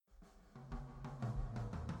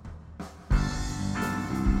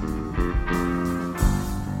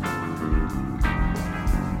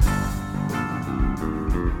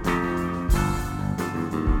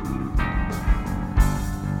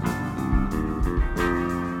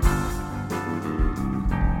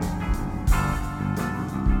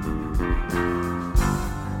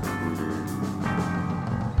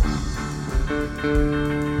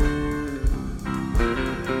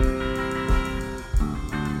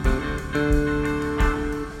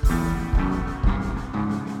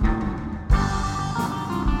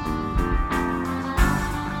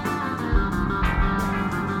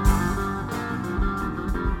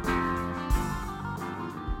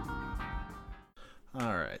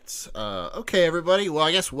All right. Okay, everybody. Well,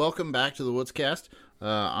 I guess welcome back to the Woodscast.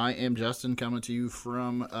 I am Justin, coming to you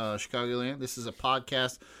from Chicagoland. This is a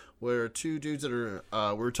podcast where two dudes that are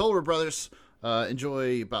we're told we're brothers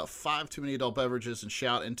enjoy about 5 too many adult beverages and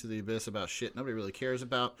shout into the abyss about shit nobody really cares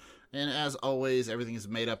about. And as always, everything is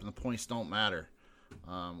made up and the points don't matter.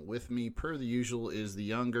 With me, per the usual, is the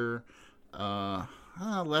younger,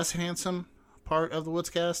 less handsome part of the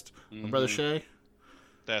Woodscast, my brother Shay.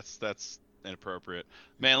 That's inappropriate,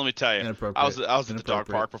 man. Let me tell you, I was at the dog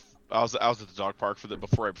park. I was at the dog park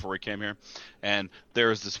before we came here, and there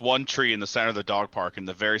was this one tree in the center of the dog park. In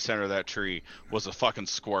the very center of that tree was a fucking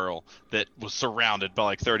squirrel that was surrounded by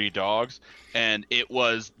like 30 dogs, and it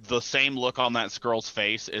was the same look on that squirrel's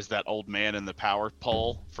face as that old man in the power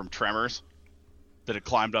pole from Tremors that had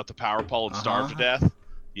climbed up the power pole and starved to death.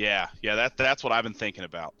 Yeah, that's what I've been thinking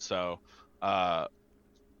about. So,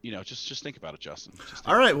 just think about it, Justin.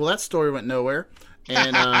 All right, well, that story went nowhere.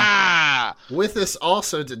 And with us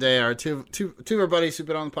also today are two of our buddies who've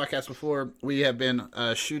been on the podcast before. We have been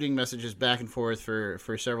shooting messages back and forth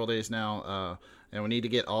for several days now, and we need to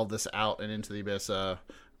get all this out and into the abyss. My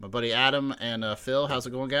buddy Adam and Phil, how's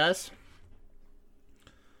it going, guys?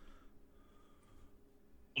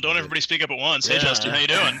 Well, don't everybody speak up at once. Yeah. Hey, Justin, how you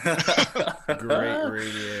doing? Great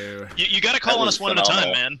radio. You got to call on us one at a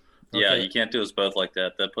time, man. Yeah, Okay. You can't do us both like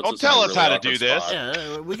that. That puts us tell in a us really how to awkward do this. spot.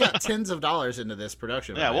 Yeah, we got tens of dollars into this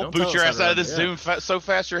production. Yeah, right? we'll Don't boot tell your us ass how to out of run this it. Zoom so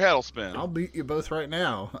fast your head will spin. I'll beat you both right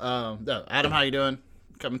now. Adam, how you doing?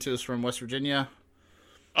 Coming to us from West Virginia.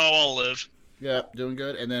 Oh, I'll live. Yeah, doing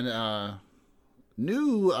good. And then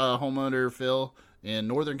new homeowner Phil in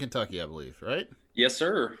Northern Kentucky, I believe, right? Yes,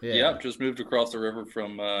 sir. Yeah. Yep, just moved across the river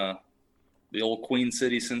from the old Queen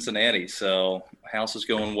City, Cincinnati. So house is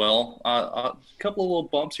going well. A couple of little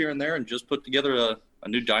bumps here and there, and just put together a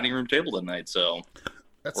new dining room table tonight. So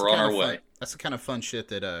we're on our way. That's the kind of fun shit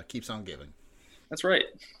that keeps on giving. That's right.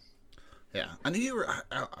 Yeah, I knew you were.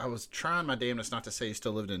 I was trying my damnedest not to say you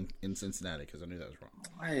still lived in Cincinnati because I knew that was wrong.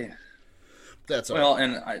 That's all well,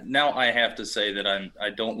 right. and now I have to say that I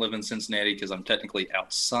don't live in Cincinnati because I'm technically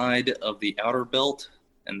outside of the outer belt,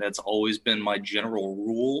 and that's always been my general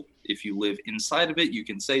rule. If you live inside of it, you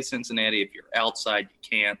can say Cincinnati. If you're outside, you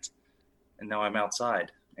can't. And now I'm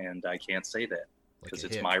outside, and I can't say that because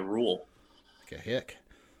it's my rule. Like a hick.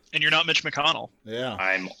 And you're not Mitch McConnell. Yeah.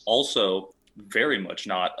 I'm also very much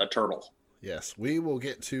not a turtle. Yes, we will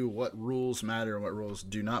get to what rules matter and what rules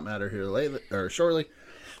do not matter here shortly.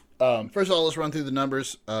 First of all, let's run through the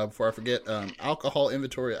numbers before I forget. Alcohol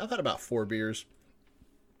inventory. I've had about 4 beers.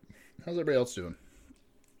 How's everybody else doing?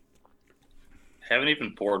 Haven't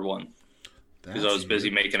even poured one because I was busy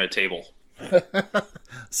making a table.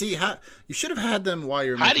 See, you should have had them while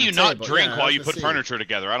you're. How do you not table. drink Yeah, while you put furniture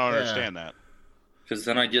together? I don't understand that. Because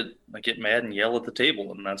then I get mad and yell at the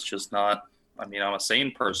table, and that's just not. I mean, I'm a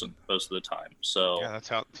sane person most of the time, so Yeah,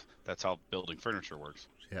 that's how building furniture works.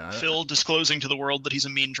 Yeah. Phil disclosing to the world that he's a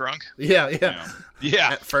mean drunk. Yeah.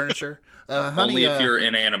 Yeah. Furniture. Honey, only if you're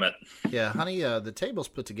inanimate. Yeah, honey. The table's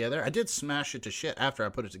put together. I did smash it to shit after I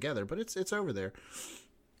put it together, but it's over there.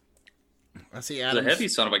 I see Adam. It's a heavy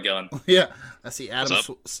son of a gun. Yeah, I see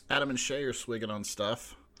Adam and Shay are swigging on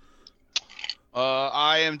stuff.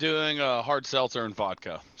 I am doing a hard seltzer and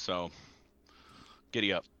vodka, so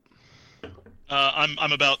giddy up.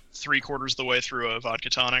 I'm about 3/4 of the way through a vodka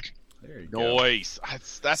tonic. There you go. Nice.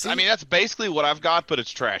 That's basically what I've got, but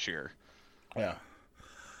it's trashier. Yeah.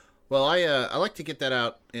 Well, I like to get that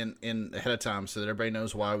out in ahead of time so that everybody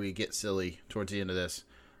knows why we get silly towards the end of this.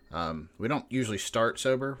 We don't usually start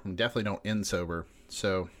sober. We definitely don't end sober.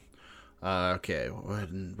 So, okay.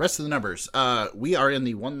 Rest of the numbers. We are in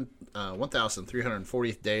the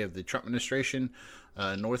 1,340th day of the Trump administration.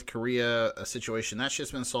 North Korea situation. That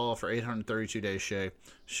shit's been solved for 832 days, Shay.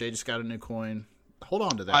 Shay just got a new coin. Hold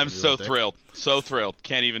on to that. I'm so thrilled. So thrilled.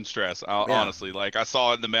 Can't even stress. Honestly, like I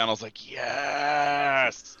saw it in the mail, I was like,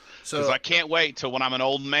 yes. Because I can't wait till when I'm an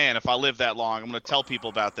old man. If I live that long, I'm going to tell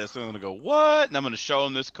people about this. And they're going to go, what? And I'm going to show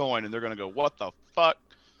them this coin, and they're going to go, what the fuck?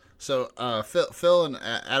 So Phil and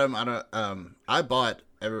Adam, I bought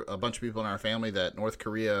a bunch of people in our family that North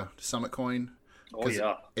Korea Summit coin. Oh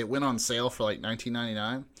yeah. It went on sale for like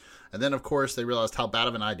 $19.99, and then of course they realized how bad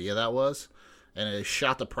of an idea that was, and they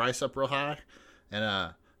shot the price up real high.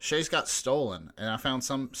 And Shay's got stolen, and I found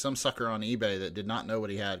some sucker on eBay that did not know what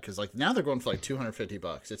he had, because like now they're going for like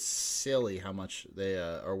 $250. It's silly how much they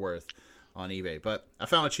are worth on eBay. But I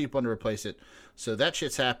found a cheap one to replace it. So that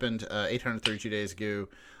shit's happened 832 days ago.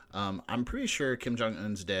 I'm pretty sure Kim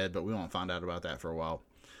Jong-un's dead, but we won't find out about that for a while.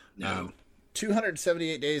 No.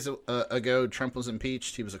 278 days ago, Trump was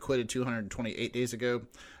impeached. He was acquitted 228 days ago.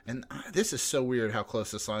 And this is so weird how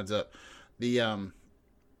close this lines up. We are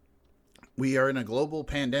in a global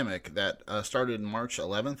pandemic that started March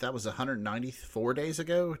 11th. That was 194 days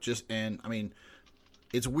ago.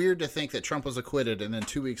 It's weird to think that Trump was acquitted, and then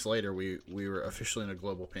 2 weeks later we were officially in a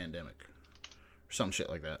global pandemic. Or some shit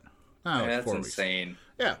like that. That's insane.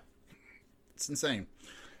 Yeah. It's insane.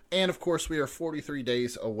 And, of course, we are 43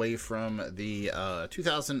 days away from the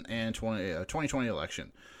 2020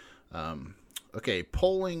 election. Okay,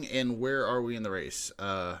 polling and where are we in the race?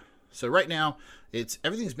 So right now,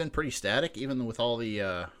 everything's been pretty static, even with all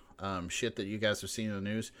the shit that you guys have seen in the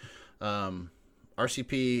news.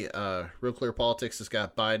 RCP, Real Clear Politics, has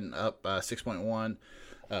got Biden up 6.1.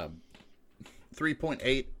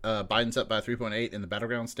 3.8, Biden's up by 3.8 in the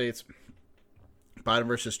battleground states. Biden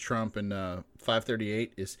versus Trump in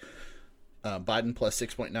 538 is Biden plus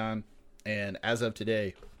 6.9. And as of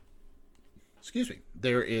today,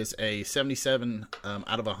 there is a 77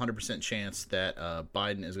 out of 100% chance that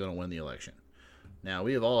Biden is going to win the election. Now,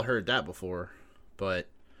 we have all heard that before, but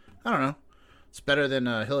I don't know. It's better than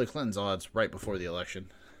Hillary Clinton's odds right before the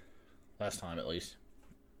election. Last time, at least.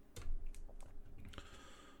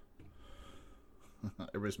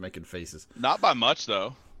 Everybody's making faces. Not by much,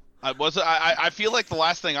 though. I feel like the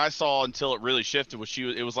last thing I saw until it really shifted was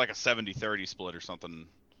it was like a 70-30 split or something.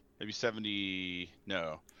 Maybe 70.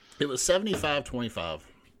 No. It was 75-25.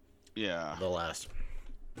 Yeah. The last.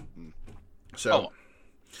 So,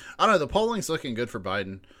 I don't know. The polling's looking good for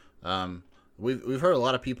Biden. We've heard a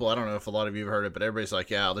lot of people. I don't know if a lot of you have heard it, but everybody's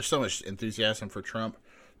like, yeah, there's so much enthusiasm for Trump.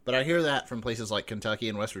 But I hear that from places like Kentucky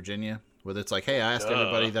and West Virginia, where it's like, hey, I asked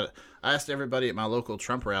everybody at my local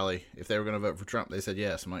Trump rally if they were going to vote for Trump. They said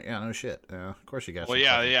yes. I'm like, yeah, no shit. Of course you got. Well,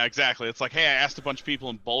 yeah, exactly. It's like, hey, I asked a bunch of people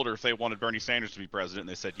in Boulder if they wanted Bernie Sanders to be president, and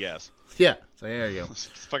they said yes. Yeah. So there you go.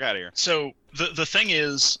 Fuck out of here. So the thing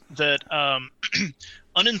is that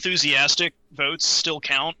unenthusiastic votes still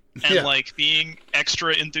count, and like being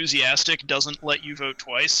extra enthusiastic doesn't let you vote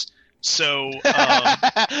twice. So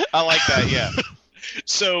I like that. Yeah.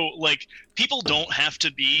 So, like, people don't have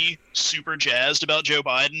to be super jazzed about Joe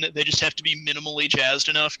Biden. They just have to be minimally jazzed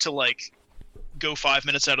enough to, like, go 5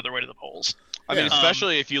 minutes out of their way to the polls. I mean,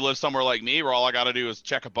 especially if you live somewhere like me, where all I got to do is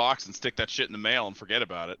check a box and stick that shit in the mail and forget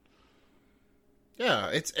about it.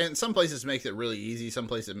 Yeah, and some places make it really easy. Some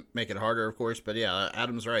places make it harder, of course. But yeah,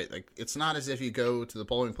 Adam's right. Like, it's not as if you go to the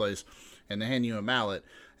polling place and they hand you a mallet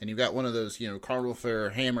and you've got one of those, Carnival Fair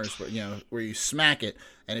hammers, where you smack it,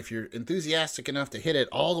 and if you're enthusiastic enough to hit it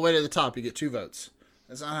all the way to the top, you get 2 votes.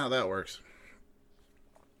 That's not how that works.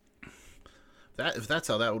 If that's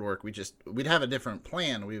how that would work, we'd have a different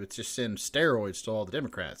plan. We would just send steroids to all the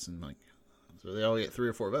Democrats, and so they all get 3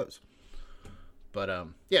 or 4 votes. But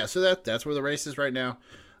so that's where the race is right now.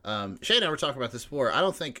 Shay and I were talking about this before. I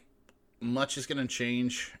don't think much is going to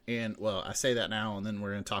change, I say that now, and then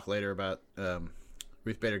we're going to talk later about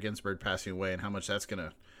Ruth Bader Ginsburg passing away and how much that's going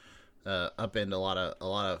to upend a lot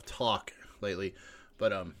of talk lately.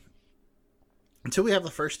 But until we have the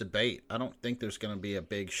first debate, I don't think there's going to be a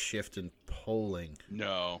big shift in polling.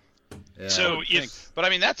 No. Yeah. So but I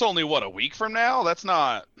mean, that's only a week from now. That's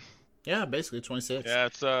not. Yeah, basically 26. Yeah,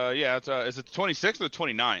 it's is it the 26th or the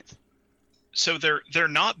 29th? So they're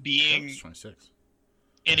not being 26.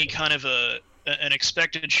 Any kind of an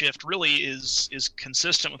expected shift really is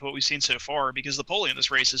consistent with what we've seen so far, because the polling in this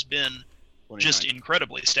race has been 29th. Just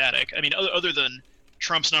incredibly static. I mean, other than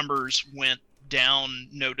Trump's numbers went down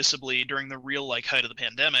noticeably during the real height of the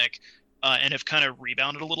pandemic, and have kind of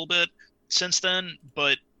rebounded a little bit since then.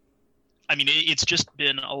 But I mean, it's just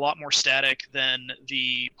been a lot more static than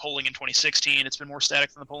the polling in 2016. It's been more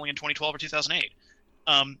static than the polling in 2012 or 2008.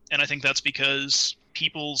 And I think that's because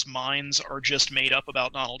people's minds are just made up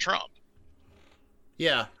about Donald Trump.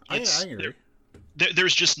 Yeah, I agree.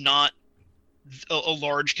 There's just not a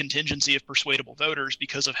large contingency of persuadable voters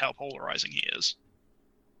because of how polarizing he is.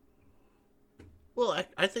 Well,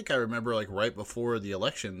 I think I remember right before the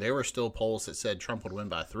election, there were still polls that said Trump would win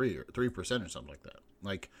by 3% or something like that.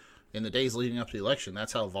 Like in the days leading up to the election,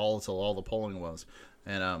 that's how volatile all the polling was.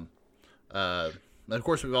 And of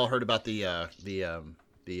course, we've all heard about the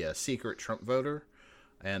secret Trump voter,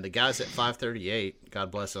 and the guys at 538, God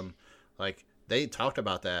bless them, they talked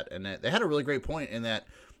about that, and they had a really great point in that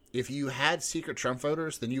if you had secret Trump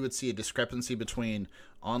voters, then you would see a discrepancy between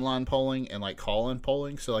online polling and call-in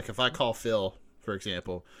polling. So if I call Phil, for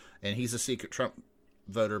example, and he's a secret Trump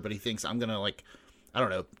voter, but he thinks I'm gonna I don't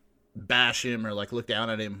know, bash him or look down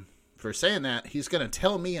at him for saying that, he's gonna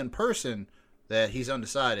tell me in person that he's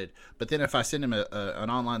undecided. But then if I send him an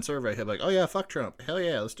online survey, he'll be like, "Oh yeah, fuck Trump. Hell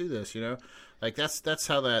yeah, let's do this." Like that's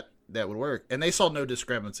how that would work. And they saw no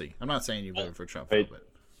discrepancy. I'm not saying you voted for Trump, right. But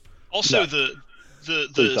also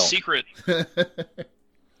the secret.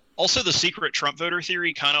 Also, the secret Trump voter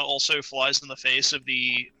theory kind of also flies in the face of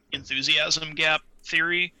the enthusiasm gap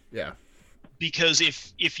theory. Yeah. Because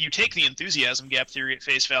if you take the enthusiasm gap theory at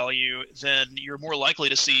face value, then you're more likely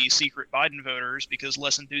to see secret Biden voters because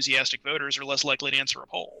less enthusiastic voters are less likely to answer a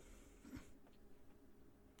poll.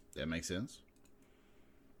 That makes sense.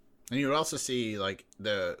 And you would also see like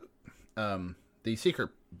the secret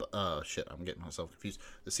I'm getting myself confused.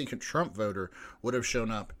 The secret Trump voter would have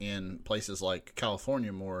shown up in places like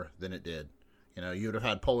California more than it did. You would have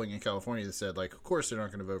had polling in California that said, like, of course they're not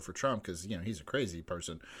going to vote for Trump because, he's a crazy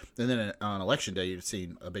person. And then on election day, you'd have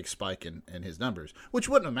seen a big spike in his numbers, which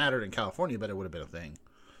wouldn't have mattered in California, but it would have been a thing,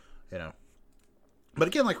 But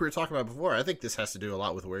again, like we were talking about before, I think this has to do a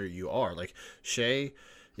lot with where you are. Like, Shay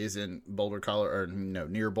is in Boulder, Colorado, or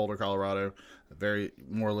near Boulder, Colorado, a very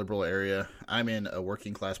more liberal area. I'm in a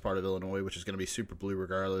working class part of Illinois, which is going to be super blue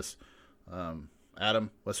regardless.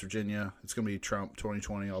 Adam, West Virginia, it's going to be Trump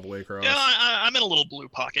 2020 all the way across. Yeah, I'm in a little blue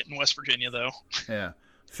pocket in West Virginia, though. Yeah.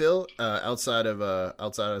 Phil, outside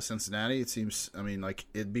of Cincinnati, it seems, like,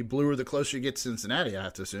 it'd be bluer the closer you get to Cincinnati, I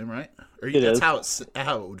have to assume, right? Or that's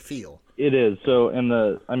how it would feel. It is. So,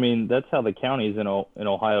 that's how the counties in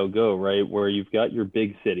Ohio go, right? Where you've got your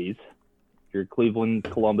big cities, your Cleveland,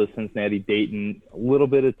 Columbus, Cincinnati, Dayton, a little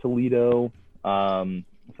bit of Toledo, some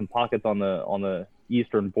pockets on the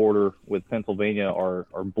eastern border with Pennsylvania are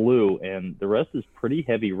blue, and the rest is pretty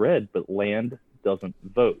heavy red, but land doesn't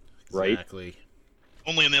vote, right? Exactly.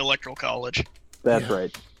 Only in the Electoral College. That's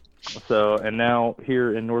right. So, and now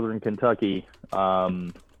here in northern Kentucky, we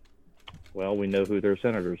know who their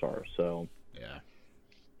senators are, so. Yeah.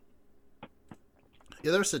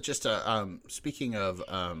 Yeah, there's speaking of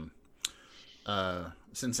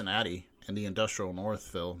Cincinnati and the industrial North,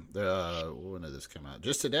 Phil, when did this come out?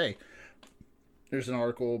 Just today. There's an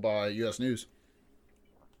article by U.S. News.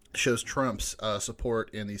 It shows Trump's support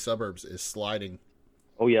in the suburbs is sliding.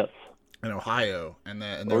 Oh, yes. In Ohio, and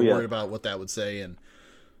they're worried about what that would say in,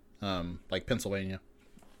 like Pennsylvania.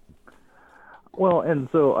 Well, and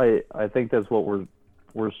so I think that's what we're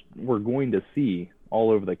going to see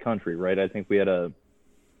all over the country, right? I think we had an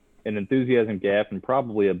enthusiasm gap and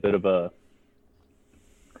probably a bit of a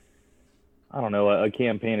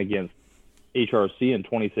campaign against HRC in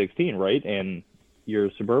 2016, right? And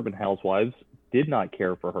your suburban housewives did not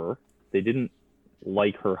care for her. They didn't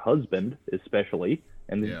like her husband, especially.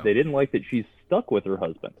 And they didn't like that she's stuck with her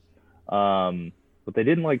husband. But they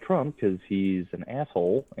didn't like Trump because he's an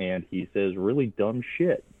asshole and he says really dumb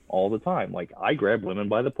shit all the time. Like, I grab women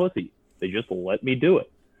by the pussy. They just let me do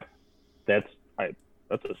it. That's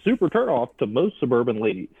a super turnoff to most suburban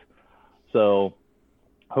ladies. So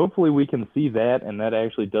hopefully we can see that, and that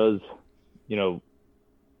actually does,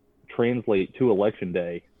 translate to election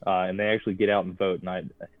day, and they actually get out and vote.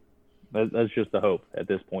 And that's just the hope at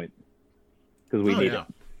this point. Because we need it.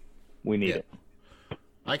 We need it.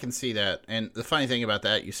 I can see that. And the funny thing about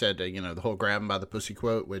that, you said, the whole grab him by the pussy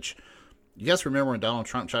quote, which you guys remember when Donald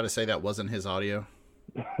Trump tried to say that wasn't his audio?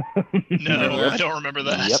 No, I don't remember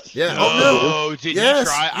that. Yep. Yeah. Oh, did he try? Yes.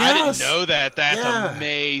 I didn't know that. That's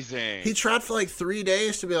amazing. He tried for like 3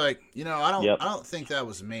 days to be like, I don't think that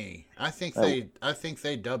was me. I think they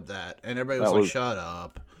dubbed that, and everybody was like, "Shut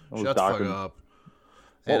up, shut the fuck up."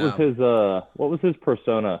 What was his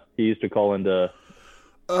persona? He used to call into.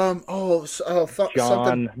 John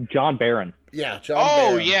Barron. Yeah, John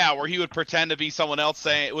Barron. Oh yeah, where he would pretend to be someone else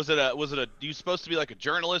saying, was it you supposed to be like a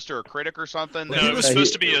journalist or a critic or something? No, it was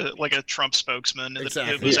supposed to be a Trump spokesman.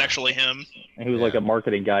 Exactly. It was actually him. And he was like a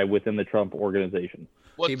marketing guy within the Trump organization.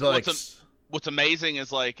 What's amazing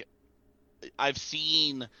is, like, I've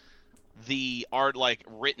seen the art, like,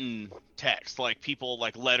 written text, like people,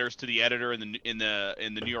 like, letters to the editor in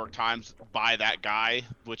the New York Times by that guy,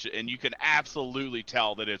 and you can absolutely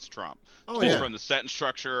tell that it's Trump. From the sentence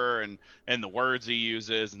structure and the words he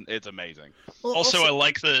uses, and it's amazing. Well, also, I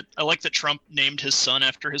like that Trump named his son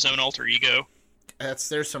after his own alter ego.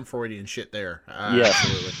 There's some Freudian shit there.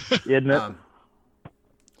 Absolutely. Isn't it?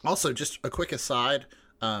 Also, just a quick aside,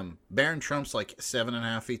 Barron Trump's like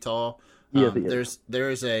 7.5 feet tall.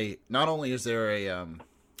 Not only is there a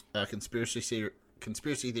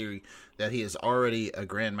conspiracy theory that he is already a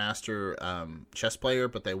grandmaster chess player,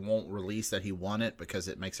 but they won't release that he won it because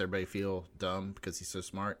it makes everybody feel dumb because he's so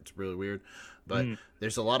smart. It's really weird. But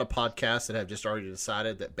there's a lot of podcasts that have just already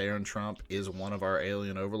decided that Barron Trump is one of our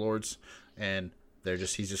alien overlords, and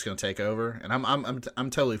he's just going to take over, and I'm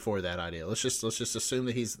totally for that idea. Let's just assume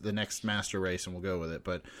that he's the next master race, and we'll go with it.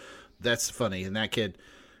 But that's funny, and that kid,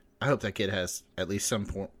 I hope that kid has at least some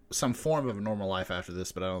form of a normal life after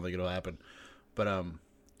this, but I don't think it'll happen. But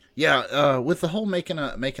with the whole making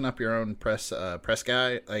up your own press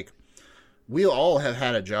guy, like, we all have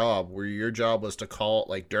had a job where your job was to call,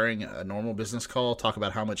 like, during a normal business call, talk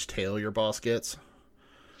about how much tail your boss gets.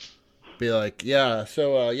 Be like,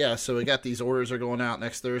 so we got these orders are going out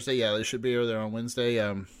next Thursday. Yeah, they should be over there on Wednesday.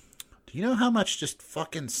 Do you know how much just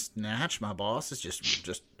fucking snatch my boss is just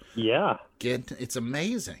getting? It's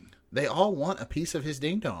amazing. They all want a piece of his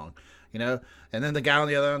ding dong, and then the guy on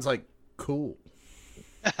the other end's like, cool.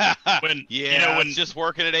 When just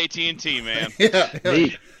working at AT&T, man. Yeah.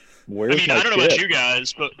 I don't know about you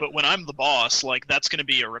guys, but when I'm the boss, like, that's going to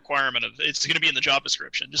be a requirement it's going to be in the job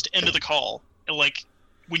description. Just end of the call, like,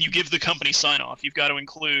 when you give the company sign off, you've got to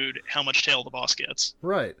include how much tail the boss gets.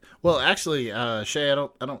 Right. Well, actually, Shay, I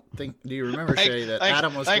don't think. Do you remember, Shay, that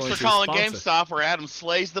Adam was thanks going for to calling sponsor. GameStop where Adam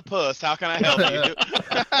slays the puss. How can I help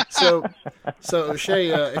you? So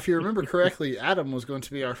Shay, if you remember correctly, Adam was going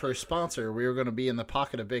to be our first sponsor. We were going to be in the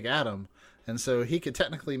pocket of Big Adam. And so he could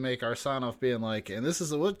technically make our sign-off being like, and this is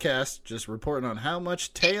the Woodcast, just reporting on how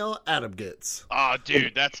much tail Adam gets. Oh,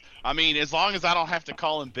 dude, as long as I don't have to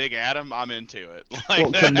call him Big Adam, I'm into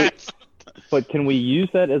it. But can we use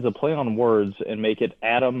that as a play on words and make it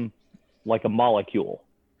Adam like a molecule?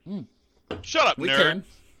 Shut up, nerd.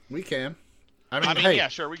 We can. Hey, yeah,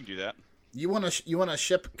 sure, we can do that. You want to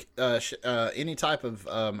ship any type of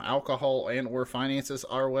alcohol and or finances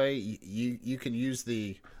our way? You can use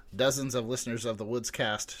the dozens of listeners of the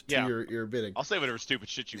Woodscast to your bidding. I'll say whatever stupid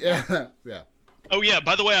shit you want. Yeah. Oh, yeah,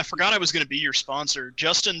 by the way, I forgot I was going to be your sponsor.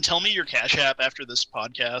 Justin, tell me your Cash App after this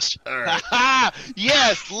podcast. All right.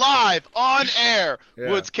 Yes, live, on air. Yeah.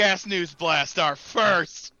 Woodscast News Blast, our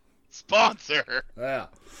first sponsor. Yeah.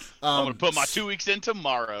 I'm going to put my 2 weeks in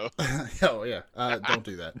tomorrow. Oh, yeah. Don't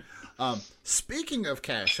do that. Speaking of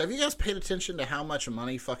cash, have you guys paid attention to how much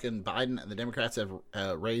money fucking Biden and the Democrats have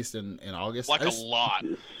raised in August? Like a lot.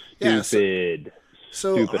 Yeah, stupid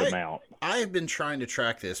amount. I have been trying to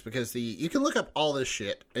track this because you can look up all this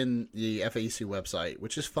shit in the FEC website,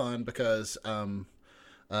 which is fun because do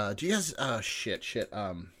you guys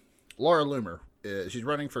Laura Loomer, she's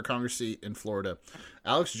running for Congress seat in Florida.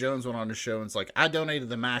 Alex Jones went on his show and it's like, I donated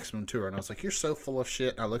the maximum to her, and I was like, you're so full of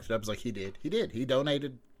shit. And I looked it up, I was like, he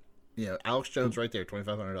donated. Alex Jones right there,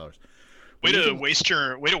 $2,500. Way to waste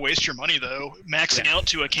your money though, maxing out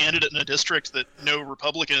to a candidate in a district that no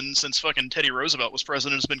Republican since fucking Teddy Roosevelt was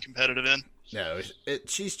president has been competitive in. No,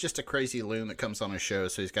 she's just a crazy loon that comes on his show,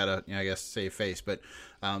 so he's got to, I guess, save face. But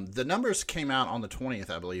the numbers came out on the 20th,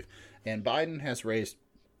 I believe, and Biden has raised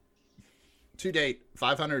to date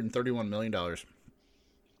 $531 million.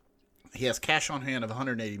 He has cash on hand of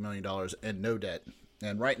 $180 million and no debt.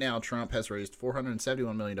 And right now, Trump has raised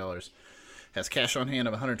 $471 million, has cash on hand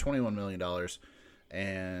of $121 million,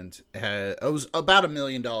 and owes about $1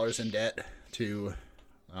 million in debt to,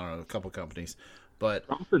 I don't know, a couple companies. But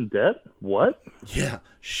Trump's in debt? What? Yeah,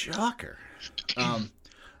 shocker.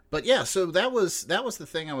 But yeah, so that was the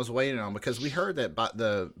thing I was waiting on, because we heard that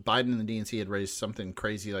the Biden and the DNC had raised something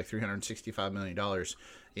crazy like $365 million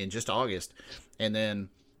in just August, and then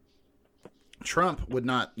Trump would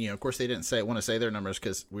not, of course they didn't want to say their numbers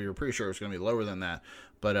because we were pretty sure it was going to be lower than that.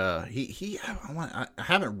 But I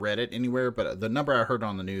haven't read it anywhere, but the number I heard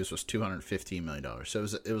on the news was $215 million. So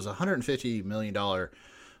it was $150 million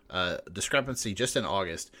discrepancy just in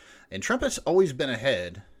August. And Trump has always been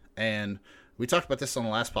ahead. And we talked about this on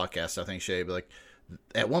the last podcast, I think, Shay. But like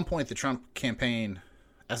at one point, the Trump campaign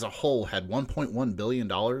as a whole had $1.1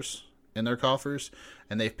 billion in their coffers,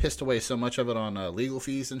 and they've pissed away so much of it on legal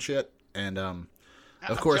fees and shit. And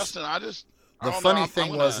of course, Justin, the funny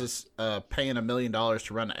thing was paying $1 million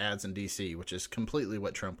to run ads in DC, which is completely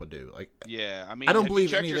what Trump would do. Like, yeah, I mean, I don't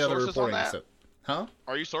believe any of the other reporting. Huh?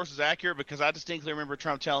 Are your sources accurate? Because I distinctly remember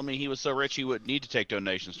Trump telling me he was so rich he wouldn't need to take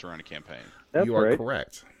donations to run a campaign. You are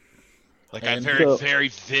correct. Like, I very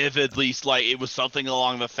vividly, like, it was something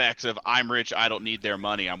along the effects of, I'm rich, I don't need their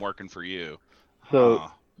money, I'm working for you.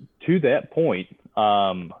 So, to that point,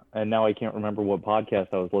 and now I can't remember what podcast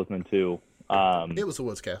I was listening to. It was a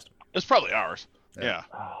Woodscast. It's probably ours. Yeah.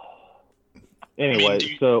 Anyway,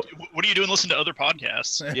 what are you doing listening to other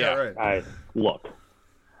podcasts? Yeah. Right. Look,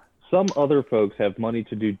 some other folks have money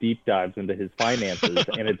to do deep dives into his finances,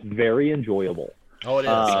 and it's very enjoyable. Oh, it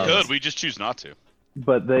is. We could. We just choose not to.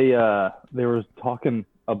 But they were talking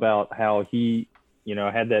about how he,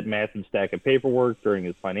 had that massive stack of paperwork during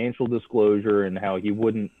his financial disclosure, and how he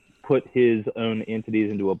wouldn't put his own entities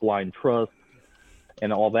into a blind trust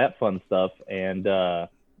and all that fun stuff. And,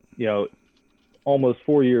 almost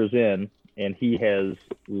 4 years in, and he has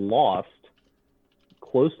lost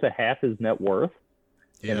close to half his net worth.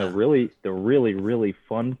 Yeah. And the really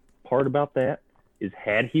fun part about that is,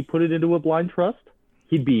 had he put it into a blind trust,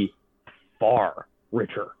 he'd be far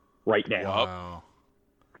richer right now. Wow.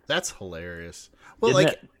 That's hilarious. Well,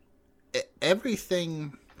 Isn't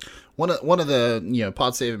everything... One of the,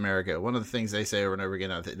 Pod Save America, one of the things they say over and over again,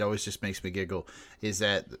 it always just makes me giggle, is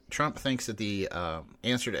that Trump thinks that the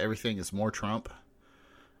answer to everything is more Trump.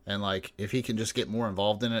 And, if he can just get more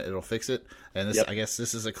involved in it, it'll fix it. And this, I guess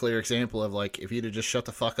this is a clear example of, if you'd have just shut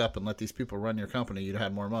the fuck up and let these people run your company, you'd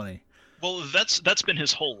have more money. Well, that's been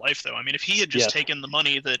his whole life, though. I mean, if he had just taken the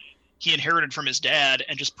money that he inherited from his dad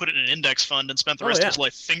and just put it in an index fund and spent the rest of his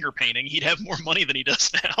life finger painting, he'd have more money than he does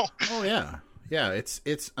now. Oh, yeah. Yeah,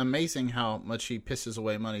 it's amazing how much he pisses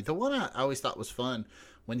away money. The one I always thought was fun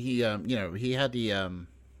when he he had the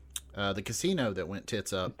casino that went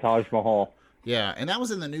tits up. Taj Mahal. Yeah, and that was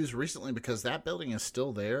in the news recently because that building is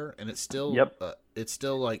still there, and it's still it's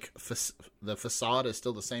still the facade is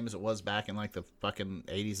still the same as it was back in the fucking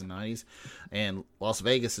 80s and 90s, and Las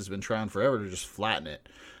Vegas has been trying forever to just flatten it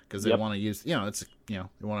because they want to use they want to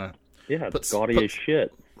it's gaudy as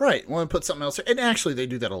shit. Right, want to put something else there. And actually, they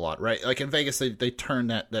do that a lot, right? In Vegas, they turn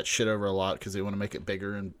that shit over a lot because they want to make it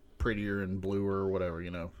bigger and prettier and bluer or whatever,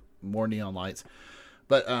 more neon lights.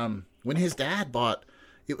 But when his dad bought,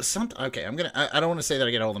 it was something. Okay, I don't want to say that I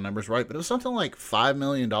get all the numbers right, but it was something like $5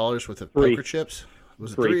 million worth of poker chips.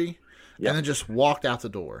 Was it three? Yep. And then just walked out the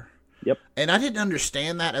door. Yep. And I didn't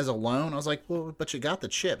understand that as a loan. I was like, well, but you got the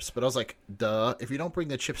chips. But I was like, duh, if you don't bring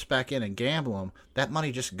the chips back in and gamble them, that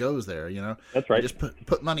money just goes there, That's right. You just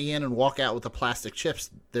put money in and walk out with the plastic chips.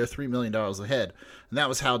 They're $3 million ahead. And that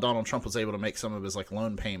was how Donald Trump was able to make some of his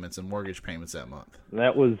loan payments and mortgage payments that month.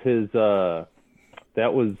 That was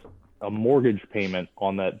that was a mortgage payment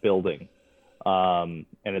on that building. And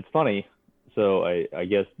it's funny. So I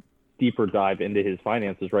guess deeper dive into his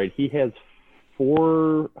finances, right? He has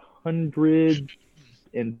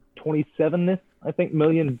 $427, I think, $1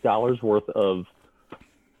 million worth of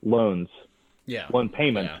loan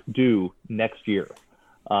payments due next year.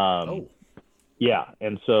 Yeah,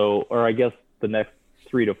 and so, or I guess the next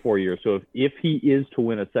 3 to 4 years. So if he is to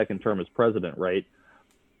win a second term as president, right,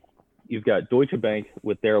 you've got Deutsche Bank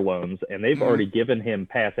with their loans, and they've already given him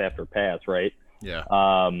pass after pass, right? Yeah.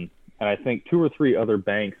 And I think 2 or 3 other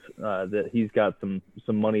banks that he's got some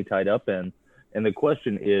money tied up in. And the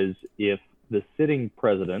question is, if the sitting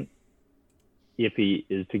president, if he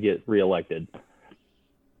is to get reelected,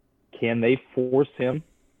 can they force him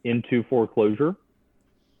into foreclosure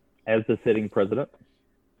as the sitting president?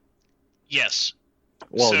 Yes.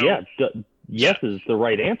 Well, yes is the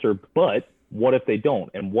right answer, but what if they don't?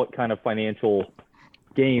 And what kind of financial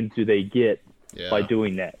gains do they get by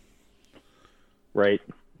doing that? Right?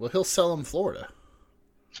 Well, he'll sell them Florida.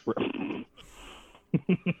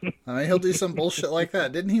 I mean, he'll do some bullshit like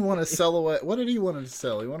that. Didn't he want to sell away? What did he want to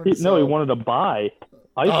sell? He wanted to buy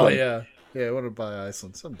Iceland. Oh, yeah. Yeah, he wanted to buy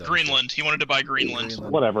Iceland. Greenland. He wanted to buy Greenland.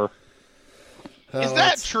 Whatever. Is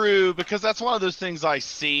that true? Because that's one of those things I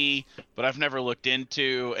see, but I've never looked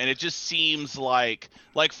into, and it just seems like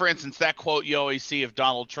for instance, that quote you always see of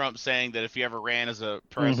Donald Trump saying that if he ever ran as a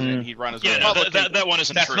president, he'd run as a Republican. That one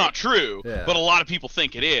isn't true. That's not true, but a lot of people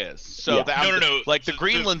think it is. So no. Like the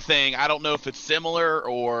Greenland thing, I don't know if it's similar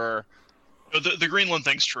or... The Greenland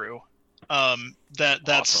thing's true.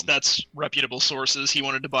 That's reputable sources. He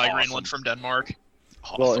wanted to buy Greenland from Denmark.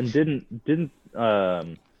 Awesome. Well, and didn't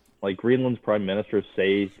Greenland's prime minister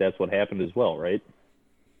say that's what happened as well, right?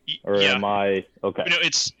 Or am I okay? No,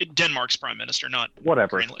 it's Denmark's prime minister, not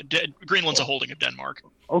whatever. Greenland. Greenland's a holding of Denmark.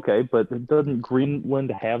 Okay, but doesn't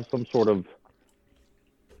Greenland have some sort of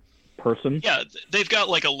person? Yeah, they've got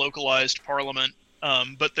a localized parliament,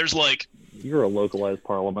 but there's You're a localized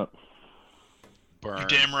parliament. Burn. You're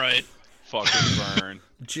damn right. Fucking burn.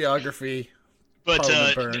 Geography. But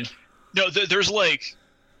burn. No, there's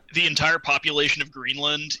the entire population of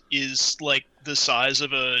Greenland is the size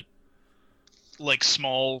of a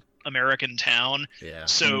small American town. Yeah.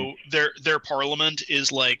 So their parliament is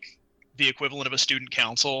the equivalent of a student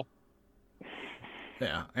council.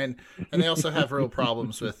 Yeah, and they also have real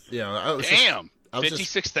problems with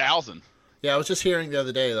 56,000. Yeah, I was just hearing the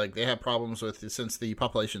other day they have problems with, since the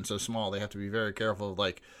population's so small, they have to be very careful of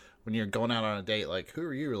when you're going out on a date, who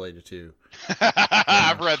are you related to?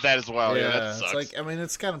 I've read that as well. Yeah, that sucks. It's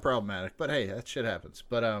it's kind of problematic, but hey, that shit happens.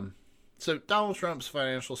 But so Donald Trump's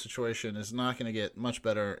financial situation is not going to get much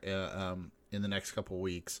better in the next couple of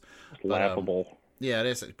weeks. Laughable. Yeah, it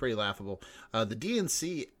is pretty laughable. The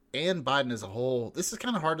DNC and Biden as a whole, this is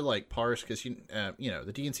kind of hard to like parse because the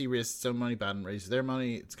DNC raises its own money, Biden raises their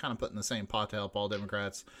money. It's kind of put in the same pot to help all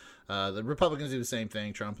Democrats. The Republicans do the same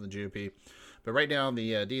thing, Trump and the GOP. But right now,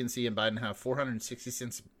 the DNC and Biden have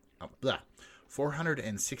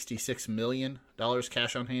 $466 million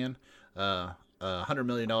cash on hand, $100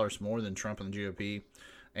 million more than Trump and the GOP,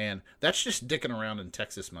 and that's just dicking around in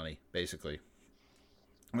Texas money, basically.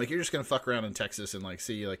 Like, you're just gonna fuck around in Texas and like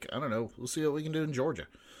see, like, I don't know, we'll see what we can do in Georgia.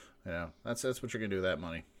 That's what you're gonna do with that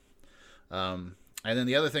money. And then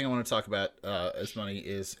the other thing I want to talk about as money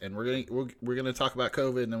is, and we're gonna talk about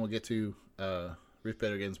COVID, and then we'll get to Ruth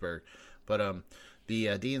Bader Ginsburg. But the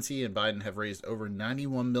DNC and Biden have raised over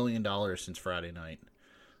 $91 million since Friday night,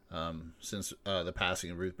 since the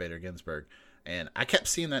passing of Ruth Bader Ginsburg. And I kept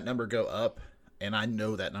seeing that number go up, and I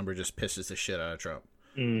know that number just pisses the shit out of Trump.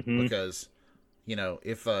 Mm-hmm. Because,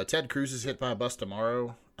 if Ted Cruz is hit by a bus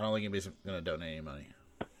tomorrow, I don't think anybody's going to donate any money.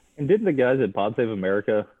 And didn't the guys at Pod Save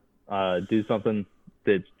America do something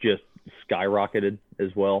that just skyrocketed as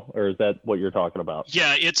well, or is that what you're talking about?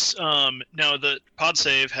 Yeah, it's no, the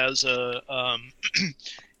PodSave has a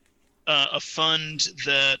fund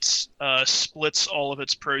that splits all of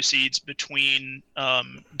its proceeds between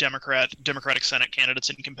Democratic Senate candidates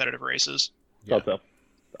in competitive races. Yeah.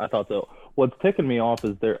 I thought so. What's ticking me off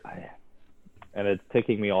is and it's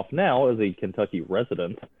ticking me off now as a Kentucky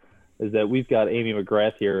resident, is that we've got Amy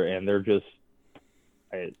McGrath here, and they're just,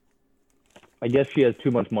 I guess she has too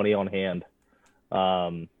much money on hand.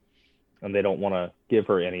 And they don't want to give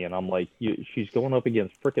her any, and I'm like, she's going up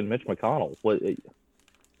against frickin' Mitch McConnell. What?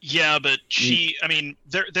 Yeah, but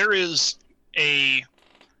there is and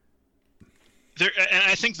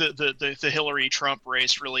I think the Hillary Trump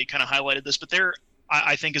race really kind of highlighted this, but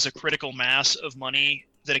I think is a critical mass of money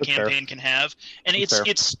that a campaign can have, and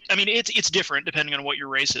it's different depending on what your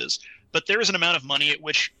race is. But there is an amount of money at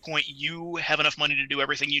which point you have enough money to do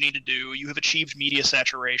everything you need to do. You have achieved media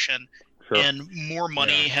saturation. Sure. And more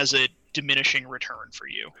money has a diminishing return for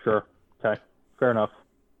you. Sure. Okay. Fair enough.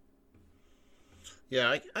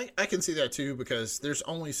 Yeah, I can see that too, because there's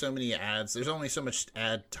only so many ads. There's only so much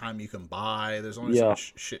ad time you can buy. There's only so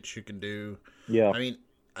much shit you can do. Yeah. I mean,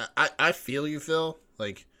 I feel you, Phil.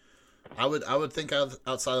 Like, I would think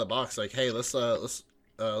outside the box. Like, hey, let's throw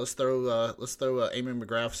Amy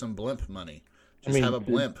McGrath some blimp money. Have a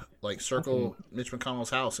blimp like circle Mitch McConnell's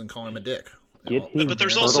house and call him a dick. But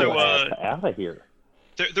there's also out of here.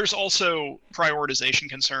 There's also prioritization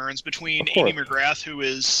concerns between Amy McGrath, who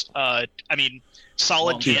is,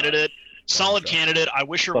 solid candidate. I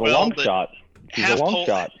wish her well, but half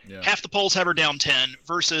the polls have her down 10.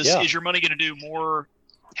 Versus, is your money going to do more?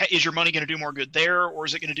 Is your money going to do more good there, or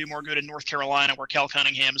is it going to do more good in North Carolina, where Cal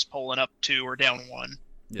Cunningham is polling up 2 or down 1?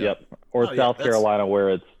 Yep. Or South Carolina,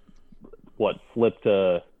 where it's flipped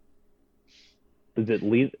to. Is it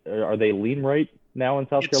lean? Are they lean right now in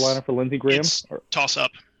South Carolina for Lindsey Graham? Toss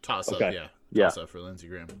up. Okay. Toss up for Lindsey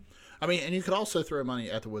Graham. I mean, and you could also throw money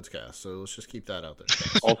at the Woodscast, so let's just keep that out there.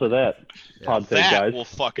 Also that. Pod Save that guys. will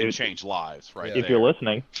fucking change lives right If you're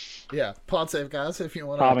listening. Yeah, Pod Save guys, if you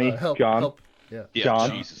want to help. John. Yeah,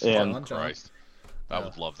 John. Jesus and Christ. I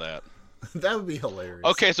would love that. That would be hilarious.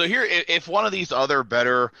 Okay, so here, if one of these other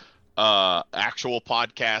better actual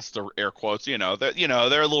podcasts, or air quotes, they're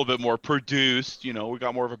a little bit more produced. We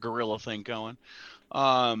got more of a guerrilla thing going.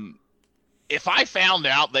 If I found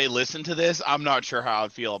out they listened to this, I'm not sure how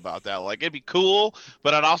I'd feel about that. Like, it'd be cool,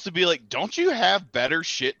 but I'd also be like, don't you have better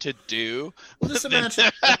shit to do? Just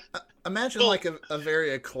imagine like a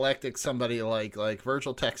very eclectic somebody like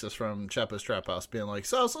Virgil Texas from Chapo's Trap House being like,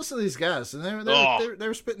 so I was listening to these guys, and they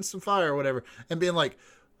were spitting some fire or whatever, and being like,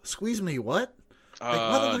 squeeze me what?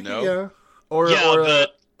 Like, no.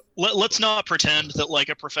 But let's not pretend that like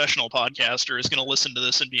a professional podcaster is going to listen to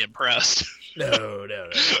this and be impressed. No.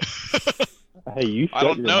 Hey, I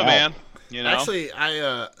don't know, man. Actually,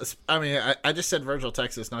 I just said Virgil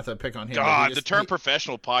Texas, not to pick on him. God, the term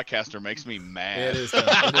professional podcaster makes me mad. It is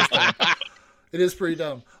dumb. It is pretty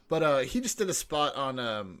dumb. But he just did a spot on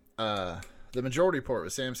the Majority Report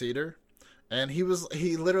with Sam Cedar, and he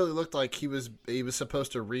literally looked like he was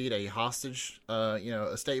supposed to read a hostage,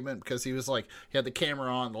 a statement, because he was like, he had the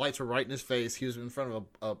camera on, the lights were right in his face, he was in front of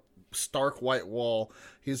a stark white wall.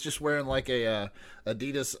 He was just wearing like a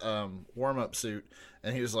Adidas warm-up suit,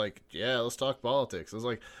 and he was like, yeah, let's talk politics. I was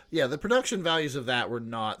like, yeah, the production values of that were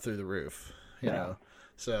not through the roof, you know.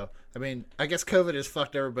 So I mean, I guess COVID has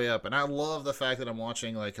fucked everybody up, and I love the fact that I'm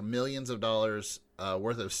watching like millions of dollars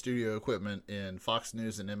worth of studio equipment in Fox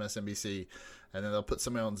News and MSNBC, and then they'll put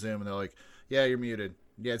somebody on Zoom and they're like, yeah, you're muted.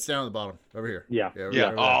 Yeah, it's down at the bottom over here. Yeah.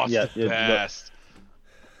 Oh, it's the best.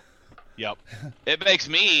 Yep. It makes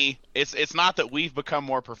me. It's not that we've become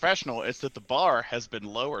more professional. It's that the bar has been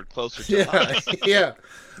lowered closer to us. Yeah.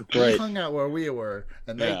 We Right. hung out where we were,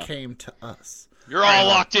 and they came to us. You're all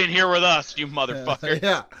locked in here with us, you motherfucker.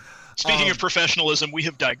 Yeah. Speaking of professionalism, we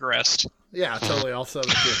have digressed. Yeah, totally off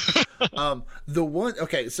subject.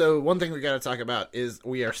 So one thing we got to talk about is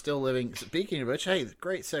we are still living. Speaking of which, hey,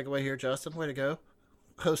 great segue here, Justin. Way to go,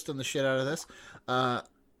 hosting the shit out of this.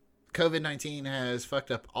 COVID-19 has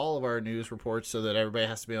fucked up all of our news reports so that everybody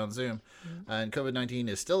has to be on Zoom. And COVID-19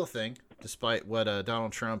 is still a thing, despite what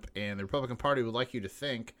Donald Trump and the Republican Party would like you to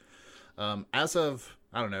think. As of,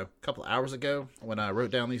 I don't know, a couple hours ago, when I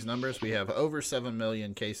wrote down these numbers, we have over 7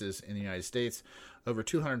 million cases in the United States, over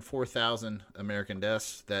 204,000 American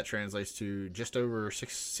deaths. That translates to just over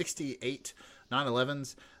 68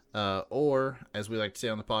 9/11s. Or, as we like to say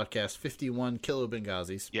on the podcast, 51 kilo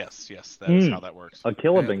Benghazis. Yes, that is how that works. A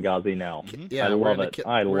kilo Benghazi now. Yeah, I love it.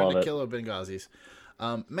 I love it. Kilo Benghazis.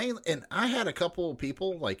 Mainly, and I had a couple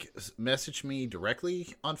people like message me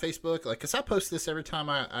directly on Facebook, like, because I post this every time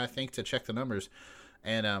I think to check the numbers,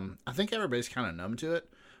 and I think everybody's kind of numb to it.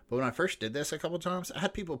 But when I first did this a couple times, I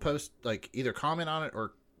had people post, like, either comment on it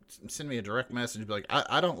or send me a direct message and be like,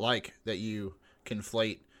 I don't like that you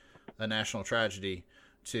conflate a national tragedy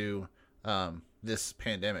to this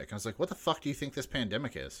pandemic. I was like, what the fuck do you think this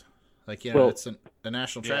pandemic is? Like, you know, it's a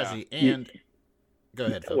national tragedy. And go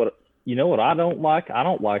ahead, Phil. You know what I don't like? I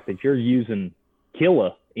don't like that you're using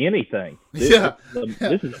killa anything. This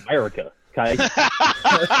is America. Okay.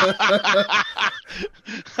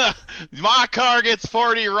 My car gets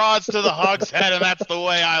 40 rods to the hogshead, and that's the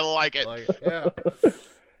way I like it.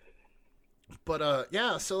 But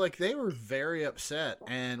so like they were very upset,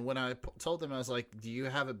 and when I told them, I was like, "Do you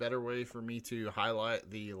have a better way for me to highlight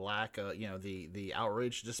the lack of, the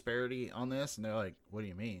outrage disparity on this?" And they're like, "What do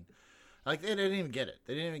you mean?" Like, they didn't even get it.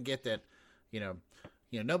 They didn't even get that,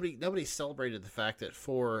 nobody celebrated the fact that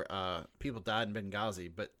 4 people died in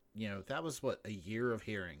Benghazi, but that was a year of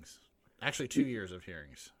hearings, actually 2 years of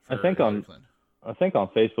hearings. I think on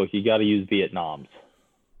Facebook you got to use Vietnams.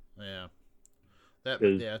 Yeah.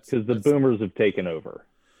 Because the boomers have taken over.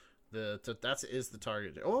 That is the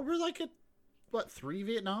target. Oh, we're like at 3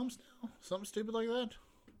 Vietnams now? Something stupid like that.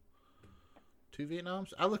 2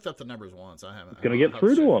 Vietnams? I looked up the numbers once. I haven't. It's gonna get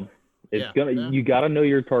through to them. You got to know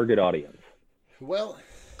your target audience. Well,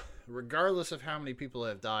 regardless of how many people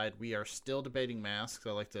have died, we are still debating masks.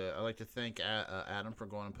 I like to thank Adam for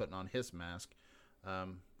going and putting on his mask. It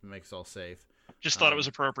makes us all safe. Just thought it was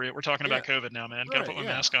appropriate. We're talking about COVID now, man. Gotta put my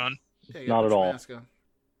mask on. Yeah, not at all.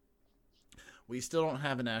 We still don't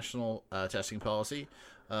have a national testing policy.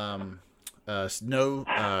 No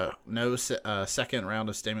second round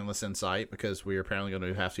of stimulus in sight, because we are apparently going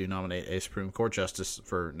to have to nominate a Supreme Court justice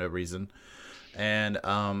for no reason. And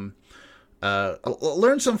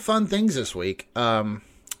learned some fun things this week.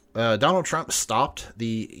 Donald Trump stopped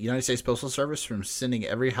the United States Postal Service from sending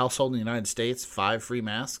every household in the United States 5 free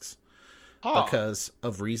masks because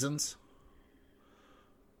of reasons.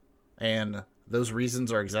 And those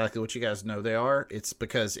reasons are exactly what you guys know they are. It's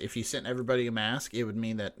because if you sent everybody a mask, it would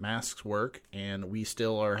mean that masks work, and we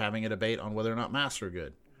still are having a debate on whether or not masks are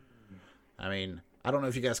good. I mean, I don't know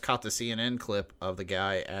if you guys caught the CNN clip of the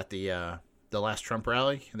guy at the last Trump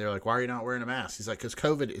rally, and they're like, "Why are you not wearing a mask?" He's like, "Because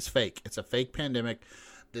COVID is fake. It's a fake pandemic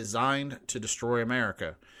designed to destroy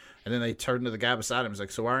America." And then they turned to the guy beside him. He's like,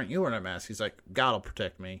 "So why aren't you wearing a mask?" He's like, "God will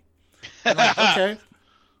protect me." I'm like, okay.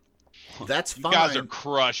 That's fine. You guys are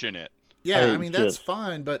crushing it. Yeah, I mean, that's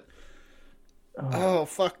fine, but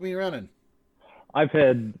fuck me running. I've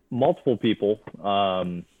had multiple people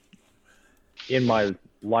in my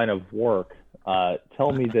line of work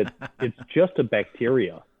tell me that it's just a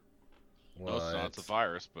bacteria. Well, it's not a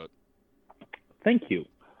virus, but... Thank you.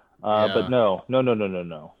 But no.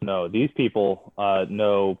 These people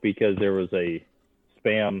know, because there was a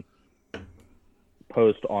spam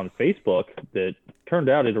post on Facebook that turned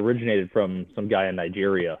out it originated from some guy in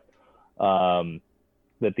Nigeria,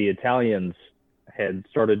 that the Italians had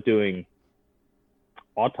started doing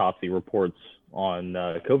autopsy reports on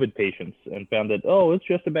COVID patients and found that, it's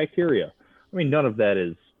just a bacteria. I mean, none of that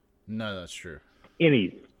is... No, that's true.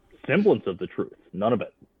 Any semblance of the truth. None of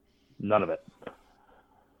it.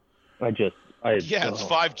 It's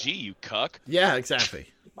 5G, you cuck. Yeah,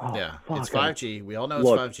 exactly. It's 5G. We all know it's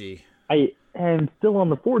 5G. I am still on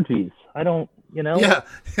the 4Gs. I don't, Yeah.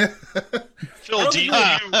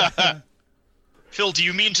 Phil, do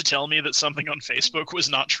you mean to tell me that something on Facebook was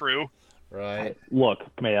not true? Right. Look,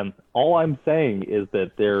 man, all I'm saying is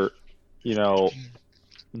that their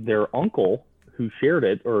uncle who shared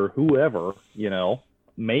it, or whoever,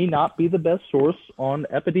 may not be the best source on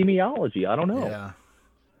epidemiology. I don't know. Yeah.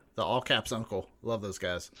 The all caps uncle. Love those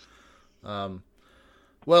guys.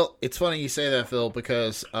 Well, it's funny you say that, Phil,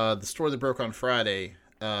 because the story that broke on Friday,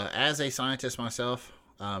 as a scientist myself,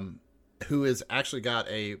 who has actually got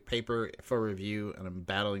a paper for review, and I'm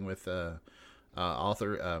battling with not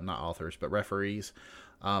authors, but referees.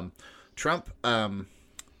 Trump,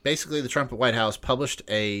 basically the Trump White House published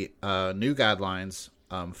a new guidelines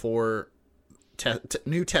for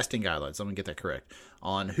new testing guidelines. Let me get that correct,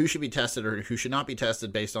 on who should be tested or who should not be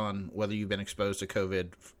tested based on whether you've been exposed to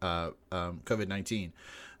COVID-19.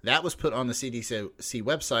 That was put on the CDC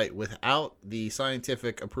website without the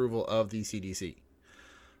scientific approval of the CDC.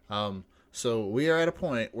 So we are at a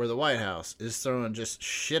point where the White House is throwing just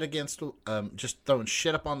shit throwing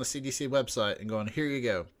shit up on the CDC website and going, here you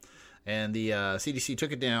go. And the CDC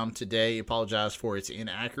took it down today, apologized for its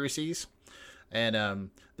inaccuracies. And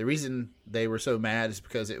the reason they were so mad is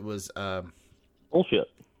because it was bullshit.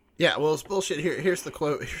 Yeah, well, it's bullshit. Here's the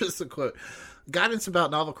quote. Guidance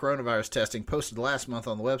about novel coronavirus testing posted last month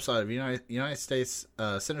on the website of United States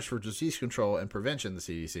Centers for Disease Control and Prevention, the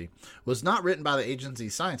CDC, was not written by the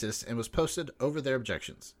agency's scientists and was posted over their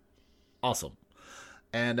objections. Awesome.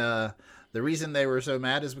 And the reason they were so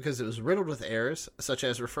mad is because it was riddled with errors, such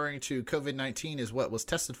as referring to COVID-19 as what was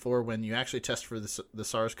tested for when you actually test for the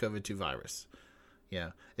SARS-CoV-2 virus.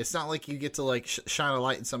 Yeah. It's not like you get to like shine a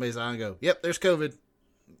light in somebody's eye and go, yep, there's COVID.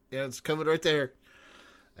 Yeah, it's COVID right there.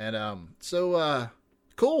 And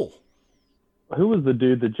cool. Who was the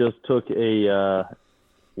dude that just took a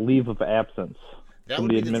leave of absence from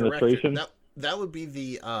the administration? That would be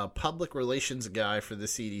the public relations guy for the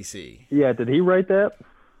CDC. Yeah, did he write that?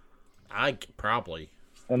 Probably.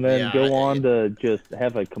 And then go on to just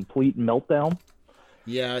have a complete meltdown?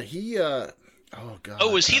 Yeah, he oh god.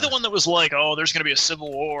 Oh, was he the one that was like, "Oh, there's going to be a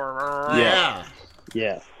civil war"? Yeah.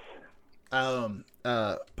 Yes.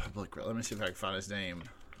 Public. Let me see if I can find his name.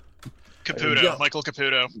 Caputo, Michael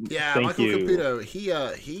Caputo. Yeah, Michael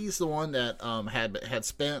Caputo. He's the one that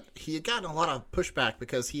he had gotten a lot of pushback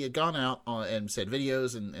because he had gone out and said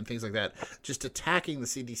videos and things like that, just attacking the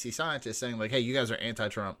CDC scientists, saying like, "Hey, you guys are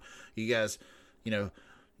anti-Trump. You guys, you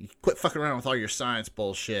quit fucking around with all your science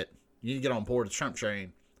bullshit. You need to get on board the Trump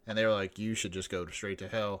train." And they were like, "You should just go straight to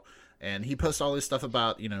hell." And he posts all this stuff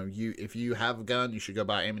about, if you have a gun, you should go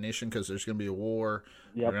buy ammunition because there's going to be a war.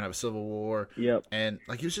 Yep. We're going to have a civil war. Yep. And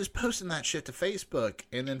he was just posting that shit to Facebook.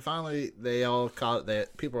 And then finally they all caught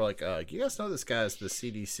that. People were like, you guys know this guy's the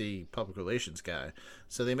CDC public relations guy.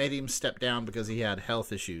 So they made him step down because he had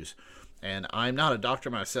health issues. And I'm not a doctor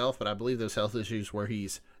myself, but I believe those health issues where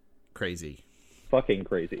he's crazy. Fucking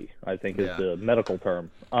crazy, I think is the medical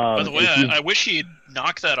term. By the way, I wish he'd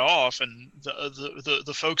knock that off, and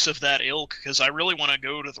the folks of that ilk, because I really want to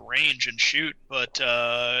go to the range and shoot, but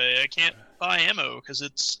I can't buy ammo because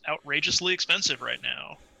it's outrageously expensive right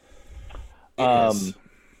now.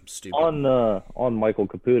 Stupid. On Michael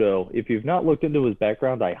Caputo, if you've not looked into his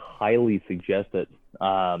background, I highly suggest it.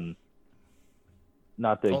 Not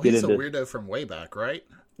to get he's into. A weirdo from way back, right?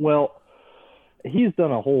 Well, he's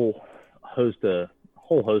done a whole host of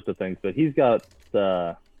things, but he's got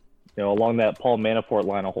along that Paul Manafort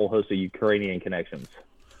line a whole host of Ukrainian connections.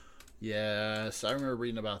 Yes, I remember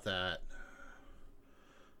reading about that.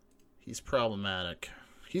 He's problematic.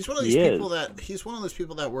 He's one of these people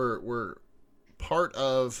that were part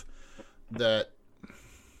of that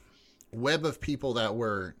web of people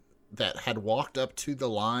that had walked up to the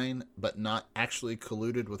line but not actually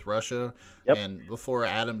colluded with Russia. Yep. And before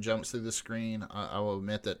Adam jumps through the screen, I will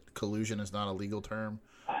admit that collusion is not a legal term.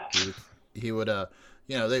 He would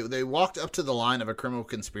they walked up to the line of a criminal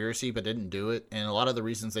conspiracy but didn't do it, and a lot of the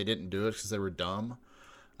reasons they didn't do it is because they were dumb.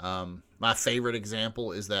 My favorite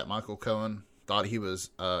example is that Michael Cohen thought he was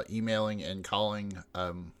emailing and calling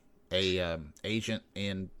a agent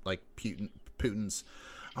in like Putin's,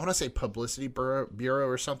 I want to say publicity bureau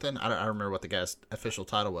or something. I don't remember what the guy's official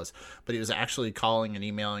title was, but he was actually calling and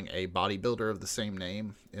emailing a bodybuilder of the same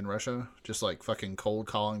name in Russia, just like fucking cold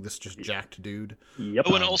calling this just jacked dude. Yep.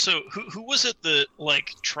 Oh, and also, who was it that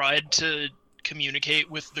like tried to communicate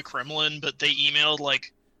with the Kremlin, but they emailed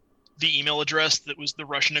like the email address that was the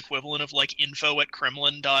Russian equivalent of like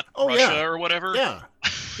info@kremlin.russia or whatever?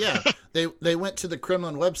 Yeah. They went to the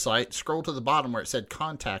Kremlin website, scrolled to the bottom where it said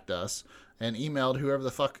contact us, and emailed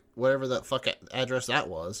whatever the fuck address that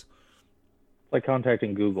was. Like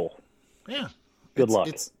contacting Google. Yeah. Good luck.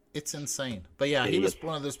 It's insane. But yeah, he was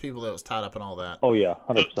one of those people that was tied up in all that. Oh yeah,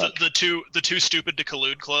 100%. The too stupid to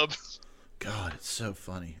collude club. God, it's so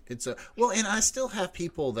funny. And I still have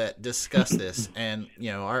people that discuss this, and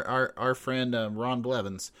our friend Ron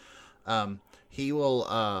Blevins, he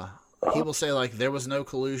will say like there was no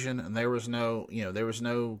collusion and there was no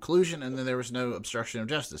collusion and then there was no obstruction of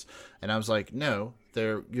justice. And I was like, no,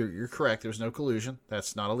 you're correct. There's no collusion.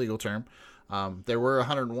 That's not a legal term. There were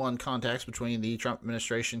 101 contacts between the Trump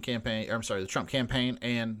administration campaign, the Trump campaign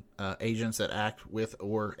and agents that act with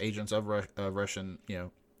or agents of Russian,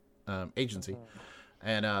 agency.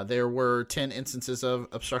 And there were 10 instances of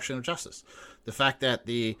obstruction of justice. The fact that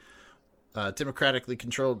the democratically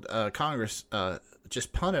controlled Congress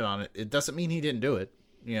just punted on it doesn't mean he didn't do it.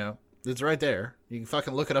 It's right there. You can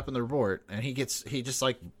fucking look it up in the report, and he just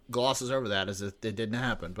like glosses over that as if it didn't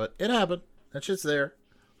happen, but it happened. That shit's there.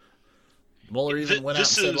 Mueller even went out and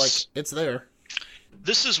said, like, it's there.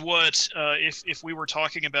 This is what, if we were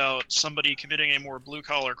talking about somebody committing a more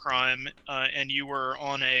blue-collar crime and you were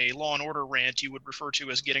on a Law and Order rant, you would refer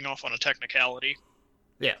to as getting off on a technicality.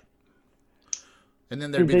 Yeah. And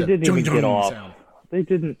then there'd be they didn't even get off. Sound. They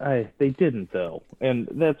didn't, though. And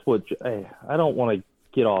that's what... I don't want to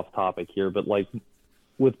get off topic here, but, like,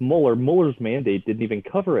 with Mueller's mandate didn't even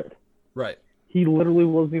cover it. Right. He literally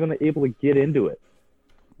wasn't even able to get into it.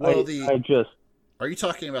 Well, are you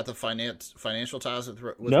talking about the financial ties with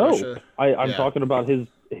Russia? I'm talking about his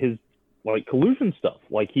like collusion stuff.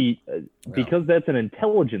 Like because that's an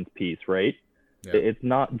intelligence piece, right? Yeah. It's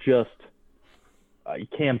not just a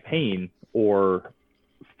campaign or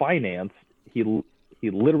finance. He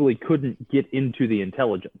literally couldn't get into the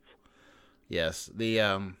intelligence. Yes,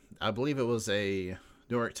 I believe it was a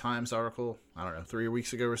New York Times article, I don't know, 3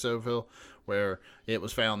 weeks ago or so, Phil, where it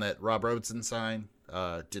was found that Rob Rosenstein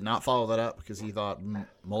did not follow that up because he thought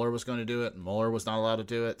Mueller was going to do it, and Mueller was not allowed to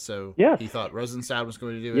do it, so he thought Rosenstein was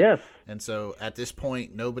going to do it. Yes. And so at this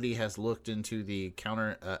point, nobody has looked into the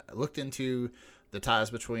ties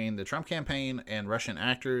between the Trump campaign and Russian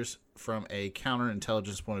actors from a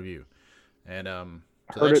counterintelligence point of view. And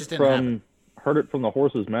so that just didn't happen. Heard it from the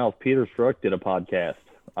horse's mouth. Peter Strzok did a podcast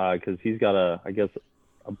because he's got a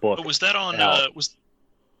book. But was that on was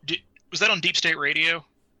that on Deep State Radio?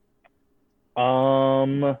 I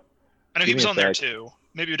know he was on there too.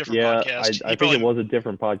 Maybe a different podcast. I think it was a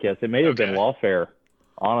different podcast. It may have been Lawfare,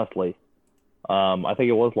 honestly. I think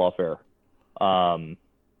it was Lawfare.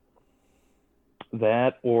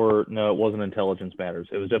 That or no, it wasn't Intelligence Matters.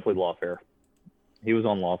 It was definitely Lawfare. He was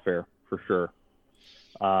on Lawfare for sure.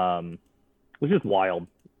 It was just wild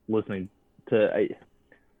listening to.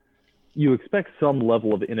 You expect some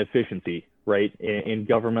level of inefficiency, right, in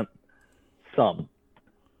government,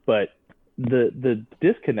 but the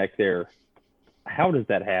disconnect there. How does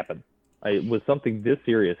that happen? With something this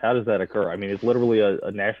serious, how does that occur? I mean, it's literally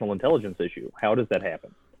a national intelligence issue. How does that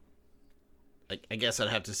happen? I guess I'd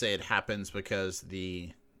have to say it happens because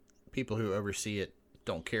the people who oversee it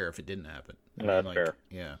don't care if it didn't happen. That's fair.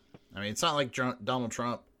 Yeah. I mean, it's not like Donald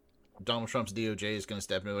Trump's DOJ is going to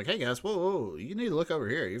step in and be like, hey, guys, whoa, you need to look over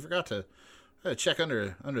here. You forgot to check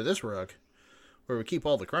under this rug where we keep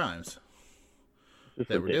all the crimes that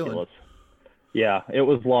ridiculous. We're doing. Yeah, it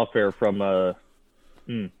was Lawfare from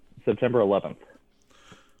September 11th.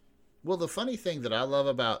 Well, the funny thing that I love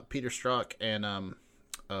about Peter Strzok and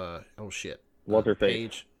Walter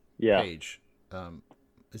Page. Yeah. Page.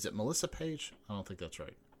 Is it Melissa Page? I don't think that's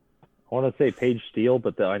right. I want to say Page Steele,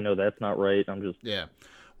 but I know that's not right. Yeah.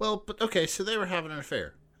 Well, but okay, so they were having an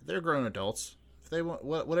affair. They're grown adults. If they want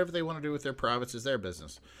whatever they want to do with their privates is their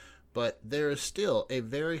business. But there is still a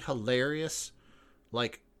very hilarious,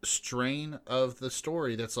 like, strain of the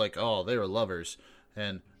story that's like, oh, they were lovers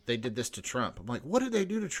and they did this to Trump. I'm like, what did they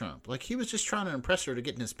do to Trump? Like, he was just trying to impress her to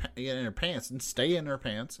get in her pants and stay in her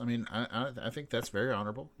pants. I mean, I think that's very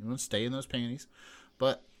honorable. You want to stay in those panties,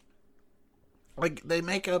 but like they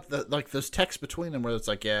make up those texts between them where it's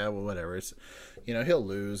like, yeah, well, whatever. It's, he'll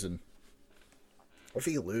lose, and if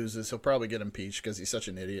he loses, he'll probably get impeached because he's such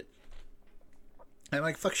an idiot. And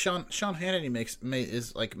like, fuck, Sean Hannity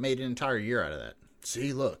made an entire year out of that.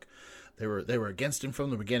 See, look, they were against him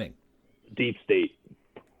from the beginning. Deep state.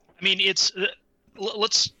 I mean, it's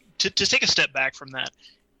let's take a step back from that.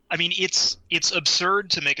 I mean, it's absurd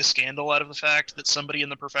to make a scandal out of the fact that somebody in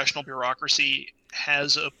the professional bureaucracy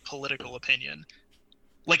has a political opinion.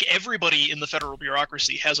 Like, everybody in the federal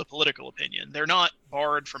bureaucracy has a political opinion. They're not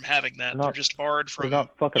barred from having that. They're just barred from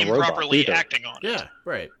improperly acting on it. Yeah,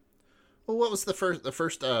 right. Well, what was the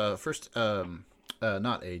first not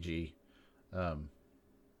AG,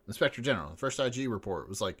 Inspector General, the first IG report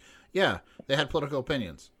was like, yeah, they had political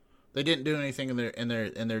opinions. They didn't do anything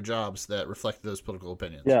in their jobs that reflected those political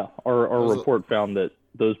opinions. Yeah, our report found that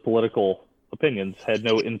those political opinions had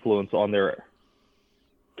no influence on their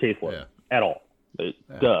caseload at all.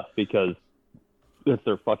 Duh, because it's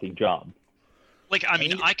their fucking job. Like, I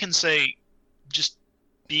mean, I can say just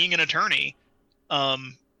being an attorney,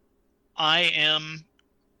 I am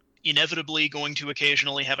inevitably going to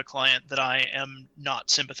occasionally have a client that I am not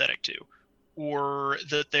sympathetic to, or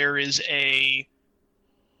that there is a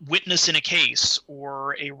witness in a case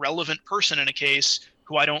or a relevant person in a case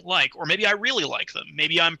who I don't like, or maybe I really like them.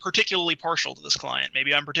 Maybe I'm particularly partial to this client.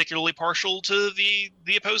 Maybe I'm particularly partial to the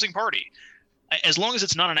opposing party. As long as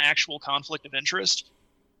it's not an actual conflict of interest,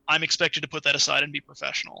 I'm expected to put that aside and be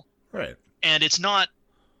professional. Right. And it's not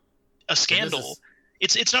a scandal.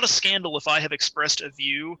 It's not a scandal if I have expressed a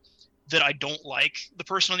view that I don't like the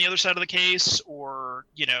person on the other side of the case, or,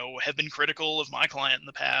 you know, have been critical of my client in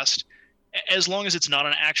the past, as long as it's not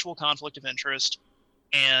an actual conflict of interest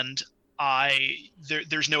and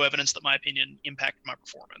there's no evidence that my opinion impacted my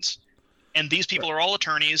performance. And these people are all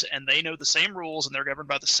attorneys, and they know the same rules, and they're governed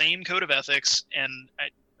by the same code of ethics. And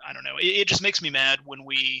I don't know. It just makes me mad when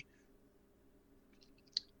we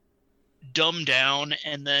dumb down,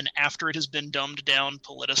 and then after it has been dumbed down,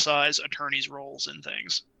 politicize attorneys' roles in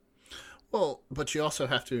things. Well, but you also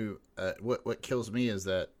have to. What kills me is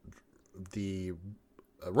that the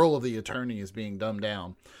role of the attorney is being dumbed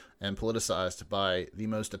down and politicized by the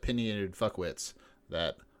most opinionated fuckwits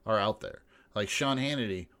that are out there. Like Sean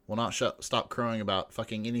Hannity will not stop crowing about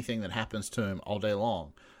fucking anything that happens to him all day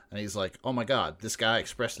long. And he's like, oh my God, this guy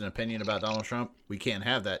expressed an opinion about Donald Trump. We can't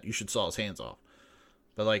have that. You should saw his hands off.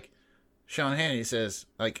 But like Sean Hannity says,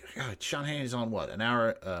 like, God, Sean Hannity's on what? An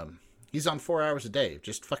hour? He's on 4 hours a day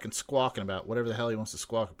just fucking squawking about whatever the hell he wants to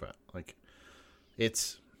squawk about. Like,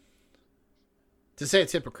 it's... To say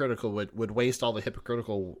it's hypocritical would waste all the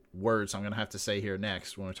hypocritical words I'm going to have to say here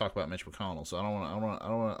next when we talk about Mitch McConnell. So I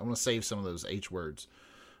want to save some of those H words.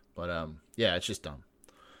 But yeah, it's just dumb.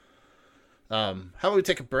 How about we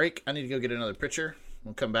take a break? I need to go get another pitcher.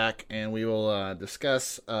 We'll come back and we will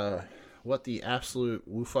discuss what the absolute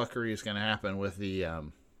woofuckery is going to happen with the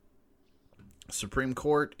Supreme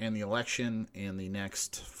Court and the election in the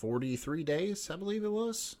next 43 days, I believe it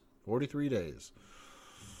was. 43 days.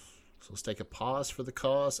 So let's take a pause for the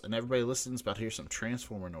cause, and everybody listens about to hear some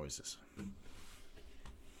Transformer noises.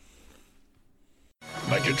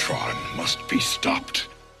 Megatron must be stopped,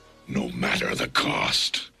 no matter the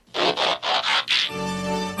cost. You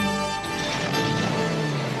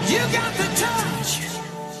got the touch.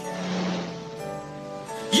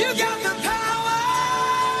 You got the power.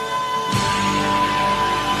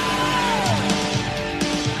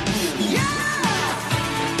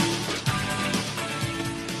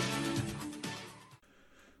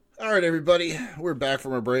 All right, everybody, we're back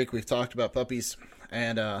from our break. We've talked about puppies,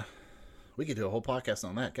 and we could do a whole podcast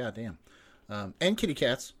on that. Goddamn. And kitty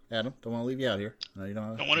cats. Adam, don't want to leave you out here. No, you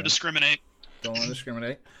don't want to discriminate. Don't want to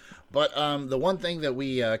discriminate. But the one thing that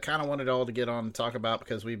we kind of wanted all to get on and talk about,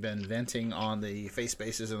 because we've been venting on the face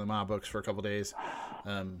spaces in the mob books for a couple days.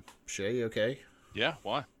 Shay, you okay? Yeah,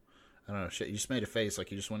 why? I don't know. Shay, you just made a face like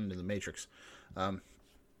you just went into the Matrix.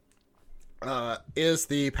 Is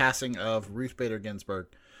the passing of Ruth Bader Ginsburg.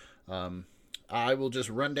 I will just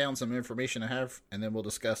run down some information I have, and then we'll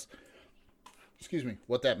discuss,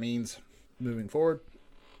 what that means moving forward.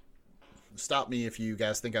 Stop me if you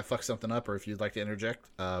guys think I fucked something up or if you'd like to interject.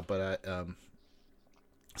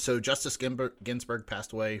 So Justice Ginsburg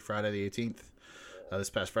passed away Friday the 18th, this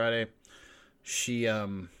past Friday. She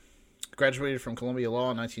graduated from Columbia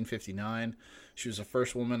Law in 1959. She was the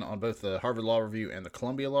first woman on both the Harvard Law Review and the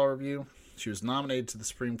Columbia Law Review. She was nominated to the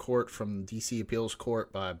Supreme Court from the D.C. Appeals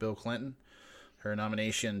Court by Bill Clinton. Her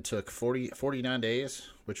nomination took 49 days,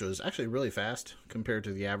 which was actually really fast compared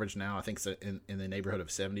to the average now. I think it's in the neighborhood of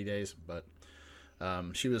 70 days. But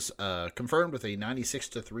she was confirmed with a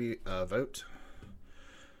 96-3 vote.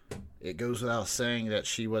 It goes without saying that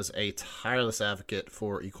she was a tireless advocate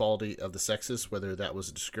for equality of the sexes, whether that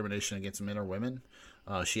was discrimination against men or women.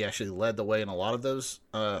 She actually led the way in a lot of those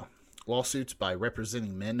lawsuits by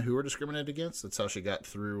representing men who were discriminated against. That's how she got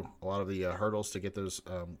through a lot of the hurdles to get those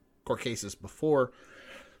court cases before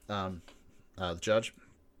the judge,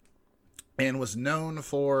 and was known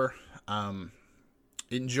for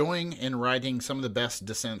enjoying and writing some of the best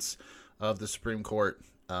dissents of the Supreme Court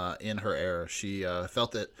in her era. She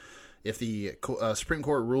felt that if the Supreme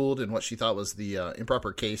Court ruled in what she thought was the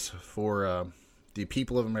improper case for the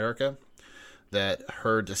people of America, that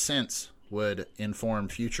her dissents would inform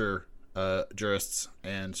future jurists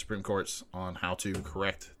and Supreme Courts on how to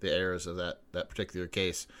correct the errors of that particular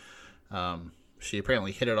case. She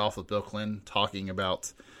apparently hit it off with Bill Clinton, talking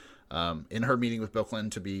about in her meeting with Bill Clinton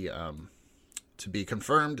to be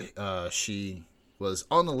confirmed. She was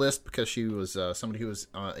on the list because she was somebody who was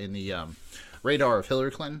in the radar of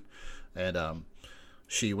Hillary Clinton, and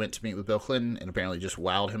she went to meet with Bill Clinton and apparently just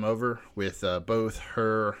wowed him over with both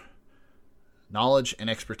her knowledge and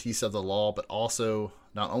expertise of the law, but also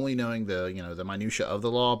not only knowing the minutia of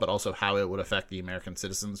the law, but also how it would affect the American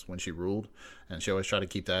citizens when she ruled. And she always tried to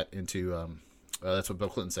keep that into that's what Bill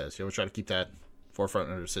Clinton says. She always tried to keep that forefront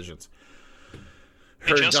of her decisions.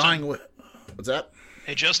 Her dying. What's that?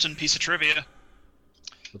 Hey, Justin, piece of trivia.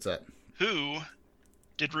 What's that? Who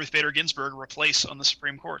did Ruth Bader Ginsburg replace on the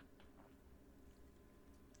Supreme Court?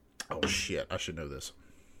 Oh, shit. I should know this.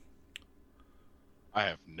 I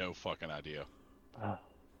have no fucking idea.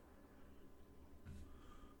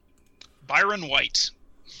 Byron White.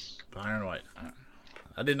 Byron White.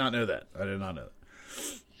 I did not know that.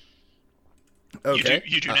 Okay.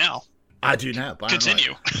 You do now. I do now. Byron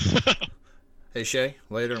Continue. Hey, Shay,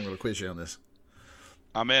 later I'm going to quiz you on this.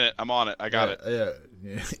 I'm in it. I'm on it. I got it. Yeah.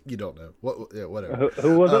 You don't know. Whatever.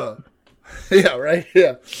 Who was it? Yeah, right?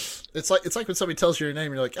 Yeah. It's like when somebody tells you your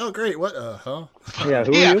name, you're like, oh, great. What? Huh? Yeah,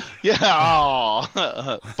 who are you? Yeah.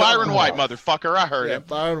 Oh. Byron White, motherfucker. I heard him.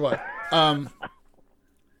 Byron White.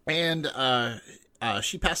 And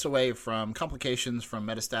she passed away from complications from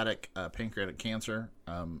metastatic pancreatic cancer.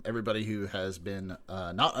 Everybody who has been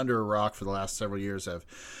not under a rock for the last several years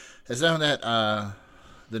has known that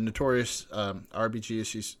the notorious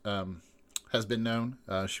RBG has been known.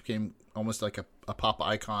 She became almost like a pop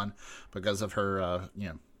icon because of her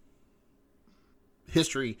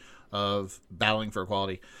history of battling for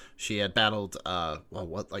equality. She had battled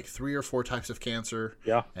like 3 or 4 types of cancer.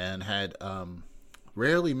 Yeah. And had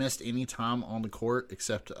rarely missed any time on the court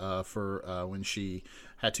except for when she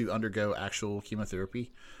had to undergo actual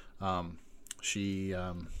chemotherapy. She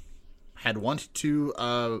had wanted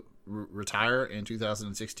to retire in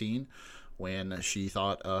 2016 when she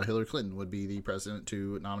thought Hillary Clinton would be the president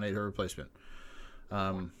to nominate her replacement.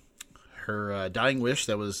 Her dying wish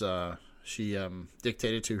that was she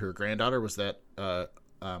dictated to her granddaughter was that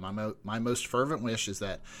my most fervent wish is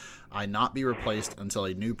that I not be replaced until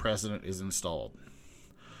a new president is installed.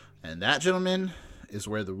 And that, gentlemen, is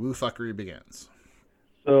where the woo-fuckery begins.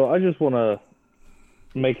 So I just want to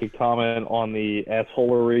make a comment on the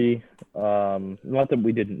assholery, not that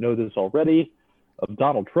we didn't know this already, of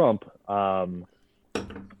Donald Trump, who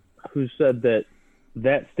said that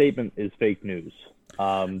statement is fake news.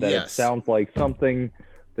 It sounds like something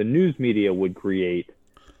the news media would create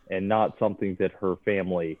and not something that her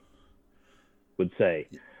family would say.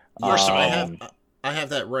 First of all, I have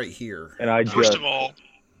that right here. And First of all,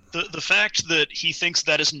 the fact that he thinks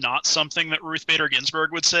that is not something that Ruth Bader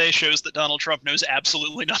Ginsburg would say shows that Donald Trump knows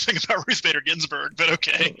absolutely nothing about Ruth Bader Ginsburg, but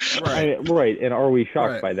okay. Right. And are we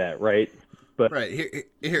shocked by that, right? But right.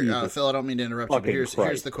 Here Phil, I don't mean to interrupt you, but here's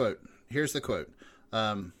the quote. Here's the quote.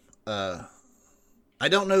 I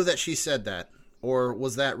don't know that she said that, or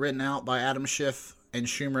was that written out by Adam Schiff and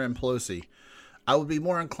Schumer and Pelosi. I would be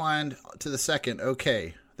more inclined to the second.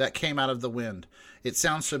 Okay, that came out of the wind. It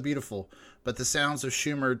sounds so beautiful, but the sounds of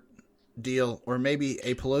Schumer deal, or maybe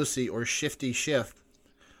a Pelosi or Shifty Schiff,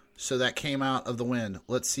 so that came out of the wind.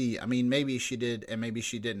 Let's see. I mean, maybe she did, and maybe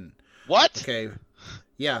she didn't. What? Okay.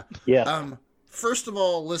 Yeah. Yeah. First of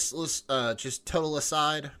all, let's just total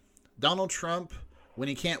aside. Donald Trump, when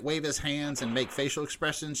he can't wave his hands and make facial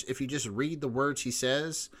expressions, if you just read the words he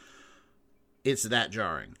says, it's that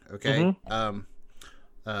jarring. Okay. Mm-hmm.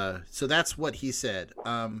 So that's what he said.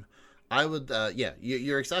 I would,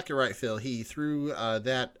 you're exactly right, Phil. He threw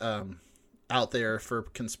that out there for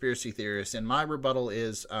conspiracy theorists, and my rebuttal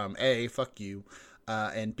is A, fuck you,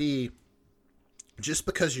 and B, just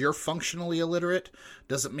because you're functionally illiterate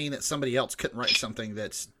doesn't mean that somebody else couldn't write something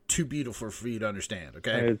that's too beautiful for you to understand.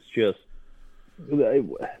 Okay, it's just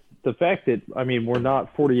the fact that we're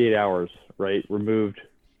not 48 hours removed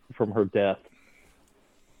from her death.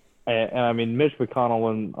 And Mitch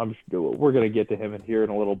McConnell, and we're going to get to him in here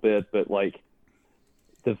in a little bit, but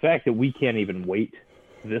the fact that we can't even wait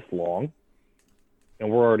this long,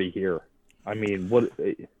 and we're already here. What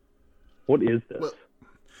is this?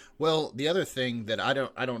 Well, the other thing that I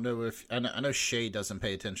don't know if I know Shay doesn't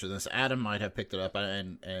pay attention to this. Adam might have picked it up,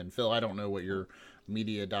 and Phil, I don't know what your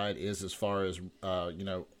media diet is as far as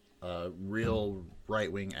real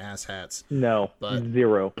right-wing asshats. No, but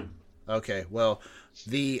zero. Okay, well,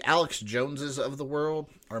 the Alex Joneses of the world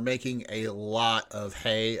are making a lot of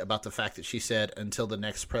hay about the fact that she said until the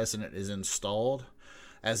next president is installed,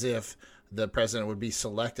 as if the president would be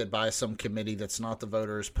selected by some committee that's not the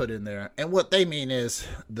voters put in there. And what they mean is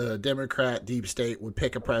the Democrat deep state would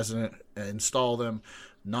pick a president, install them,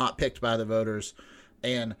 not picked by the voters.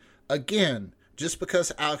 And again, Just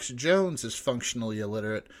because Alex Jones is functionally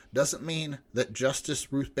illiterate doesn't mean that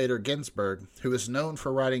Justice Ruth Bader Ginsburg, who is known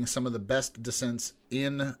for writing some of the best dissents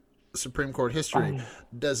in Supreme Court history,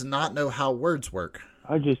 does not know how words work.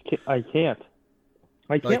 I can't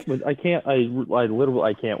with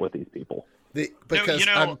these people. Because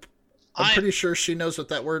I'm pretty sure she knows what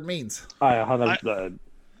that word means. I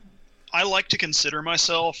like to consider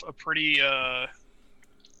myself a pretty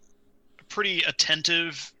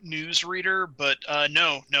attentive news reader, but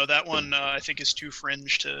no, that one I think is too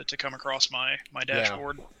fringe to come across my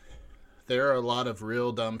dashboard. Yeah. There are a lot of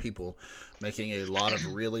real dumb people making a lot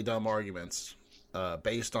of really dumb arguments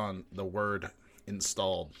based on the word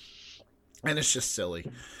installed. And it's just silly.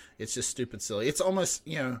 It's just stupid silly. It's almost,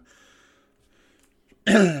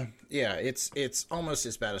 it's almost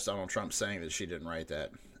as bad as Donald Trump saying that she didn't write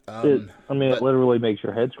that. It literally makes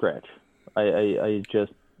your head scratch. It's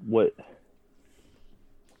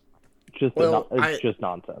just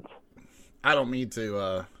nonsense. I don't mean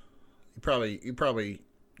to. You probably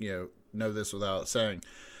know this without saying,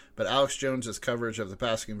 but Alex Jones's coverage of the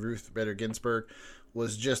passing of Ruth Bader Ginsburg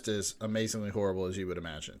was just as amazingly horrible as you would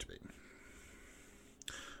imagine it to be.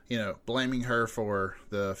 Blaming her for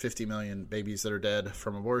the 50 million babies that are dead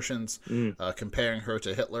from abortions, comparing her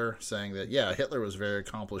to Hitler, saying that, Hitler was very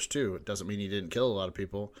accomplished too. It doesn't mean he didn't kill a lot of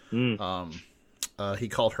people. He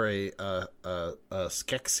called her a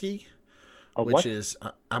Skeksis, which is,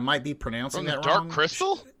 I might be pronouncing that wrong. Dark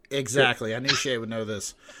Crystal? Exactly. I knew Shay would know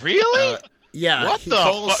this. Really? Yeah. What the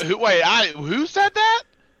fuck? Who said that?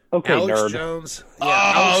 Okay, Alex nerd. Jones.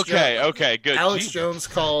 Okay, good. Alex Jones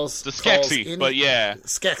calls the Skeksis, but yeah,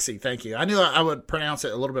 Skeksis. Thank you. I knew I would pronounce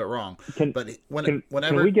it a little bit wrong, but whenever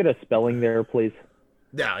can we get a spelling there, please?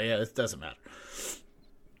 Yeah, it doesn't matter.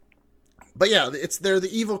 But yeah, they're the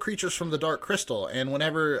evil creatures from the Dark Crystal, and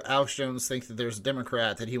whenever Alex Jones thinks that there's a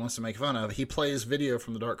Democrat that he wants to make fun of, he plays video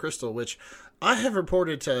from the Dark Crystal, which I have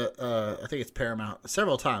reported to, I think it's Paramount,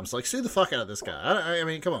 several times. Like, sue the fuck out of this guy. I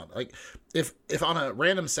mean, come on. Like, if on a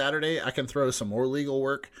random Saturday I can throw some more legal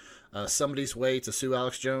work somebody's way to sue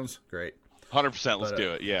Alex Jones, great. 100%, let's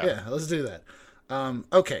do it, yeah. Yeah, let's do that.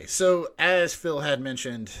 Okay, so as Phil had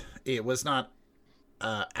mentioned, it was not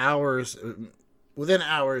hours... Within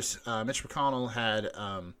hours, Mitch McConnell had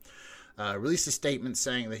released a statement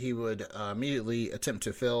saying that he would immediately attempt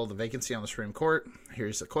to fill the vacancy on the Supreme Court.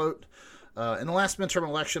 Here's a quote. In the last midterm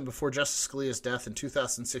election before Justice Scalia's death in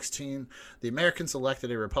 2016, the Americans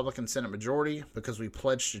elected a Republican Senate majority because we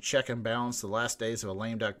pledged to check and balance the last days of a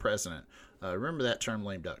lame duck president. Remember that term,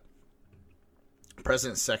 lame duck.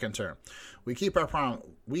 President's second term. We keep our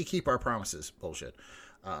promises. Bullshit.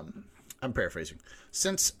 I'm paraphrasing.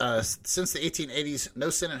 Since the 1880s,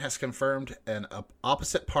 no Senate has confirmed an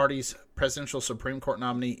opposite party's presidential Supreme Court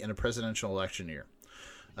nominee in a presidential election year.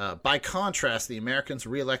 By contrast, the Americans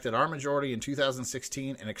reelected our majority in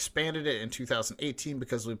 2016 and expanded it in 2018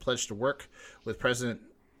 because we pledged to work with President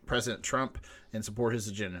Trump and support his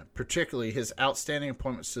agenda, particularly his outstanding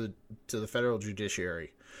appointments to the federal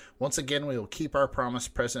judiciary. Once again, we will keep our promise.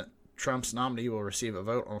 President Trump's nominee will receive a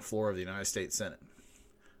vote on the floor of the United States Senate.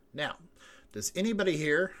 Now, does anybody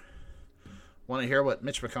here want to hear what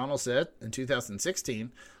Mitch McConnell said in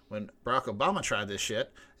 2016 when Barack Obama tried this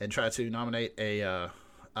shit and tried to nominate a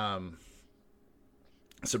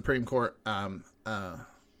Supreme Court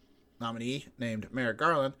nominee named Merrick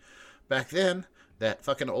Garland? Back then, that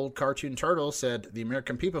fucking old cartoon turtle said the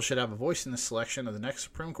American people should have a voice in the selection of the next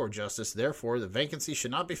Supreme Court justice. Therefore, the vacancy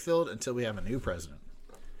should not be filled until we have a new president.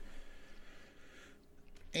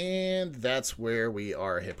 And that's where we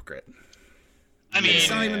are a hypocrite. I mean, it's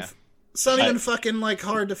not even fucking like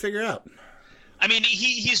hard to figure out. I mean,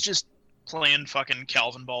 he's just playing fucking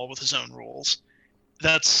Calvin ball with his own rules.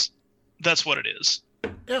 That's what it is.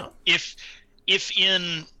 Yeah. If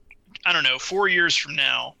in, I don't know, 4 years from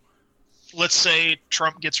now, let's say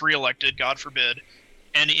Trump gets reelected, God forbid,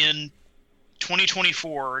 and in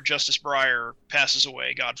 2024 Justice Breyer passes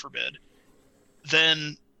away, God forbid,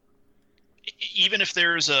 then even if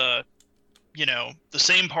there's the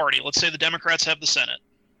same party, let's say the Democrats have the Senate.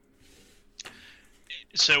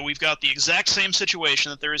 So we've got the exact same situation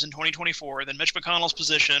that there is in 2024. Then Mitch McConnell's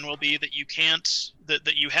position will be that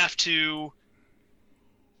that you have to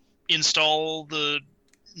install the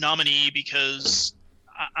nominee because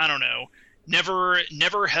I don't know.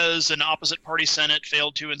 Never has an opposite party Senate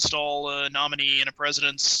failed to install a nominee in a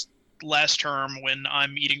president's last term when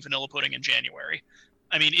I'm eating vanilla pudding in January.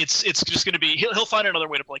 I mean, it's just going to be he'll find another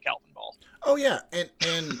way to play Calvin ball. Oh yeah, and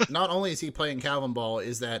not only is he playing Calvin ball,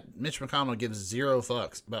 is that Mitch McConnell gives zero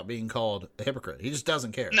fucks about being called a hypocrite. He just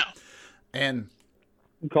doesn't care. No, and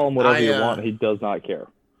you call him whatever you want. He does not care.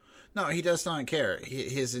 No, he does not care.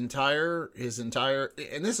 His entire,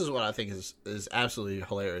 and this is what I think is absolutely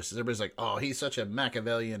hilarious. Everybody's like, "Oh, he's such a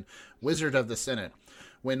Machiavellian wizard of the Senate,"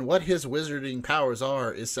 when what his wizarding powers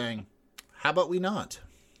are is saying, "How about we not?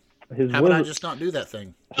 How about I just not do that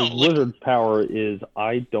thing?" His wizard power is,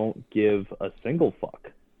 I don't give a single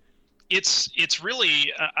fuck. It's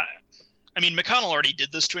really, I mean, McConnell already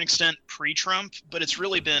did this to an extent pre-Trump, but it's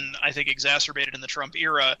really been, I think, exacerbated in the Trump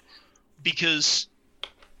era because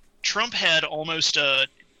Trump had almost a.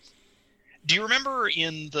 Do you remember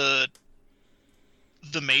in the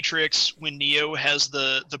Matrix when Neo has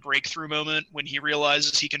the breakthrough moment when he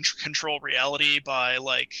realizes he can control reality by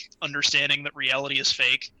like understanding that reality is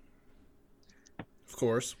fake? Of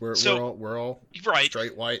course, we're all right,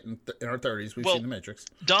 straight white in our 30s. We've seen the Matrix.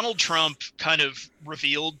 Donald Trump kind of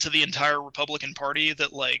revealed to the entire Republican Party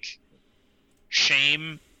that like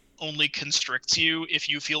shame only constricts you if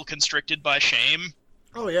you feel constricted by shame.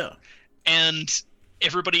 Oh yeah, and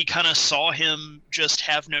everybody kind of saw him just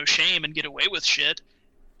have no shame and get away with shit,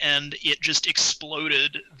 and it just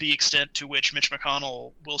exploded the extent to which Mitch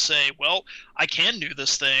McConnell will say, "Well, I can do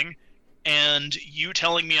this thing." And you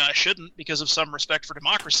telling me I shouldn't because of some respect for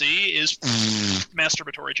democracy is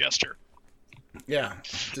masturbatory gesture. Yeah.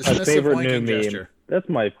 My favorite new meme. Gesture. That's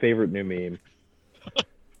my favorite new meme.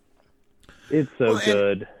 It's so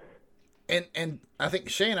good. And I think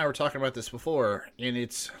Shay and I were talking about this before, and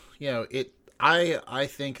it's, I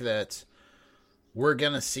think that we're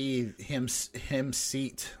going to see him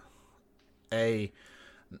seat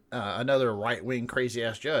another right-wing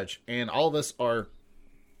crazy-ass judge. And all of us are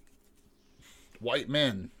white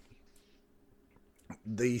men.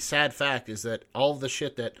 The sad fact is that all of the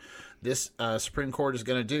shit that this Supreme Court is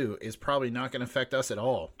going to do is probably not going to affect us at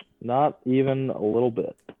all. Not even a little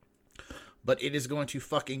bit. But it is going to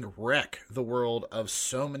fucking wreck the world of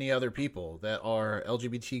so many other people that are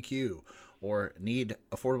LGBTQ or need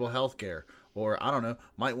affordable health care or, I don't know,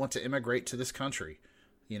 might want to immigrate to this country,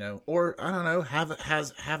 or, I don't know,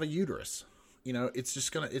 have a uterus. It's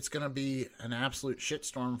just gonna be an absolute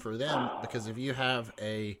shitstorm for them, because if you have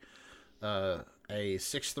a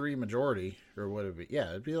 6-3 majority, or what would it be? Yeah,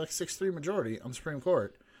 it'd be like 6-3 majority on the Supreme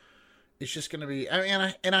Court. It's just gonna be.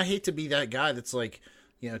 I hate to be that guy that's like,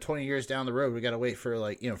 20 years down the road we gotta wait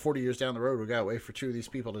for 40 years down the road we gotta wait for 2 of these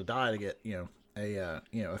people to die to get a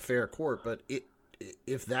fair court. But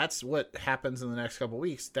if that's what happens in the next couple of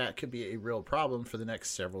weeks, that could be a real problem for the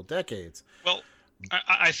next several decades. Well,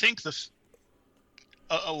 I think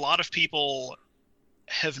a lot of people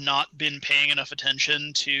have not been paying enough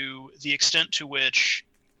attention to the extent to which,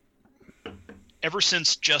 ever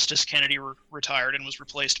since Justice Kennedy retired and was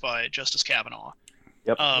replaced by Justice Kavanaugh.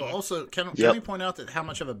 Yep. Also, can we point out that how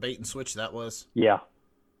much of a bait and switch that was? Yeah.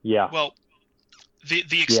 Well,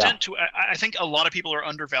 the extent to, I think a lot of people are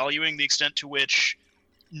undervaluing the extent to which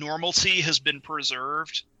normalcy has been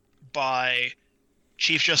preserved by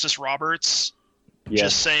Chief Justice Roberts. Yes.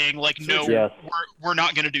 Just saying, like, no, yes. we're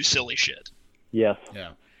not going to do silly shit. Yes.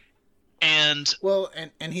 Yeah. And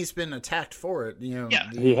and he's been attacked for it. He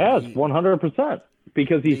has 100%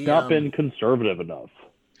 because he's not been conservative enough.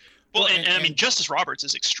 Well, and I mean, Justice Roberts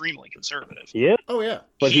is extremely conservative. Yeah. Oh yeah.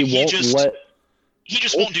 But he won't let. He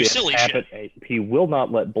just won't do silly shit. He will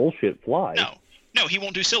not let bullshit fly. No, he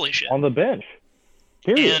won't do silly shit on the bench.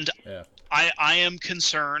 Period. And I am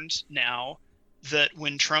concerned now that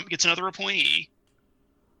when Trump gets another appointee,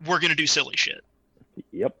 we're going to do silly shit.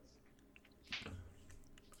 Yep.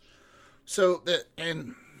 So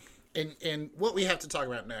and what we have to talk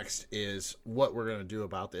about next is what we're going to do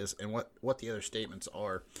about this and what the other statements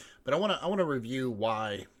are. But I want to review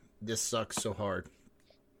why this sucks so hard.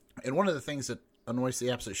 And one of the things that annoys the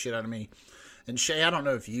absolute shit out of me, and Shay, I don't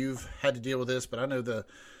know if you've had to deal with this, but I know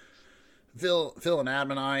Phil and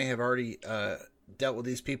Adam and I have already dealt with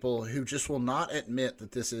these people who just will not admit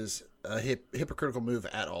that this is a hypocritical move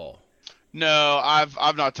at all. No,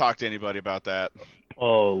 I've not talked to anybody about that.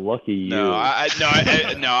 Oh, lucky you. No,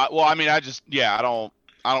 no. Well, I mean, I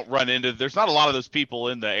don't run into. There's not a lot of those people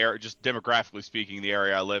in the area, just demographically speaking, the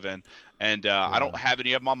area I live in, and I don't have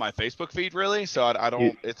any of them on my Facebook feed really. So I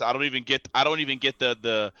don't even get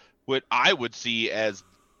the what I would see as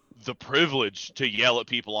the privilege to yell at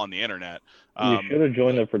people on the internet. You should have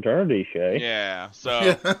joined the fraternity, Shay. Yeah.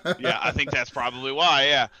 So yeah, I think that's probably why.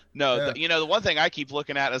 Yeah. No, yeah. The one thing I keep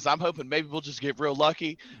looking at is I'm hoping maybe we'll just get real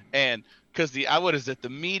lucky and because the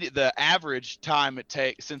average time it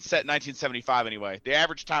takes since set 1975 anyway, the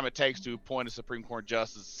average time it takes to appoint a Supreme Court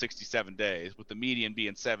justice is 67 days, with the median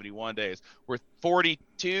being 71 days. We're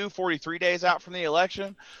 43 days out from the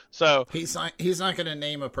election, so he's not going to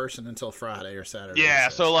name a person until Friday or Saturday. Yeah,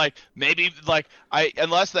 so maybe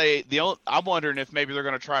I'm wondering if maybe they're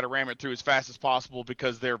going to try to ram it through as fast as possible,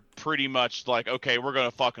 because they're pretty much like, okay, we're going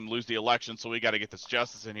to fucking lose the election, so we got to get this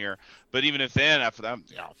justice in here. But even if then, after that,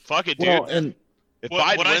 fuck it, dude. Well, and if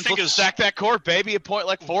Biden wins, let's sack that court, baby. Appoint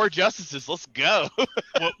like 4 justices. Let's go.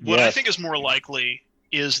 What I think is more likely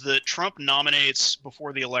is that Trump nominates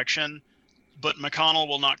before the election, but McConnell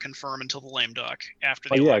will not confirm until the lame duck after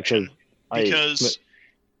the election. Because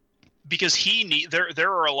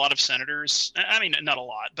there are a lot of senators. I mean, not a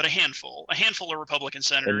lot, but a handful of Republican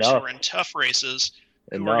senators who are in tough races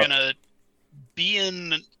who are going to be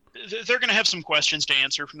in. They're going to have some questions to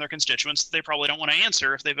answer from their constituents that they probably don't want to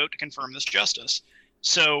answer if they vote to confirm this justice.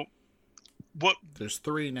 So, there's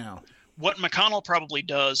 3 now. What McConnell probably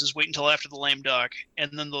does is wait until after the lame duck,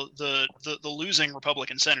 and then the losing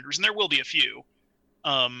Republican senators, and there will be a few,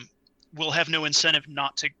 will have no incentive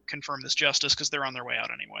not to confirm this justice because they're on their way out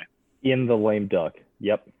anyway. In the lame duck.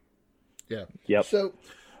 Yep. Yeah. Yep.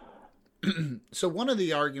 So one of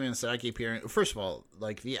the arguments that I keep hearing, first of all,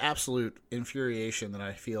 like the absolute infuriation that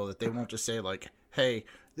I feel that they won't just say like, hey,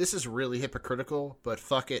 this is really hypocritical, but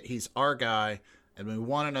fuck it, he's our guy, and we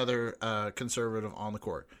want another conservative on the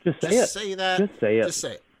court. Just say that. Just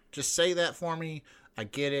say it. Just say that for me. I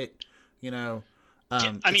get it.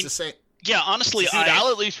 Yeah, honestly,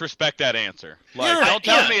 I'll at least respect that answer. Don't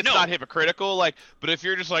tell me it's not hypocritical. But if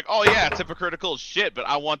you're just like, oh yeah, it's hypocritical as shit, but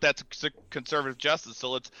I want that conservative justice,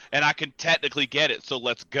 and I can technically get it, so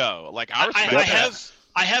let's go.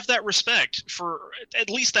 I have that respect for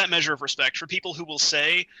at least that measure of respect for people who will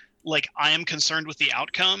say, like, I am concerned with the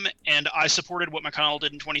outcome, and I supported what McConnell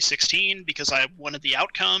did in 2016 because I wanted the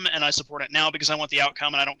outcome, and I support it now because I want the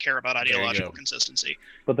outcome, and I don't care about ideological consistency.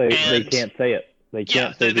 But they can't say it. They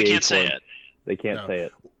can't say they can't say it. They can't say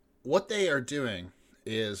it. What they are doing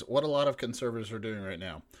is what a lot of conservatives are doing right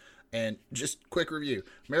now. And just quick review.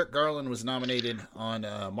 Merrick Garland was nominated on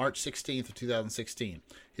March 16th of 2016.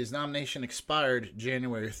 His nomination expired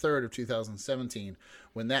January 3rd of 2017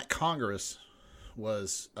 when that Congress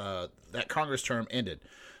term ended.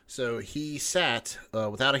 So he sat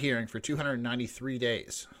without a hearing for 293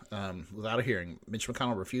 days. Without a hearing. Mitch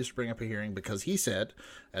McConnell refused to bring up a hearing because he said,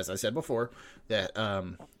 as I said before, that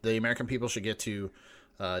the American people should get to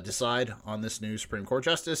decide on this new Supreme Court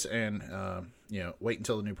justice and wait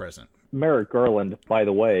until the new president. Merrick Garland, by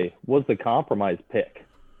the way, was the compromise pick.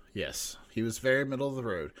 Yes, he was very middle of the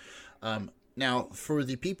road. Now, for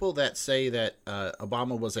the people that say that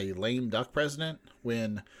Obama was a lame duck president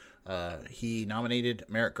when he nominated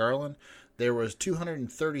Merrick Garland, there was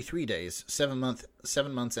 233 days, 7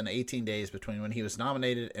 months and 18 days between when he was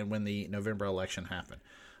nominated and when the November election happened.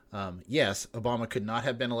 Yes, Obama could not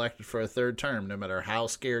have been elected for a 3rd term, no matter how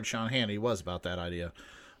scared Sean Hannity was about that idea.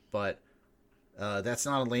 But that's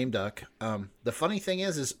not a lame duck. The funny thing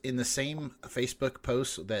is in the same Facebook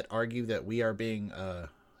posts that argue that we are being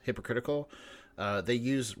hypocritical, they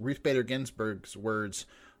use Ruth Bader Ginsburg's words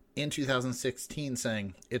in 2016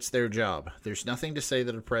 saying it's their job. There's nothing to say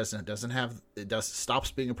that a president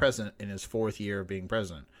stops being a president in his 4th year of being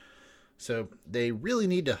president. So they really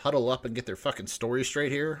need to huddle up and get their fucking story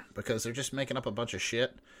straight here, because they're just making up a bunch of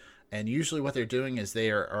shit. And usually what they're doing is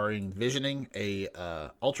they are envisioning a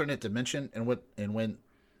alternate dimension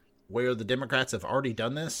where the Democrats have already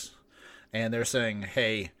done this, and they're saying,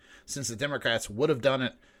 hey, since the Democrats would have done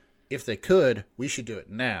it if they could, we should do it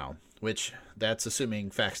now. Which, that's assuming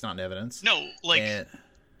facts, not evidence. No, in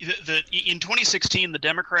 2016, the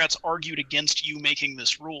Democrats argued against you making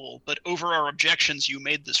this rule, but over our objections, you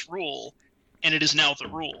made this rule, and it is now the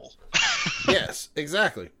rule. Yes,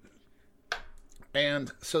 exactly.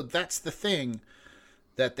 And so that's the thing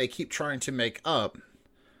that they keep trying to make up,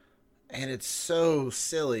 and it's so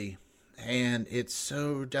silly, and it's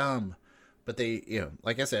so dumb. But they,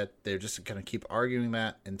 like I said, they're just going to keep arguing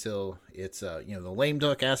that until it's, the lame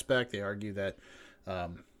duck aspect. They argue that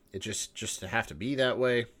it just have to be that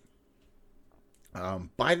way.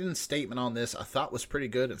 Biden's statement on this I thought was pretty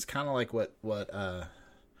good. It's kind of like what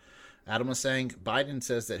Adam was saying. Biden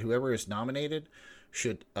says that whoever is nominated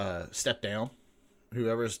should step down.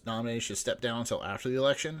 Whoever is nominated should step down until after the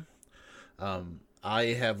election. I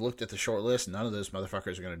have looked at the short list. None of those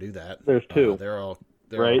motherfuckers are going to do that. There's 2. They're all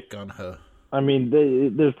gun-ho. I mean,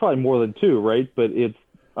 there's probably more than 2, right? But it's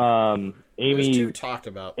Amy. There's 2 talked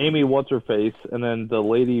about. Amy, what's her face, and then the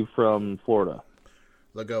lady from Florida.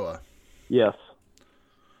 Lagoa. Yes.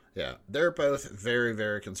 Yeah, they're both very,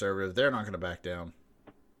 very conservative. They're not going to back down.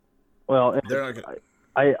 Well, they're not gonna...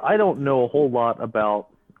 I don't know a whole lot about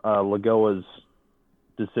Lagoa's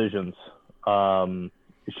decisions.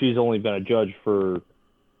 She's only been a judge for,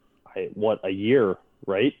 a year,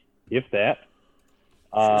 right? If that.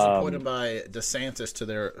 She was appointed by DeSantis to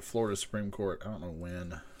their Florida Supreme Court. I don't know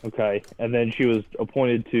when. Okay, and then she was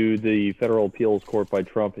appointed to the Federal Appeals Court by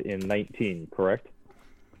Trump in 19, correct?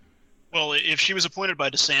 Well, if she was appointed by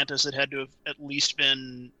DeSantis, it had to have at least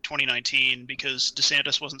been 2019 because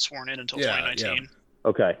DeSantis wasn't sworn in until 2019.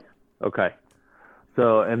 Yeah. Okay.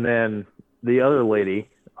 So, and then the other lady...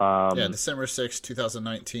 December 6,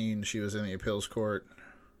 2019, she was in the appeals court.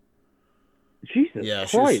 Jesus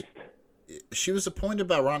Christ. She was appointed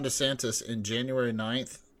by Ron DeSantis in January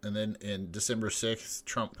 9th, and then in December 6th,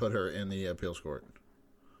 Trump put her in the appeals court.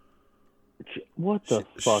 What the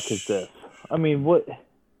fuck is this? I mean, what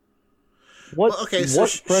so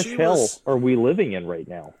fresh hell are we living in right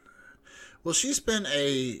now? Well, she's been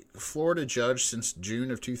a Florida judge since June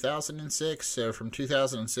of 2006. So from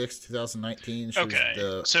 2006 to 2019, she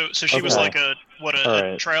was so she was like a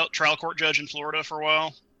trial court judge in Florida for a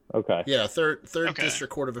while. Okay. Yeah, third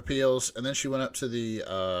district court of appeals, and then she went up to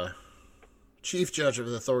the chief judge of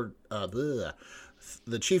the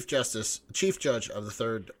chief judge of the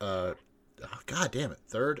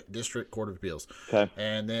third district court of appeals. Okay.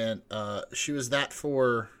 And then she was that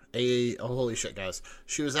for holy shit, guys!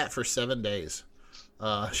 She was that for 7 days.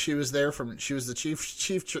 She was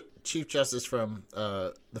the chief justice from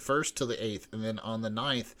the 1st to the 8th, and then on the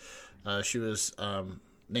 9th, she was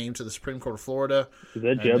named to the Supreme Court of Florida. Is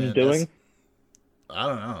that Jeb's doing? I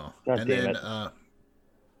don't know. God and damn then it.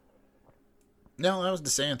 No, that was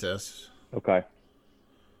DeSantis. Okay.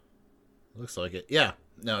 Looks like it. Yeah.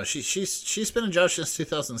 No, she's been a judge since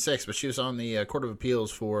 2006, but she was on the Court of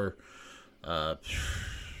Appeals for about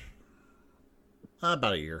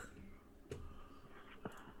a year.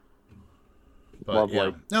 But, Lovely.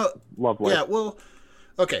 Yeah. No. Lovely. Yeah. Well.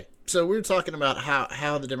 Okay. So we were talking about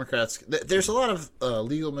how the Democrats. There's a lot of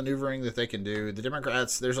legal maneuvering that they can do. The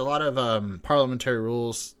Democrats. There's a lot of parliamentary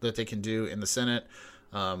rules that they can do in the Senate.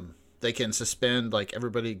 They can suspend, like,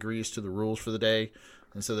 everybody agrees to the rules for the day,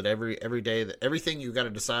 and so that every day that everything you've got to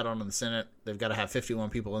decide on in the Senate, they've got to have 51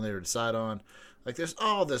 people in there to decide on. Like, there's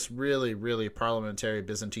all this really, really parliamentary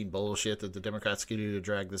Byzantine bullshit that the Democrats can do to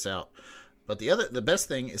drag this out. But the best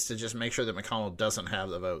thing is to just make sure that McConnell doesn't have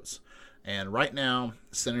the votes. And right now,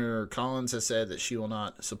 Senator Collins has said that she will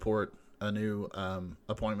not support a new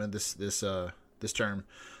appointment this term.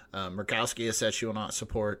 Murkowski has said she will not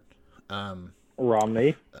support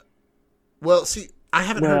Romney. Well, see, I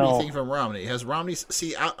haven't heard anything from Romney. Has Romney?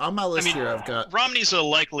 See, on my list here, I've got Romney's a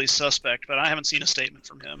likely suspect, but I haven't seen a statement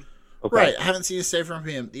from him. Okay. Right, I haven't seen a statement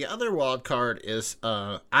from him. The other wild card is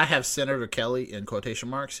I have Senator Kelly in quotation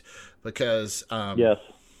marks because yes,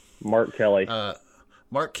 Mark Kelly.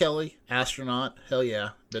 Mark Kelly, astronaut, hell yeah,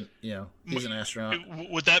 but he's an astronaut.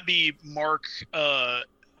 Would that be Mark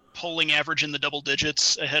polling average in the double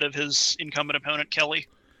digits ahead of his incumbent opponent Kelly?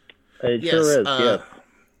 It sure is. Yes.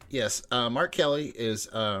 Yes, Mark Kelly is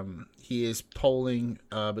he is polling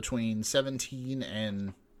between 17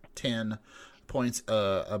 and 10 points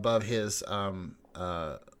above his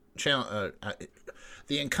the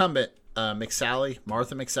incumbent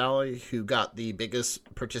Martha McSally, who got the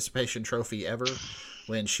biggest participation trophy ever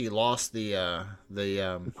when she lost the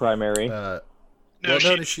primary.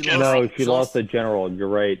 She lost the general. You're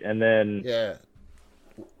right, and then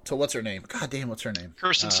So what's her name? God damn, what's her name?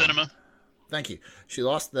 Kirsten Sinema. Thank you. She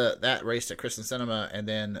lost that race to Kirsten Sinema, and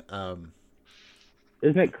then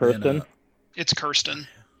isn't it Kirsten? It's Kirsten.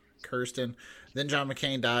 Kirsten. Then John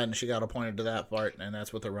McCain died, and she got appointed to that part, and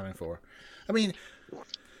that's what they're running for. I mean,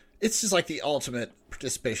 it's just like the ultimate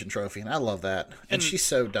participation trophy, and I love that. And she's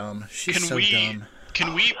so dumb. She's so dumb.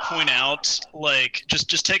 Can we point out, like,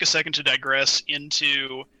 just take a second to digress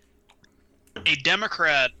into a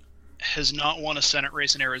Democrat has not won a Senate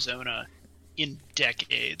race in Arizona in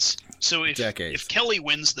decades. So if Kelly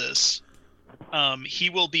wins this, he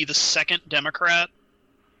will be the second Democrat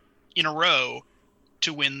in a row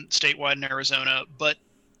to win statewide in Arizona, but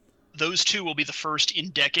those two will be the first in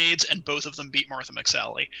decades, and both of them beat Martha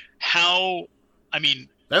McSally.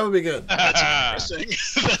 That would be good. That's embarrassing.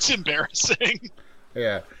 That's embarrassing.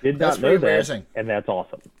 Yeah. Did not know that, and that's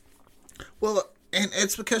awesome. Well, and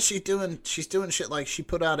it's because she's doing shit like she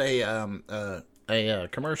put out a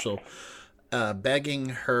commercial begging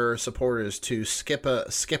her supporters to skip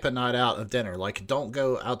a night out of dinner. Like, don't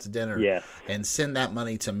go out to dinner and send that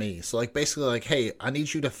money to me. So, like, basically, like, hey, I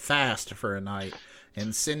need you to fast for a night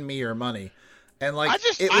and send me your money. And like,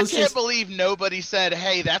 I can't believe nobody said,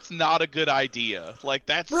 "Hey, that's not a good idea." Like,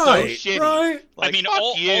 that's right, so shitty. Right. Like, I mean,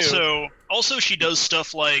 also she does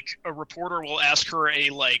stuff like a reporter will ask her a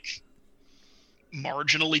like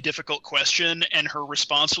marginally difficult question, and her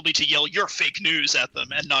response will be to yell "You're fake news" at them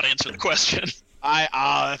and not answer the question.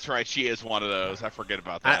 That's right. She is one of those. I forget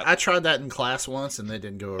about that. I tried that in class once, and they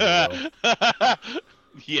didn't go over well.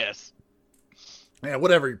 Yes. Yeah,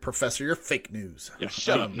 whatever, professor. You're fake news. Yeah,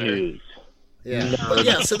 shut up, nerd. Yeah, but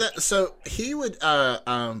yeah. So he would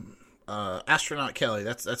astronaut Kelly.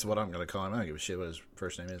 That's what I'm gonna call him. I don't give a shit what his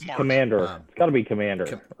first name is. Commander. It's got to be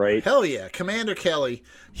Commander, right? Hell yeah, Commander Kelly.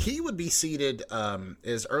 He would be seated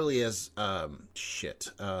as early as November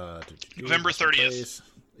 30th.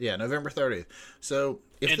 Yeah, November 30th. So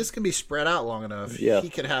if this can be spread out long enough, he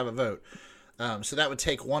could have a vote. So that would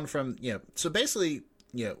take one from So basically.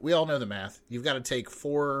 We all know the math. You've got to take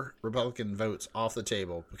 4 Republican votes off the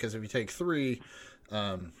table, because if you take 3,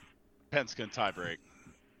 Pence can tie break.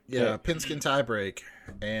 Yeah, Pence can tie break,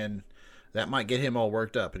 and that might get him all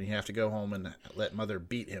worked up, and you have to go home and let Mother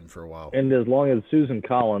beat him for a while. And as long as Susan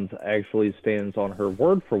Collins actually stands on her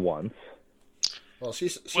word for once. Well,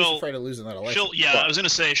 she's afraid of losing that election. I was going to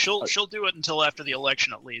say she'll do it until after the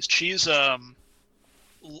election at least. She's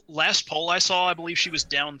last poll I saw, I believe she was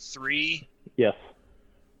down 3. Yes.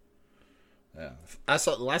 Yeah,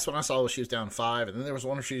 the last one I saw was she was down 5, and then there was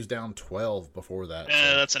one where she was down 12 before that.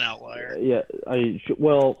 That's an outlier. Yeah,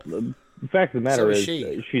 the fact of the matter is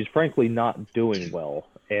she's frankly not doing well,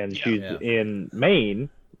 and she's in Maine,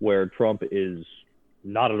 where Trump is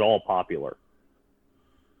not at all popular.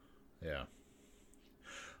 Yeah.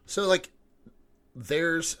 So like,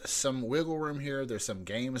 there's some wiggle room here. There's some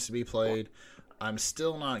games to be played. I'm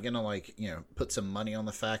still not going to, put some money on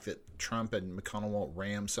the fact that Trump and McConnell won't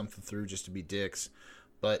ram something through just to be dicks.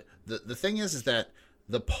 But the thing is that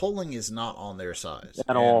the polling is not on their side.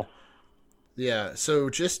 At all. Yeah, so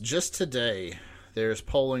just today, there's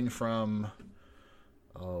polling from...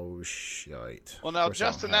 Oh, shite. Well, now,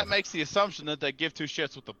 Justin, that makes the assumption that they give 2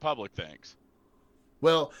 shits what the public thinks.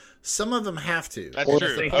 Well, some of them have to. That's or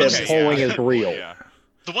true. think that polling is real. Yeah.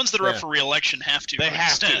 The ones that are up for re-election have to. They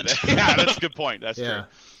have to. Yeah, that's a good point. That's true.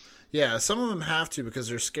 Yeah, some of them have to because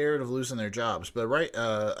they're scared of losing their jobs. But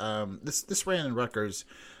this ran in Rutgers.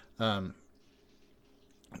 That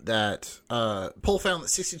poll found that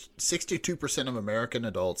 62% of American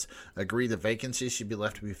adults agree the vacancies should be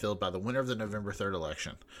left to be filled by the winner of the November 3rd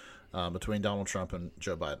election between Donald Trump and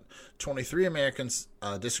Joe Biden. 23 Americans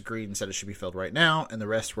disagreed and said it should be filled right now, and the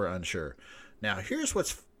rest were unsure. Now, here's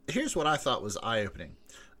what I thought was eye-opening.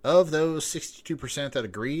 Of those 62% that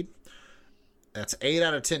agreed, that's 8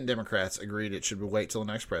 out of 10 Democrats agreed it should wait till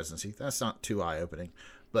the next presidency. That's not too eye-opening.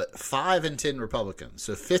 But 5 in 10 Republicans,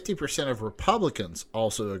 so 50% of Republicans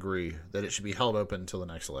also agree that it should be held open until the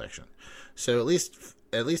next election. So at least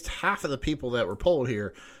half of the people that were polled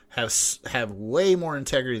here have way more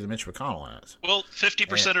integrity than Mitch McConnell has. Well,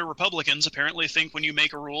 50% of Republicans apparently think when you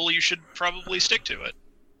make a rule, you should probably stick to it.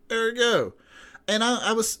 There you go. And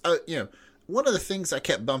I was, one of the things I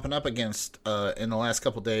kept bumping up against in the last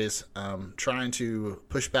couple of days, trying to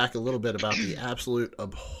push back a little bit about the absolute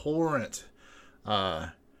abhorrent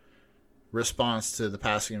response to the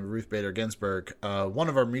passing of Ruth Bader Ginsburg. One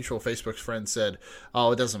of our mutual Facebook friends said,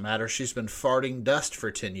 "Oh, it doesn't matter. She's been farting dust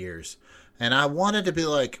for 10 years." And I wanted to be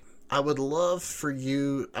like, I would love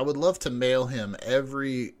to mail him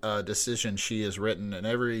every decision she has written and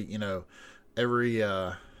every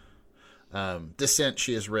dissent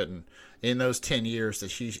she has written in those 10 years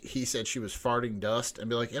that he said she was farting dust, and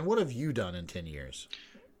be like, and what have you done in 10 years?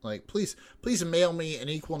 Like, please mail me an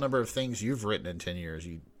equal number of things you've written in 10 years,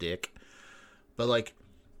 you dick. But like,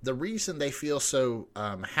 the reason they feel so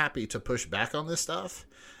happy to push back on this stuff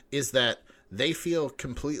is that they feel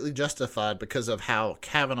completely justified because of how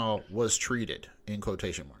Kavanaugh was treated, in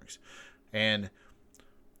quotation marks. And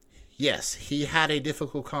yes, he had a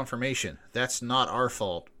difficult confirmation. That's not our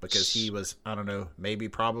fault because he was, I don't know,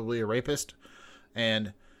 probably a rapist.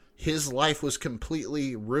 And his life was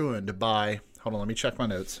completely ruined by, hold on, let me check my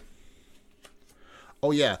notes.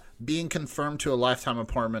 Oh yeah, being confirmed to a lifetime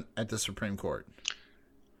appointment at the Supreme Court.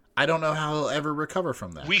 I don't know how he'll ever recover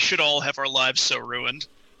from that. We should all have our lives so ruined.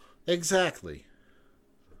 Exactly.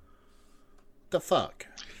 The fuck?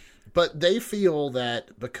 But they feel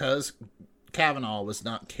that because Kavanaugh was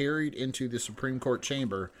not carried into the Supreme Court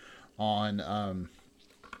chamber on,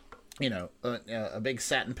 a big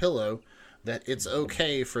satin pillow, that it's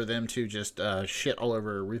okay for them to just shit all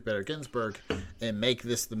over Ruth Bader Ginsburg and make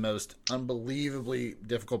this the most unbelievably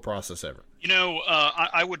difficult process ever.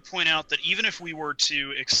 I would point out that even if we were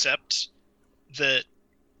to accept that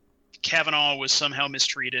Kavanaugh was somehow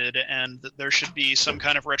mistreated and that there should be some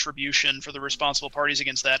kind of retribution for the responsible parties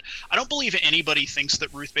against that. I don't believe anybody thinks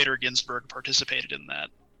that Ruth Bader Ginsburg participated in that.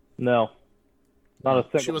 No. Not a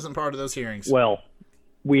second. She wasn't part of those hearings. Well,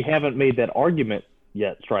 we haven't made that argument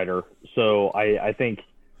yet, Strider. So I think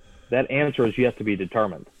that answer is yet to be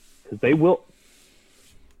determined. Because they will...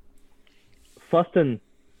 Fuston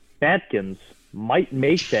Batkins might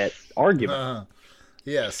make that argument.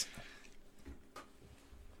 Yes.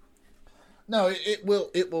 No, it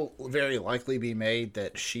will very likely be made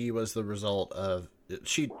that she was the result of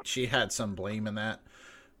she had some blame in that,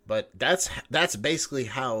 but that's basically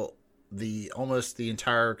how almost the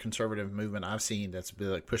entire conservative movement I've seen that's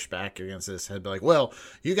been like pushed back against this had been like, well,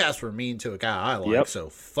 you guys were mean to a guy I like, so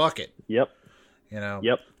fuck it. Yep.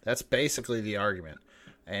 That's basically the argument.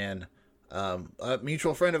 And a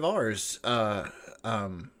mutual friend of ours,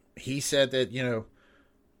 he said that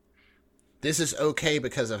this is okay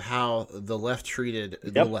because of how the left treated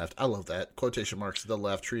the left. I love that quotation marks. The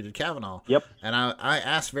left treated Kavanaugh. Yep. And I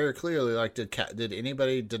asked very clearly, like, did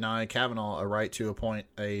anybody deny Kavanaugh a right to appoint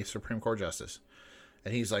a Supreme Court justice?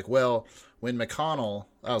 And he's like, well, when McConnell,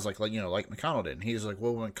 I was like McConnell did. And he's like,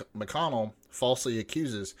 well, when McConnell falsely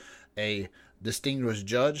accuses a distinguished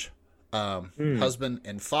judge, husband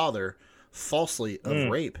and father falsely of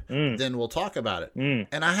rape, then we'll talk about it.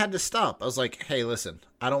 And I had to stop. I was like, hey, listen,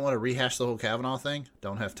 I don't want to rehash the whole Kavanaugh thing.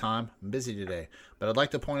 Don't have time. I'm busy today. But I'd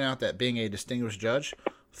like to point out that being a distinguished judge,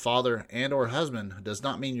 father, and or husband does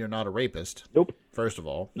not mean you're not a rapist. Nope. First of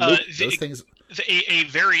all. Those things...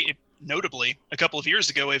 Notably, a couple of years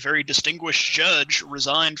ago, a very distinguished judge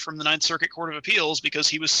resigned from the Ninth Circuit Court of Appeals because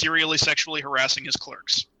he was serially sexually harassing his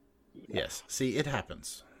clerks. Yes. See, it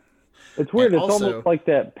happens. It's weird. And it's also, almost like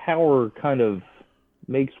that power kind of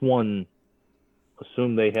makes one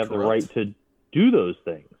assume they have the right to do those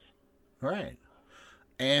things. Right.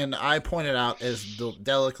 And I pointed out as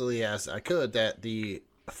delicately as I could that the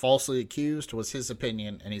falsely accused was his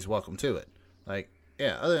opinion, and he's welcome to it. Like,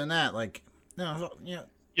 yeah, other than that, like, no, yeah.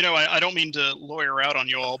 I don't mean to lawyer out on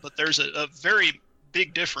you all, but there's a very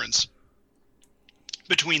big difference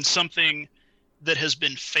between something that has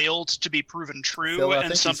been failed to be proven true Phil,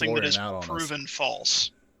 and something that is proven false.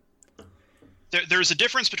 There's a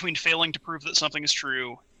difference between failing to prove that something is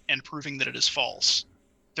true and proving that it is false.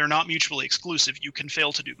 They're not mutually exclusive. You can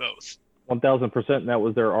fail to do both. 1,000%. And that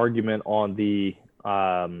was their argument on the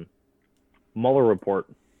Mueller report.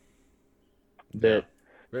 That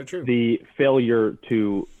very true. The failure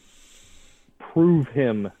to prove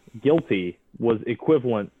him guilty was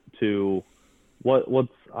equivalent to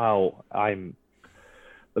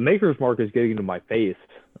the maker's mark is getting into my face.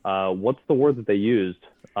 What's the word that they used?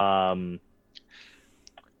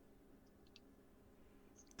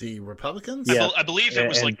 The Republicans? Yeah, I believe it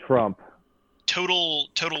was like Trump. Total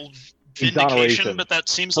vindication, but that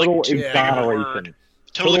seems like too big of a word.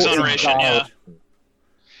 Total exoneration, yeah.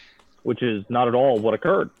 Which is not at all what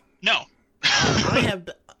occurred. No.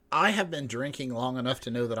 I have been drinking long enough to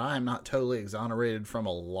know that I am not totally exonerated from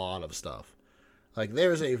a lot of stuff. Like,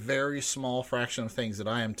 there's a very small fraction of things that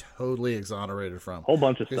I am totally exonerated from. Whole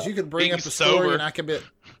bunch of stuff. Because you could bring Being up a story sober. and I could be...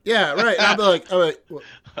 Yeah, right. And I'd be like, oh, wait.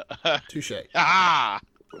 Touche. Ah!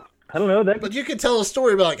 I don't know. But you could tell a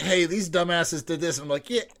story about, like, hey, these dumbasses did this. And I'm like,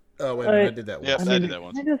 yeah. Oh, wait a minute, I did that once. Yes, I did that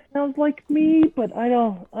once. It just sounds like me, but I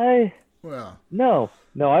don't... Well. No,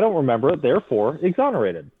 I don't remember it. Therefore,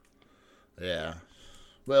 exonerated. Yeah.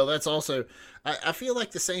 Well, that's also... I feel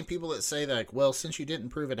like the same people that say that, like, well, since you didn't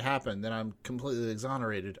prove it happened, then I'm completely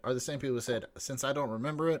exonerated, are the same people who said, since I don't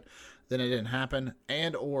remember it, then it didn't happen,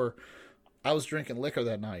 and or I was drinking liquor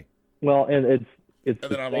that night. Well, and it's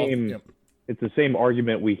the same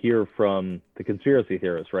argument we hear from the conspiracy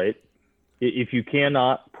theorists, right? If you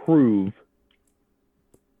cannot prove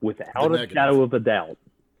without a shadow of a doubt,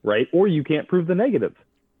 right? Or you can't prove the negative.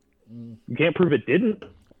 You can't prove it didn't.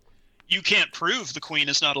 You can't prove the queen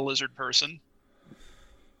is not a lizard person.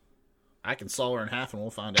 I can saw her in half and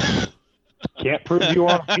we'll find out. Can't prove you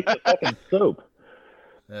are a piece of fucking soap.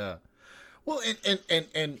 Yeah. Well,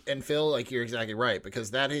 and Phil, like, you're exactly right,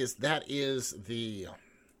 because that is the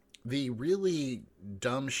really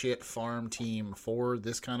dumb shit farm team for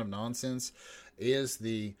this kind of nonsense is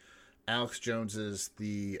the Alex Joneses,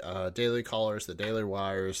 the Daily Callers, the Daily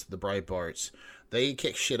Wires, the Breitbarts. They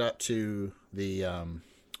kick shit up to the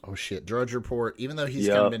Drudge Report, even though he's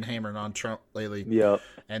kind of been hammering on Trump lately. Yeah.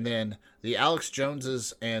 And then the Alex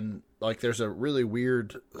Joneses, and like there's a really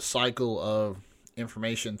weird cycle of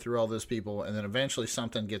information through all those people, and then eventually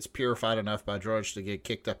something gets purified enough by Drudge to get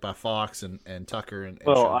kicked up by Fox and Tucker. And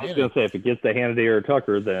well, I was going to say, if it gets to Hannity or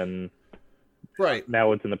Tucker, then right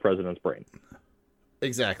now it's in the president's brain.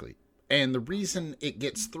 Exactly. And the reason it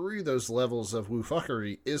gets through those levels of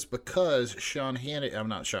woo-fuckery is because Sean Hannity...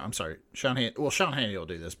 Sean Hannity will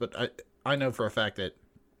do this, but I know for a fact that...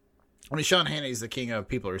 Sean Hannity's the king of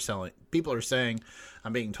people are saying,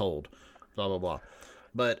 I'm being told, blah, blah, blah.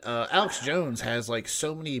 But Alex Jones has like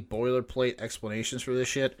so many boilerplate explanations for this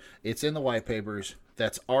shit. It's in the white papers.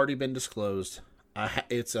 That's already been disclosed.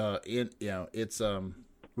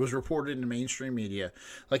 Was reported in the mainstream media.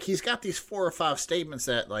 Like, he's got these 4 or 5 statements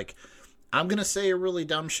that, like, I'm gonna say a really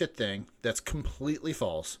dumb shit thing that's completely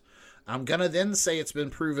false. I'm gonna then say it's been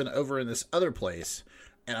proven over in this other place,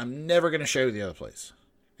 and I'm never gonna show the other place.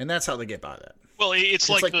 And that's how they get by that. Well, it's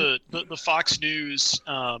like the Fox News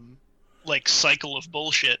like cycle of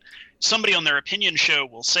bullshit. Somebody on their opinion show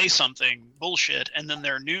will say something bullshit, and then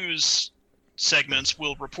their news segments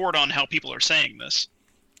will report on how people are saying this.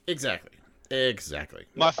 Exactly.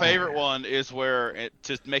 My favorite one is where,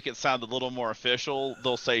 to make it sound a little more official,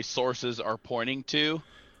 they'll say sources are pointing to.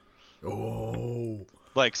 Oh.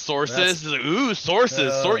 Like sources,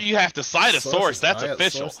 sources. You have to cite a source. That's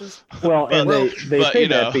official. Sources? Well, and they say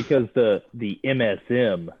that because the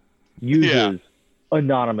MSM uses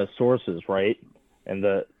anonymous sources, right? And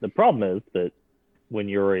the problem is that when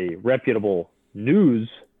you're a reputable news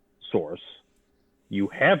source, you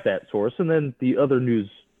have that source, and then the other news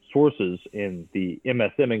sources in the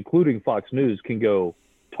MSM, including Fox News, can go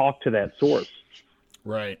talk to that source.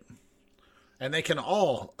 Right. And they can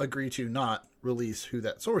all agree to not release who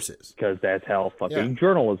that source is. Because that's how fucking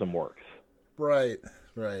journalism works. Right.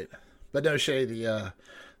 But no, Shay,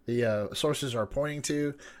 the sources are pointing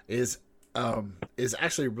to is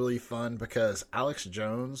actually really fun because Alex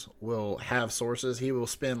Jones will have sources. He will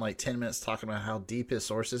spend like 10 minutes talking about how deep his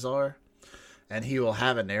sources are. And he will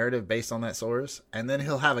have a narrative based on that source, and then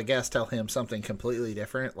he'll have a guest tell him something completely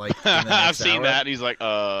different. Like I've seen that, and he's like,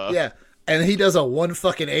 yeah. And he does a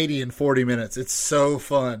 180 in 40 minutes. It's so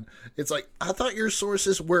fun. It's like, I thought your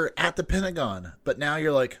sources were at the Pentagon, but now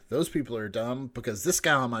you're like, those people are dumb because this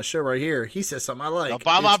guy on my show right here, he says something I like. I'll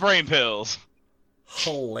buy my brain pills.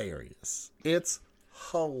 Hilarious. It's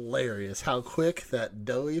hilarious how quick that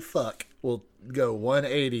doughy fuck will go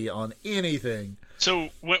 180 on anything. So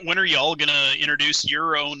when are y'all gonna introduce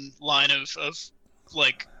your own line of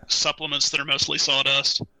like supplements that are mostly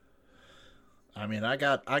sawdust? I mean, I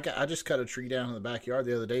just cut a tree down in the backyard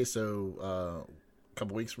the other day, so a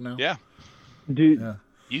couple weeks from now. Yeah, dude. Yeah.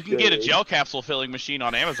 You can get a gel capsule filling machine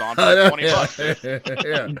on Amazon for $20.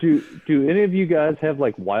 Yeah. Do any of you guys have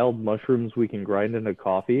like wild mushrooms we can grind into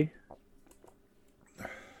coffee?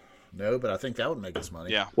 No, but I think that would make us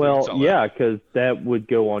money. Yeah. Well, yeah, because that would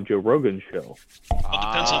go on Joe Rogan's show. Well, it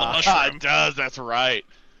depends on the mushroom. It does. That's right.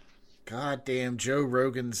 God damn, Joe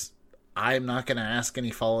Rogan's. I'm not going to ask any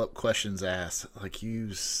follow-up questions. Ass like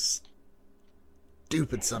you, stupid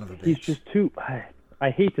son of a bitch. He's just too. I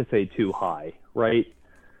hate to say too high, right?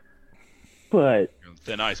 But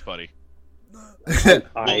thin ice, buddy.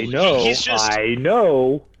 I know. He's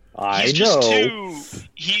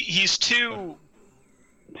too.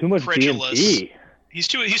 Too much credulous. DMT. He's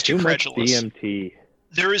too credulous. DMT.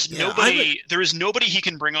 There is nobody he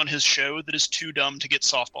can bring on his show that is too dumb to get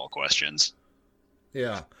softball questions.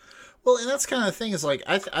 Yeah. Well, and that's kind of the thing is like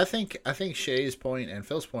I think Shay's point and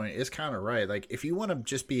Phil's point is kind of right. Like if you want to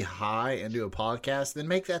just be high and do a podcast, then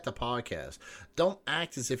make that the podcast. Don't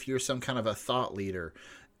act as if you're some kind of a thought leader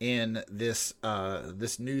in this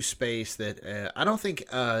new space that I don't think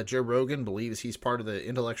Joe Rogan believes he's part of the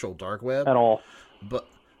intellectual dark web At all. But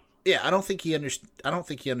yeah, I don't think he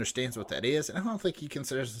understands what that is, and I don't think he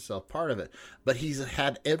considers himself part of it. But he's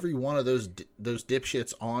had every one of those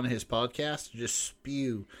dipshits on his podcast to just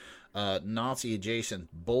spew Nazi adjacent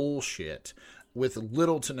bullshit with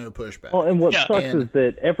little to no pushback. Well, and what sucks is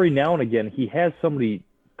that every now and again he has somebody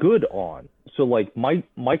good on. So like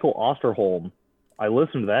Michael Osterholm, I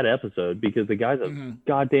listened to that episode because the guy's a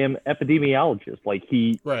goddamn epidemiologist. Like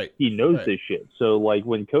he knows this shit. So like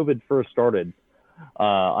when COVID first started,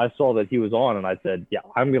 I saw that he was on, and I said, yeah,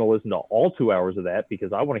 I'm going to listen to all 2 hours of that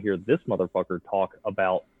because I want to hear this motherfucker talk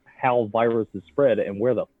about how viruses spread and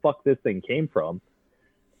where the fuck this thing came from.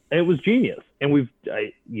 And it was genius. And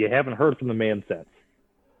you haven't heard from the man since.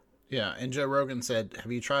 Yeah, and Joe Rogan said,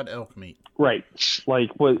 have you tried elk meat? Right.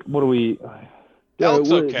 Like, what do we...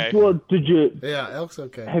 Elk's okay. Well, did you... Yeah, elk's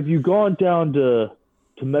okay. Have you gone down to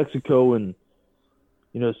Mexico and,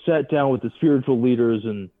 sat down with the spiritual leaders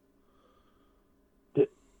and...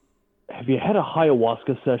 Have you had a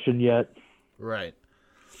ayahuasca session yet? Right.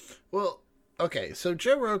 Well, okay. So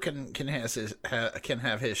Joe Rogan can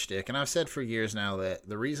have his shtick, and I've said for years now that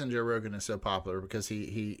the reason Joe Rogan is so popular because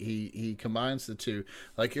he combines the two.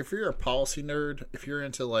 Like, if you're a policy nerd, if you're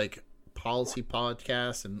into like policy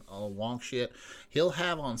podcasts and all wonk shit, he'll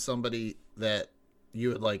have on somebody that you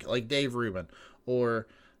would like Dave Rubin, or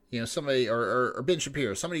somebody, or Ben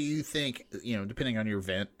Shapiro, somebody you think, depending on your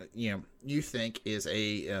event, you think is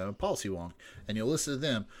a policy wonk, and you'll listen to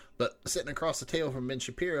them. But sitting across the table from Ben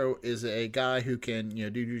Shapiro is a guy who can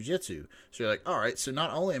do jujitsu. So you're like, all right, so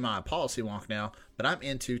not only am I a policy wonk now, but I'm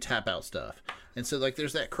into tap out stuff. And so like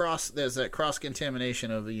there's that cross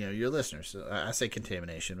contamination of your listeners. So I say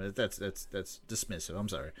contamination, but that's dismissive. I'm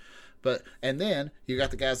sorry. But and then you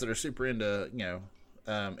got the guys that are super into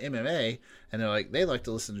MMA, and they like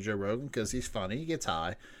to listen to Joe Rogan because he's funny, he gets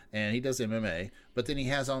high, and he does MMA. But then he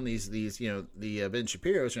has on these the Ben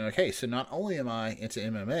Shapiro's, and you're like, hey, so not only am I into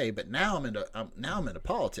MMA, but now I'm into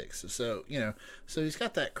politics. So so he's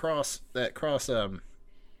got that cross. It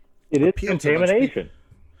is contamination.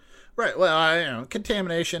 Right. Well,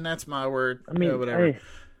 contamination. That's my word. I mean, whatever.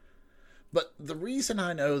 But the reason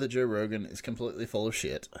I know that Joe Rogan is completely full of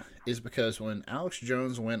shit is because when Alex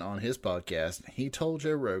Jones went on his podcast, he told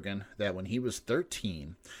Joe Rogan that when he was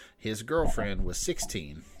 13, his girlfriend was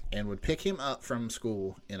 16 and would pick him up from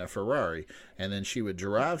school in a Ferrari, and then she would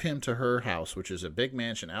drive him to her house, which is a big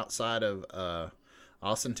mansion outside of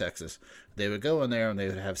Austin, Texas. They would go in there and they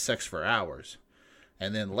would have sex for hours.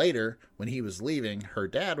 And then later, when he was leaving, her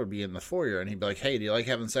dad would be in the foyer, and he'd be like, hey, do you like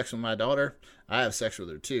having sex with my daughter? I have sex with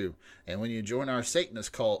her, too. And when you join our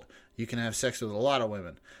Satanist cult, you can have sex with a lot of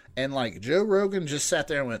women. And, Joe Rogan just sat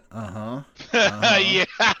there and went, uh-huh.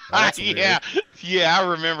 Yeah, I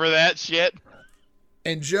remember that shit.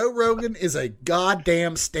 And Joe Rogan is a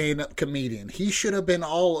goddamn stand-up comedian. He should have been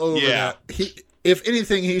all over that. If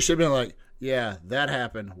anything, he should have been like, yeah, that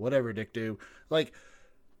happened. Whatever, dick do.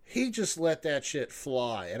 He just let that shit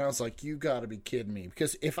fly. And I was like, you got to be kidding me.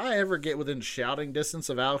 Because if I ever get within shouting distance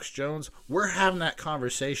of Alex Jones, we're having that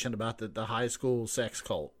conversation about the high school sex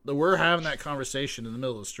cult. We're having that conversation in the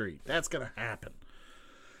middle of the street. That's going to happen.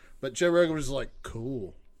 But Joe Rogan was like,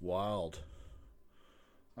 cool, wild.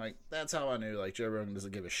 That's how I knew, Joe Rogan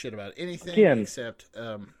doesn't give a shit about anything except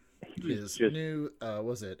his new,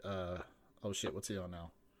 what's he on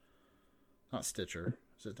now? Not Stitcher.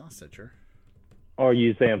 Is it not Stitcher? Are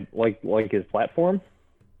you saying like his platform?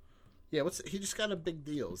 Yeah, he just got a big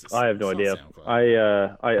deal. I have no idea. I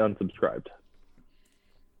unsubscribed.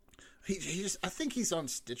 I think he's on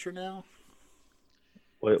Stitcher now.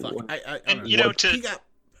 What is that?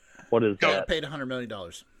 Paid $100 million.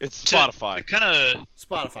 It's Spotify.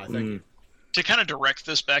 Spotify. Thank you. To kind of direct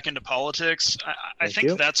this back into politics, I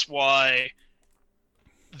think that's why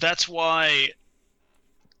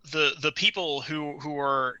the people who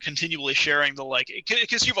are continually sharing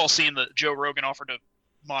because you've all seen that Joe Rogan offered to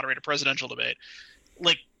moderate a presidential debate,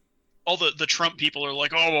 all the Trump people are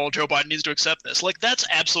like, oh well, Joe Biden needs to accept this. That's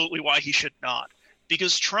absolutely why he should not,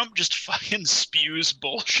 because Trump just fucking spews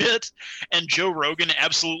bullshit, and Joe Rogan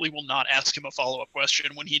absolutely will not ask him a follow-up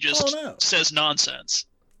question when he just says nonsense.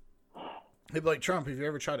 He'd be like, Trump, have you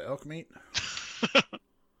ever tried elk meat?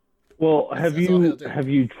 Well, have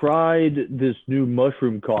you tried this new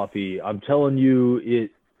mushroom coffee? I'm telling you,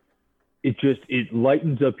 it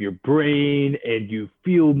lightens up your brain and you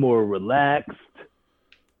feel more relaxed.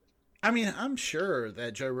 I mean, I'm sure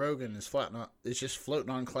that Joe Rogan is just floating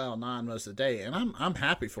on cloud nine most of the day, and I'm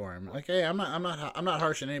happy for him. Hey, I'm not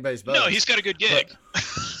harshing anybody's butt. No, he's got a good gig.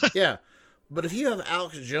 Yeah. But if you have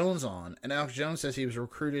Alex Jones on, and Alex Jones says he was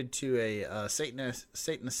recruited to a Satanist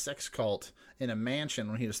sex cult in a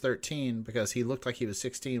mansion when he was 13 because he looked like he was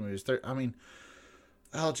 16 when he was 13. I mean,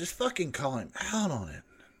 I'll just fucking call him out on it.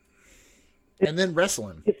 And then wrestle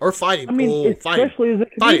him. Or fight him. Especially as a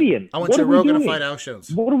comedian. I want Joe Rogan to fight Alex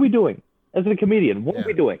Jones. What are we doing as a comedian? What are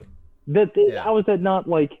we doing? How is that not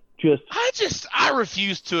just... I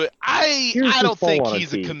refuse to. I don't think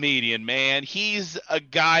he's a comedian, man. He's a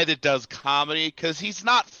guy that does comedy because he's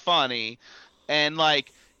not funny, and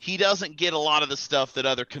he doesn't get a lot of the stuff that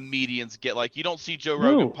other comedians get. You don't see Joe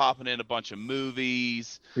Rogan popping in a bunch of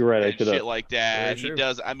movies. You're right. And shit like that. He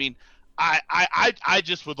does. I mean, I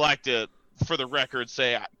just would like to, for the record,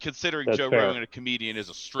 say considering Joe Rogan a comedian is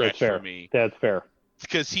a stretch for me. That's fair.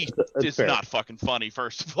 Because he is not fucking funny,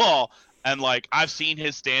 first of all. And I've seen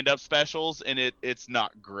his stand-up specials, and it's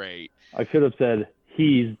not great. I should have said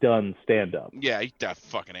he's done stand-up. Yeah, he's that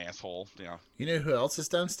fucking asshole. Yeah. You know who else has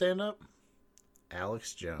done stand-up?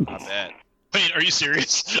 Alex Jones. I bet. Wait, are you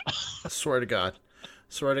serious? I swear to God.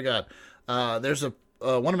 There's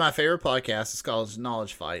one of my favorite podcasts. It's called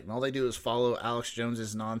Knowledge Fight, and all they do is follow Alex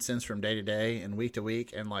Jones's nonsense from day to day and week to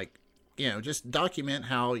week, and just document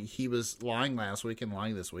how he was lying last week and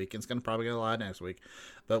lying this week, and it's probably gonna lie next week.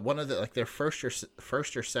 But one of their first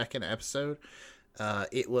or second episode,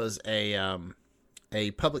 it was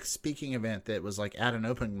a public speaking event that was like at an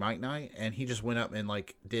open mic night, and he just went up and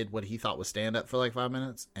like did what he thought was stand up for like 5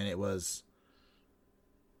 minutes, and it was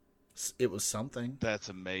something. That's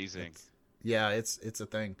amazing. It's a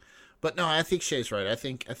thing. But no, I think Shay's right. I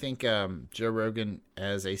think Joe Rogan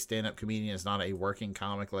as a stand-up comedian is not a working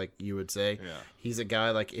comic like you would say. Yeah. He's a guy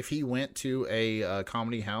like if he went to a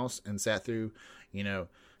comedy house and sat through, you know,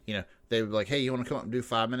 they would be like, hey, you want to come up and do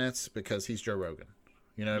 5 minutes because he's Joe Rogan.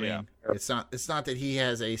 You know what I mean? It's not that he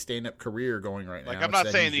has a stand-up career going right now. Like I'm not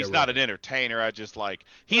saying he's not an entertainer. I just like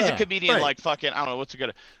he's a comedian. Right. Like fucking I don't know what's a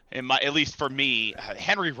good. At least for me,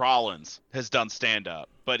 Henry Rollins has done stand-up,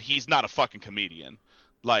 but he's not a fucking comedian.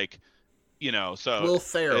 Like, so Will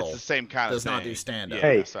Ferrell it's the same kind does of thing. not do stand-up.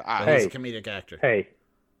 Hey, he's a comedic actor. Hey,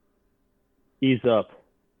 ease up.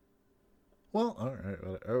 Well, all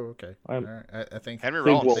right. Oh, okay. All right. I think Henry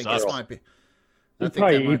Rollins this might be. He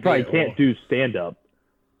probably can't do stand-up,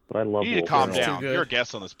 but I love. You need to calm down. You're a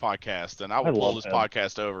guest on this podcast, and I will blow this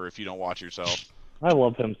podcast over if you don't watch yourself. I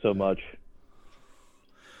love him so much.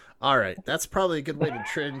 All right, that's probably a good way to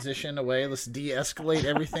transition away. Let's de-escalate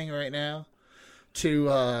everything right now. To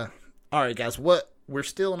all right, guys. We're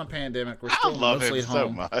still in a pandemic. We're still mostly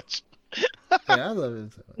home. I love him so much. Yeah, I love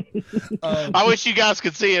him so much. I wish you guys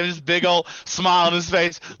could see him. His big old smile on his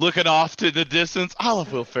face, looking off to the distance. I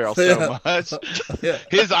love Will Ferrell so much. Yeah.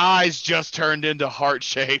 His eyes just turned into heart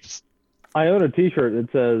shapes. I own a T-shirt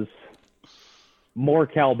that says "More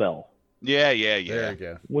Cowbell." Yeah. There you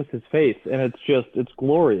go. With his face, and it's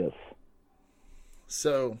glorious.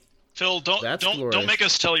 So, Phil, don't make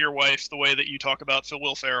us tell your wife the way that you talk about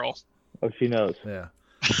Will Ferrell. Oh, she knows. Yeah.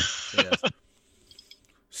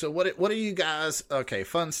 So what are you guys? Okay,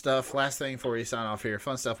 fun stuff. Last thing before we sign off here,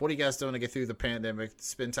 fun stuff. What are you guys doing to get through the pandemic?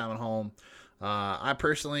 Spend time at home. I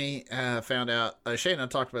personally found out. Shay and I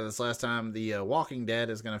talked about this last time. The Walking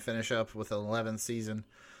Dead is going to finish up with the 11th season.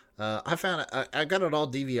 I found I got it all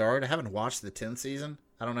DVR'd. I haven't watched the 10th season.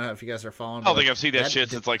 I don't know if you guys are following. I don't think I've seen that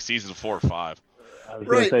shit since like season 4 or 5. I was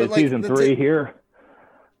going to say season 3 here.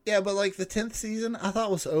 Yeah, but like the 10th season, I thought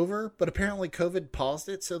was over, but apparently COVID paused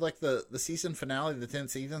it. So like the season finale of the 10th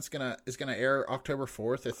season is gonna air October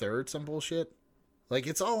 4th or 3rd, some bullshit. Like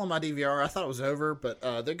it's all on my DVR. I thought it was over, but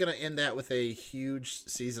they're gonna end that with a huge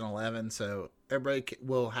season 11. So everybody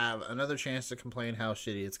will have another chance to complain how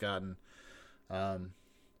shitty it's gotten.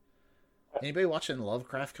 Anybody watching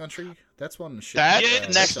Lovecraft Country? That's one shit.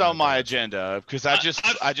 That's next on my agenda because I just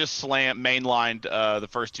mainlined the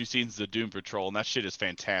first 2 seasons of Doom Patrol, and that shit is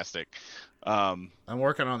fantastic. I'm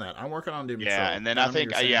working on that. I'm working on Doom Patrol. Yeah, and then I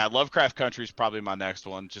think Lovecraft Country is probably my next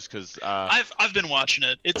one, just because. I've been watching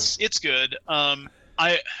it. It's good.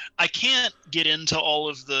 I can't get into all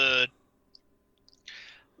of the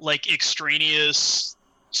like extraneous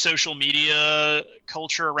social media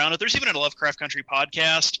culture around it. There's even a Lovecraft Country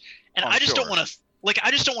podcast. And I just don't want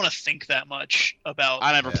to think that much about.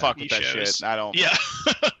 I never fuck with that shows. shit. I don't. Yeah.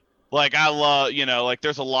 Like I love, like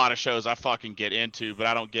there's a lot of shows I fucking get into, but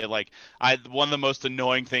I don't get one of the most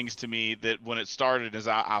annoying things to me that when it started is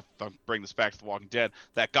I bring this back to The Walking Dead,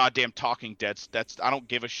 that goddamn Talking Dead. I don't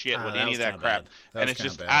give a shit with any of that crap, and it's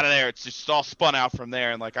just out of there. It's just all spun out from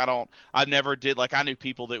there, and I never did I knew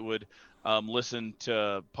people that would listen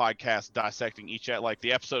to podcasts dissecting each like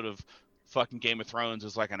the episode of fucking Game of Thrones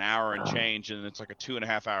is like an hour and change, and it's like a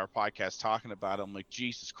 2.5 hour podcast talking about it. I'm like,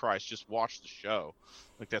 Jesus Christ, just watch the show.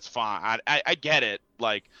 Like that's fine. I get it.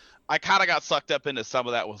 Like I kind of got sucked up into some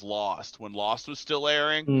of that with Lost when Lost was still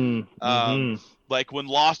airing. Like when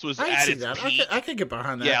Lost was at its peak. I could get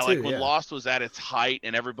behind that. Yeah, too, like when Lost was at its height,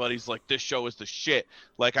 and everybody's like, this show is the shit.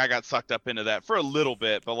 Like I got sucked up into that for a little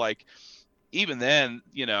bit, but like. Even then,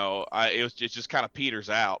 it just kind of peters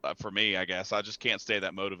out for me. I guess I just can't stay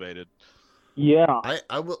that motivated. Yeah,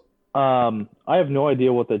 I will. I have no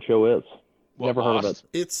idea what that show is. Never heard of it.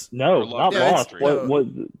 It's not Lost.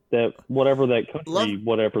 Whatever that country,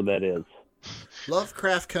 whatever that is.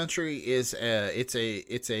 Lovecraft Country is it's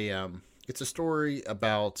a story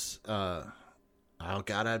about oh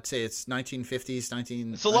God, I'd say it's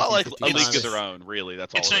 1950s. It's a lot like A League of Their Own, really.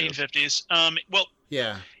 That's all. It's 1950s. Well,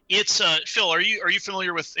 yeah. It's Phil. Are you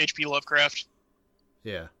familiar with H.P. Lovecraft?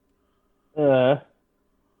 Yeah. Yeah.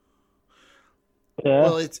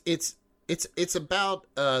 Well, it's about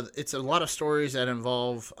it's a lot of stories that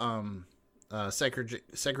involve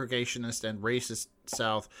segregationist and racist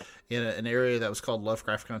South in an area that was called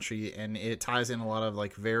Lovecraft Country, and it ties in a lot of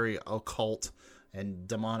like very occult and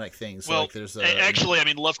demonic things. Well, like there's actually, I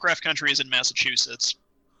mean, Lovecraft Country is in Massachusetts,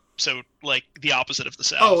 so like the opposite of the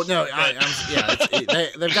South. Oh no,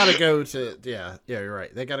 they've got to go to you're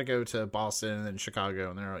right. They got to go to Boston and then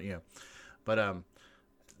Chicago, and they're But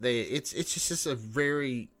it's just a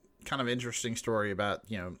very kind of interesting story about,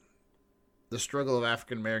 you know, the struggle of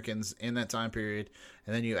African Americans in that time period,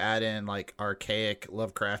 and then you add in like archaic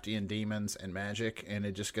Lovecraftian demons and magic, and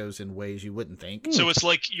it just goes in ways you wouldn't think. So it's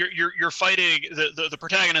like you're fighting the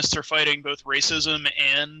protagonists are fighting both racism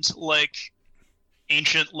and like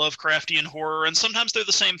ancient Lovecraftian horror, and sometimes they're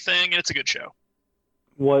the same thing, and it's a good show.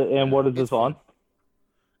 What is this on?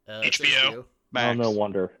 HBO. Oh, no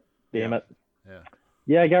wonder. Damn it. Yeah.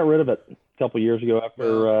 Yeah, I got rid of it a couple years ago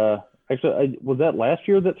after. Actually, was that last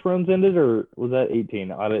year that Thrones ended, or was that 18?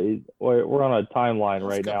 We're on a timeline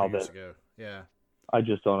right now that yeah, I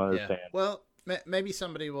just don't understand. Yeah. Well, maybe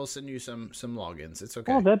somebody will send you some logins. It's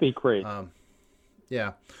okay. Oh, that'd be great.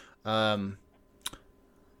 Yeah. The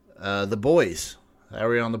Boys. How are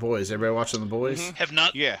we on The Boys? Everybody watching The Boys? Mm-hmm. Have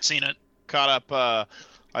not seen it. Caught up.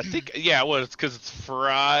 I think, it's because it's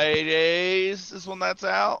Fridays is when that's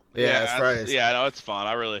out. Yeah, it's Fridays. Yeah, no, it's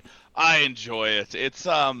fun. I enjoy it.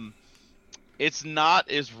 It's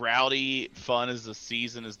not as rowdy fun as the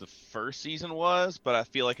season as the first season was, but I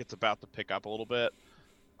feel like it's about to pick up a little bit.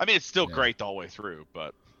 I mean, it's still great the whole way through,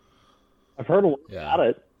 but I've heard a lot about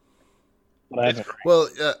it. But it's great. Well,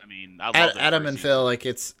 I mean, I love Adam and Phil, like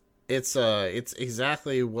it's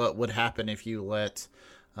exactly what would happen if you let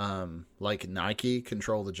like Nike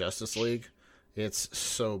control the Justice League. It's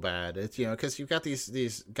so bad. It's, you know, because you've got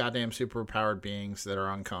these goddamn super powered beings that are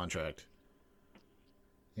on contract.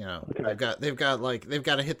 You know, they've got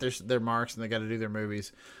to hit their marks, and they got to do their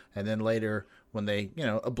movies, and then later when they, you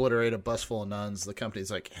know, obliterate a bus full of nuns, the company's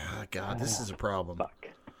like, oh, God, this is a problem. Fuck.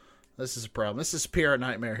 This is a problem. This is a PR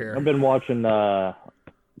nightmare here. I've been watching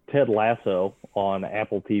Ted Lasso on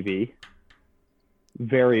Apple TV.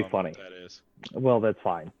 Very funny. That is. Well, that's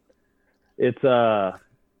fine. It's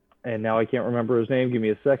and now I can't remember his name. Give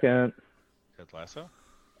me a second. Ted Lasso?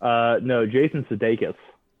 No, Jason Sudeikis.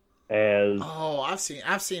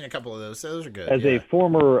 I've seen a couple of those. Those are good. As a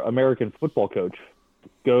former American football coach,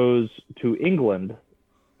 goes to England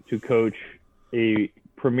to coach a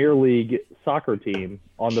Premier League soccer team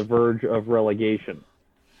on the verge of relegation,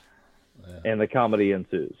 and the comedy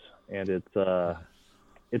ensues. And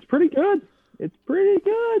it's pretty good. It's pretty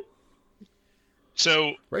good.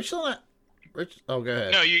 So Rachel, go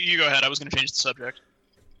ahead. No, you go ahead. I was going to change the subject.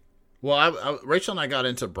 Well, Rachel and I got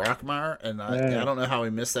into Brockmire, and I don't know how we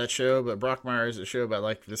missed that show, but Brockmire is a show about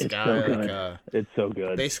like this guy. So it's so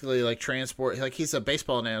good. Basically, like transport. Like he's a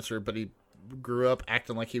baseball announcer, but he grew up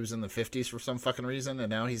acting like he was in the 50s for some fucking reason, and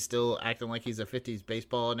now he's still acting like he's a 50s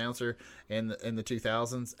baseball announcer in the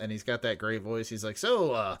 2000s, and he's got that great voice. He's like,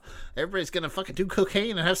 so everybody's gonna fucking do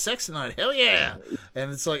cocaine and have sex tonight. Hell yeah!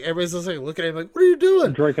 And it's like everybody's just like looking at him like, what are you doing?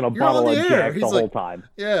 I'm drinking a bottle of Jack the whole time.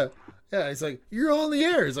 Yeah. Yeah, he's like, you're on the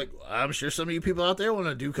air. He's like, I'm sure some of you people out there want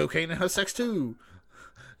to do cocaine and have sex too.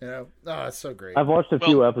 You know, it's so great. I've watched a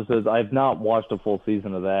few episodes. I've not watched a full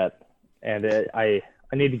season of that, and I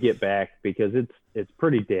need to get back because it's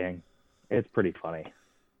pretty dang. It's pretty funny.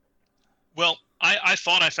 Well, I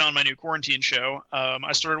thought I found my new quarantine show.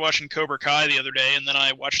 I started watching Cobra Kai the other day, and then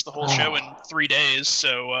I watched the whole show in 3 days.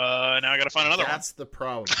 So now I got to find another one. That's the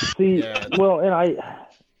problem. See, well, and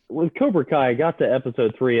with Cobra Kai, I got to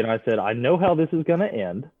episode 3, and I said, I know how this is going to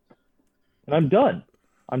end, and I'm done.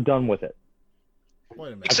 I'm done with it. Wait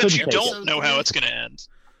a minute. Except you don't know how it's going to end.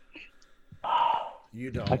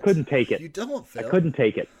 You don't. I couldn't take it. You don't, Phil. I couldn't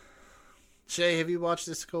take it. Shay, have you watched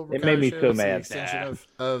this Cobra Kai It made me show? so It's the mad. extension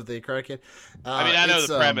of the Karate Kid. I mean, I know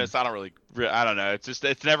the premise. I don't know. It's just,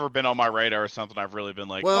 it's never been on my radar or something I've really been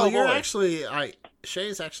like, well, you're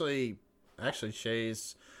Shay's actually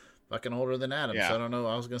Shay's fucking older than Adam, so I don't know.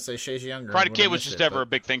 I was going to say Shay's younger. Karate Kid was just never a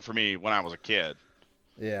big thing for me when I was a kid.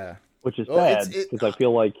 Yeah. Which is sad, because I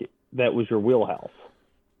feel like that was your wheelhouse.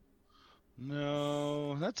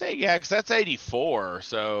 No, because that's 84.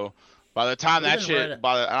 So by the time that shit,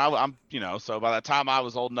 so by the time I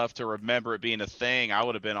was old enough to remember it being a thing, I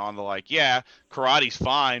would have been on the like, karate's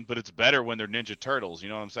fine, but it's better when they're Ninja Turtles. You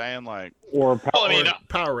know what I'm saying? Like, or Power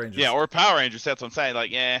Rangers. Yeah, or Power Rangers. That's what I'm saying. Like,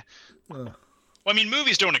 yeah. Well, I mean,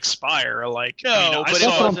 movies don't expire. Like, no, but that's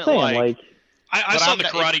what I'm saying. Like, I saw the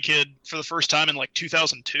Karate Kid for the first time in like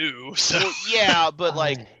 2002. So but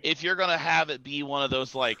like if you're gonna have it be one of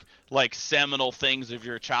those like seminal things of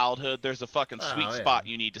your childhood, there's a fucking sweet spot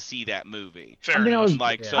you need to see that movie. Fair enough.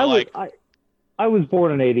 I was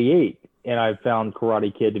born in '88, and I found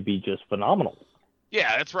Karate Kid to be just phenomenal.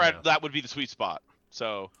 Yeah, that's right. Yeah. That would be the sweet spot.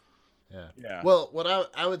 So yeah. Well, what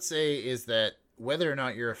I would say is that whether or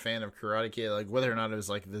not you're a fan of Karate Kid, like whether or not it was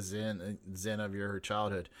like the zen of your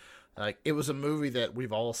childhood. Like, it was a movie that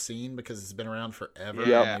we've all seen because it's been around forever.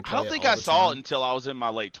 Yeah, I don't think I saw it until I was in my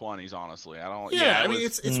late 20s. Honestly, I don't. Yeah, I mean,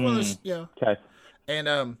 it's one of those. Okay.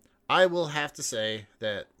 And I will have to say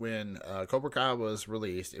that when Cobra Kai was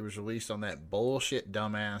released, it was released on that bullshit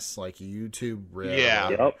dumbass like YouTube Red.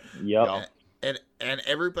 Yeah. Yep. And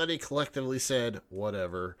everybody collectively said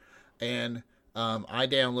whatever. And I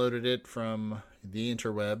downloaded it from the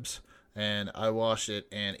interwebs and I watched it,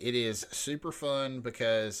 and it is super fun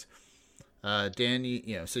because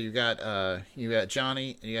Danny, so you got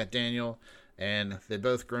Johnny and you got Daniel. And they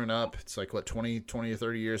both grown up. It's like, what, 20 or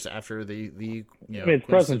 30 years after the it's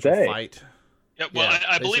present day fight. Yeah, well,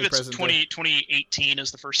 I believe it's 2018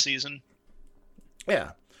 is the first season.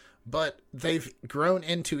 Yeah, but they've grown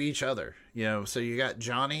into each other. So you got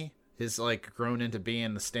Johnny is like grown into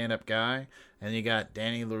being the stand-up guy, and you got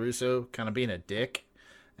Danny LaRusso kind of being a dick.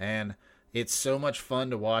 And it's so much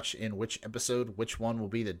fun to watch in which episode which one will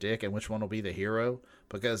be the dick and which one will be the hero,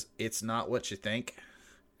 because it's not what you think.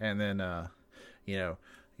 And then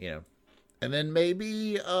and then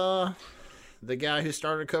maybe the guy who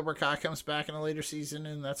started Cobra Kai comes back in a later season,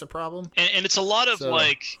 and that's a problem. And it's a lot of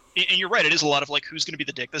and you're right, it is a lot of like who's going to be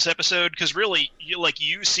the dick this episode, because really,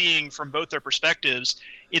 you seeing from both their perspectives,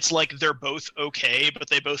 it's like they're both okay, but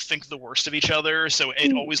they both think the worst of each other, so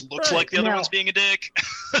it always looks like the other one's being a dick.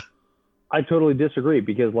 I totally disagree,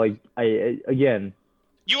 because again,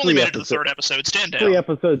 you only made it to the third episode. Stand down. 3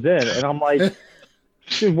 episodes in, and I'm like,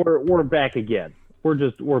 dude, we're back again.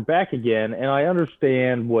 We're back again, and I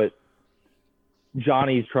understand what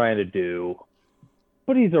Johnny's trying to do,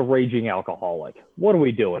 but he's a raging alcoholic. What are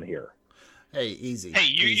we doing here? Hey, easy. Hey,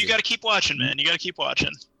 you got to keep watching, man. You got to keep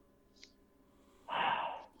watching.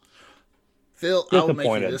 Phil, I will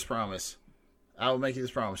make you this promise.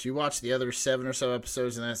 You watch the other 7 or so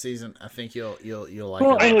episodes in that season. I think you'll like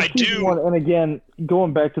it. I do. And again,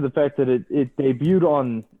 going back to the fact that it debuted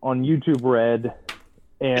on YouTube Red.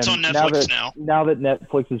 And it's on Netflix now. Now that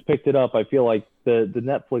Netflix has picked it up, I feel like the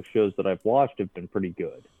Netflix shows that I've watched have been pretty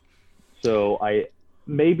good. So I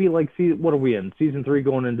maybe what are we in? Season 3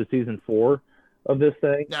 going into season 4 of this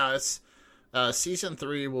thing? No, it's season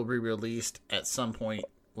 3 will be released at some point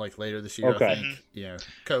later this year. Okay. I think.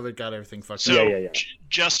 COVID got everything fucked up. Yeah.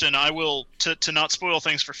 Justin, I will to not spoil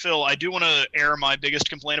things for Phil. I do want to air my biggest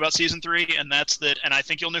complaint about season 3, and that's that. And I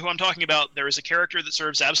think you'll know who I'm talking about. There is a character that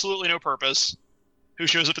serves absolutely no purpose, who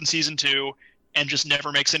shows up in season 2 and just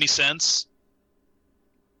never makes any sense.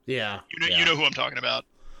 Yeah. You know who I'm talking about.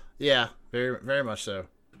 Yeah, very, very much so.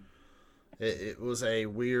 It was a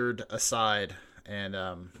weird aside, and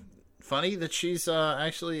funny that she's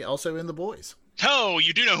actually also in The Boys. Oh,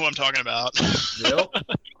 you do know who I'm talking about. Yep.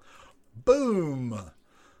 Boom.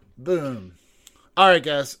 All right,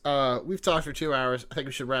 guys. We've talked for 2 hours. I think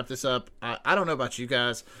we should wrap this up. I don't know about you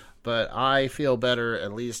guys, but I feel better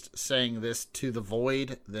at least saying this to the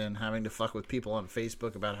void than having to fuck with people on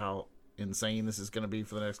Facebook about how insane this is going to be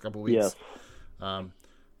for the next couple weeks. Yes.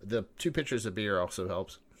 The 2 pitchers of beer also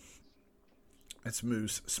helps. It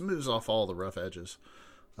smooths off all the rough edges.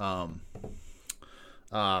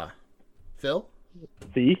 Phil?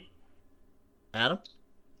 See? Adam?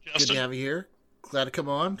 Justin? Good to have you here. Glad to come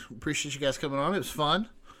on. Appreciate you guys coming on. It was fun.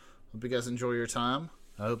 Hope you guys enjoy your time.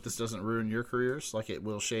 I hope this doesn't ruin your careers like it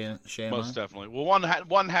will Shay and Most mine. definitely. Well,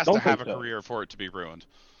 one has to have a career for it to be ruined.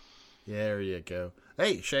 Yeah, there you go.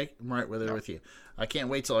 Hey, Shay, I'm right there with you. I can't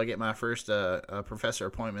wait till I get my first professor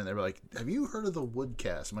appointment. They're like, "Have you heard of the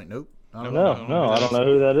Woodcast?" I'm like, "Nope." I don't know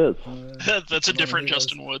who that is. That's a different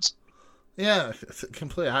Justin Woods. Yeah,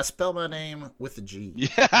 completely. I spell my name with a G.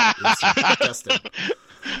 Yeah. It's Justin.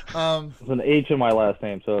 There's an H in my last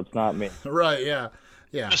name, so it's not me. Right, yeah.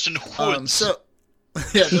 Justin Woods.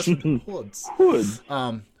 Justin Woods. Woods.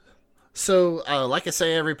 So, like I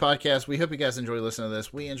say every podcast, we hope you guys enjoy listening to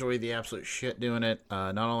this. We enjoy the absolute shit doing it.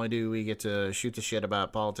 Not only do we get to shoot the shit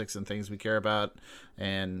about politics and things we care about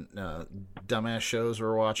and dumbass shows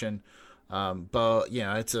we're watching, but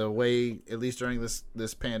it's a way, at least during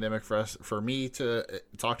this pandemic, for me to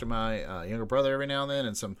talk to my younger brother every now and then,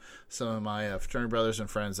 and some of my fraternity brothers and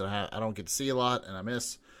friends that I don't get to see a lot and I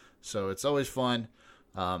miss. So it's always fun.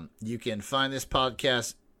 You can find this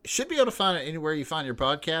podcast. Should be able to find it anywhere you find your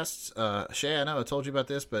podcasts. Shay, I know I told you about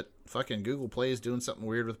this, but fucking Google Play is doing something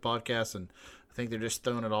weird with podcasts, and I think they're just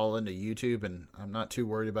throwing it all into YouTube, and I'm not too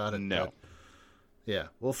worried about it. No. But yeah,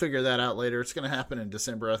 we'll figure that out later. It's going to happen in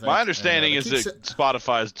December, I think. My understanding is that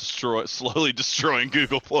Spotify is slowly destroying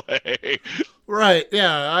Google Play. Right,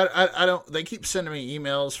 yeah. I don't. They keep sending me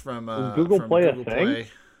emails from Google from Play Google a thing? Play.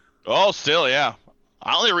 Oh, still, yeah.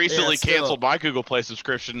 I only recently canceled my Google Play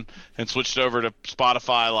subscription and switched over to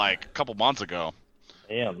Spotify like a couple months ago.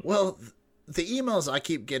 Damn. Well, the emails I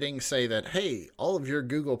keep getting say that, hey, all of your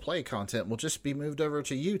Google Play content will just be moved over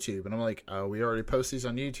to YouTube. And I'm like, oh, we already post these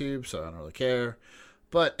on YouTube, so I don't really care.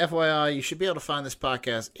 But FYI, you should be able to find this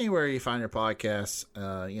podcast anywhere you find your podcasts.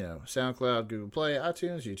 SoundCloud, Google Play,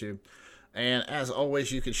 iTunes, YouTube. And as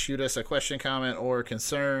always, you can shoot us a question, comment, or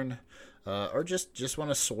concern, or just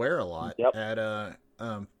want to swear a lot. Yep.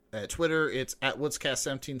 At Twitter, it's at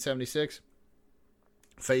WoodsCast1776.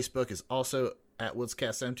 Facebook is also at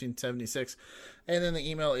WoodsCast1776. And then the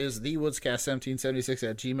email is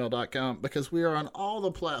thewoodscast1776@gmail.com, because we are on all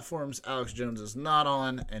the platforms Alex Jones is not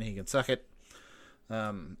on, and he can suck it.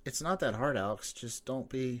 It's not that hard, Alex. Just don't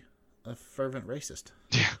be a fervent racist.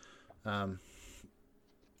 Yeah. All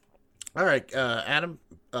right, Adam,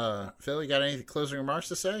 Phil, you got any closing remarks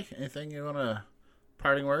to say? Anything you want to,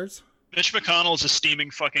 parting words? Mitch McConnell is a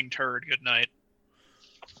steaming fucking turd. Good night.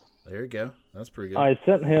 There you go. That's pretty good. I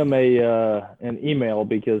sent him an email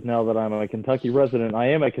because now that I'm a Kentucky resident, I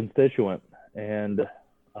am a constituent, and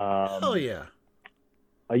hell yeah.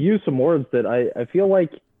 I use some words that I feel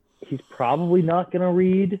like he's probably not gonna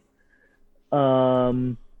read.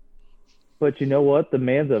 But you know what? The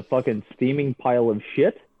man's a fucking steaming pile of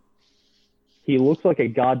shit. He looks like a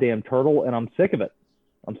goddamn turtle, and I'm sick of it.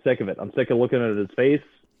 I'm sick of looking at his face.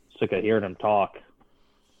 Sick of hearing him talk.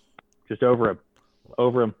 Just over him.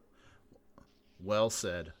 Well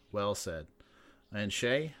said. And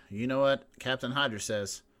Shay, you know what Captain Hydra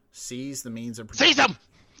says? Seize the means of protection.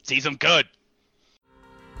 Seize them good.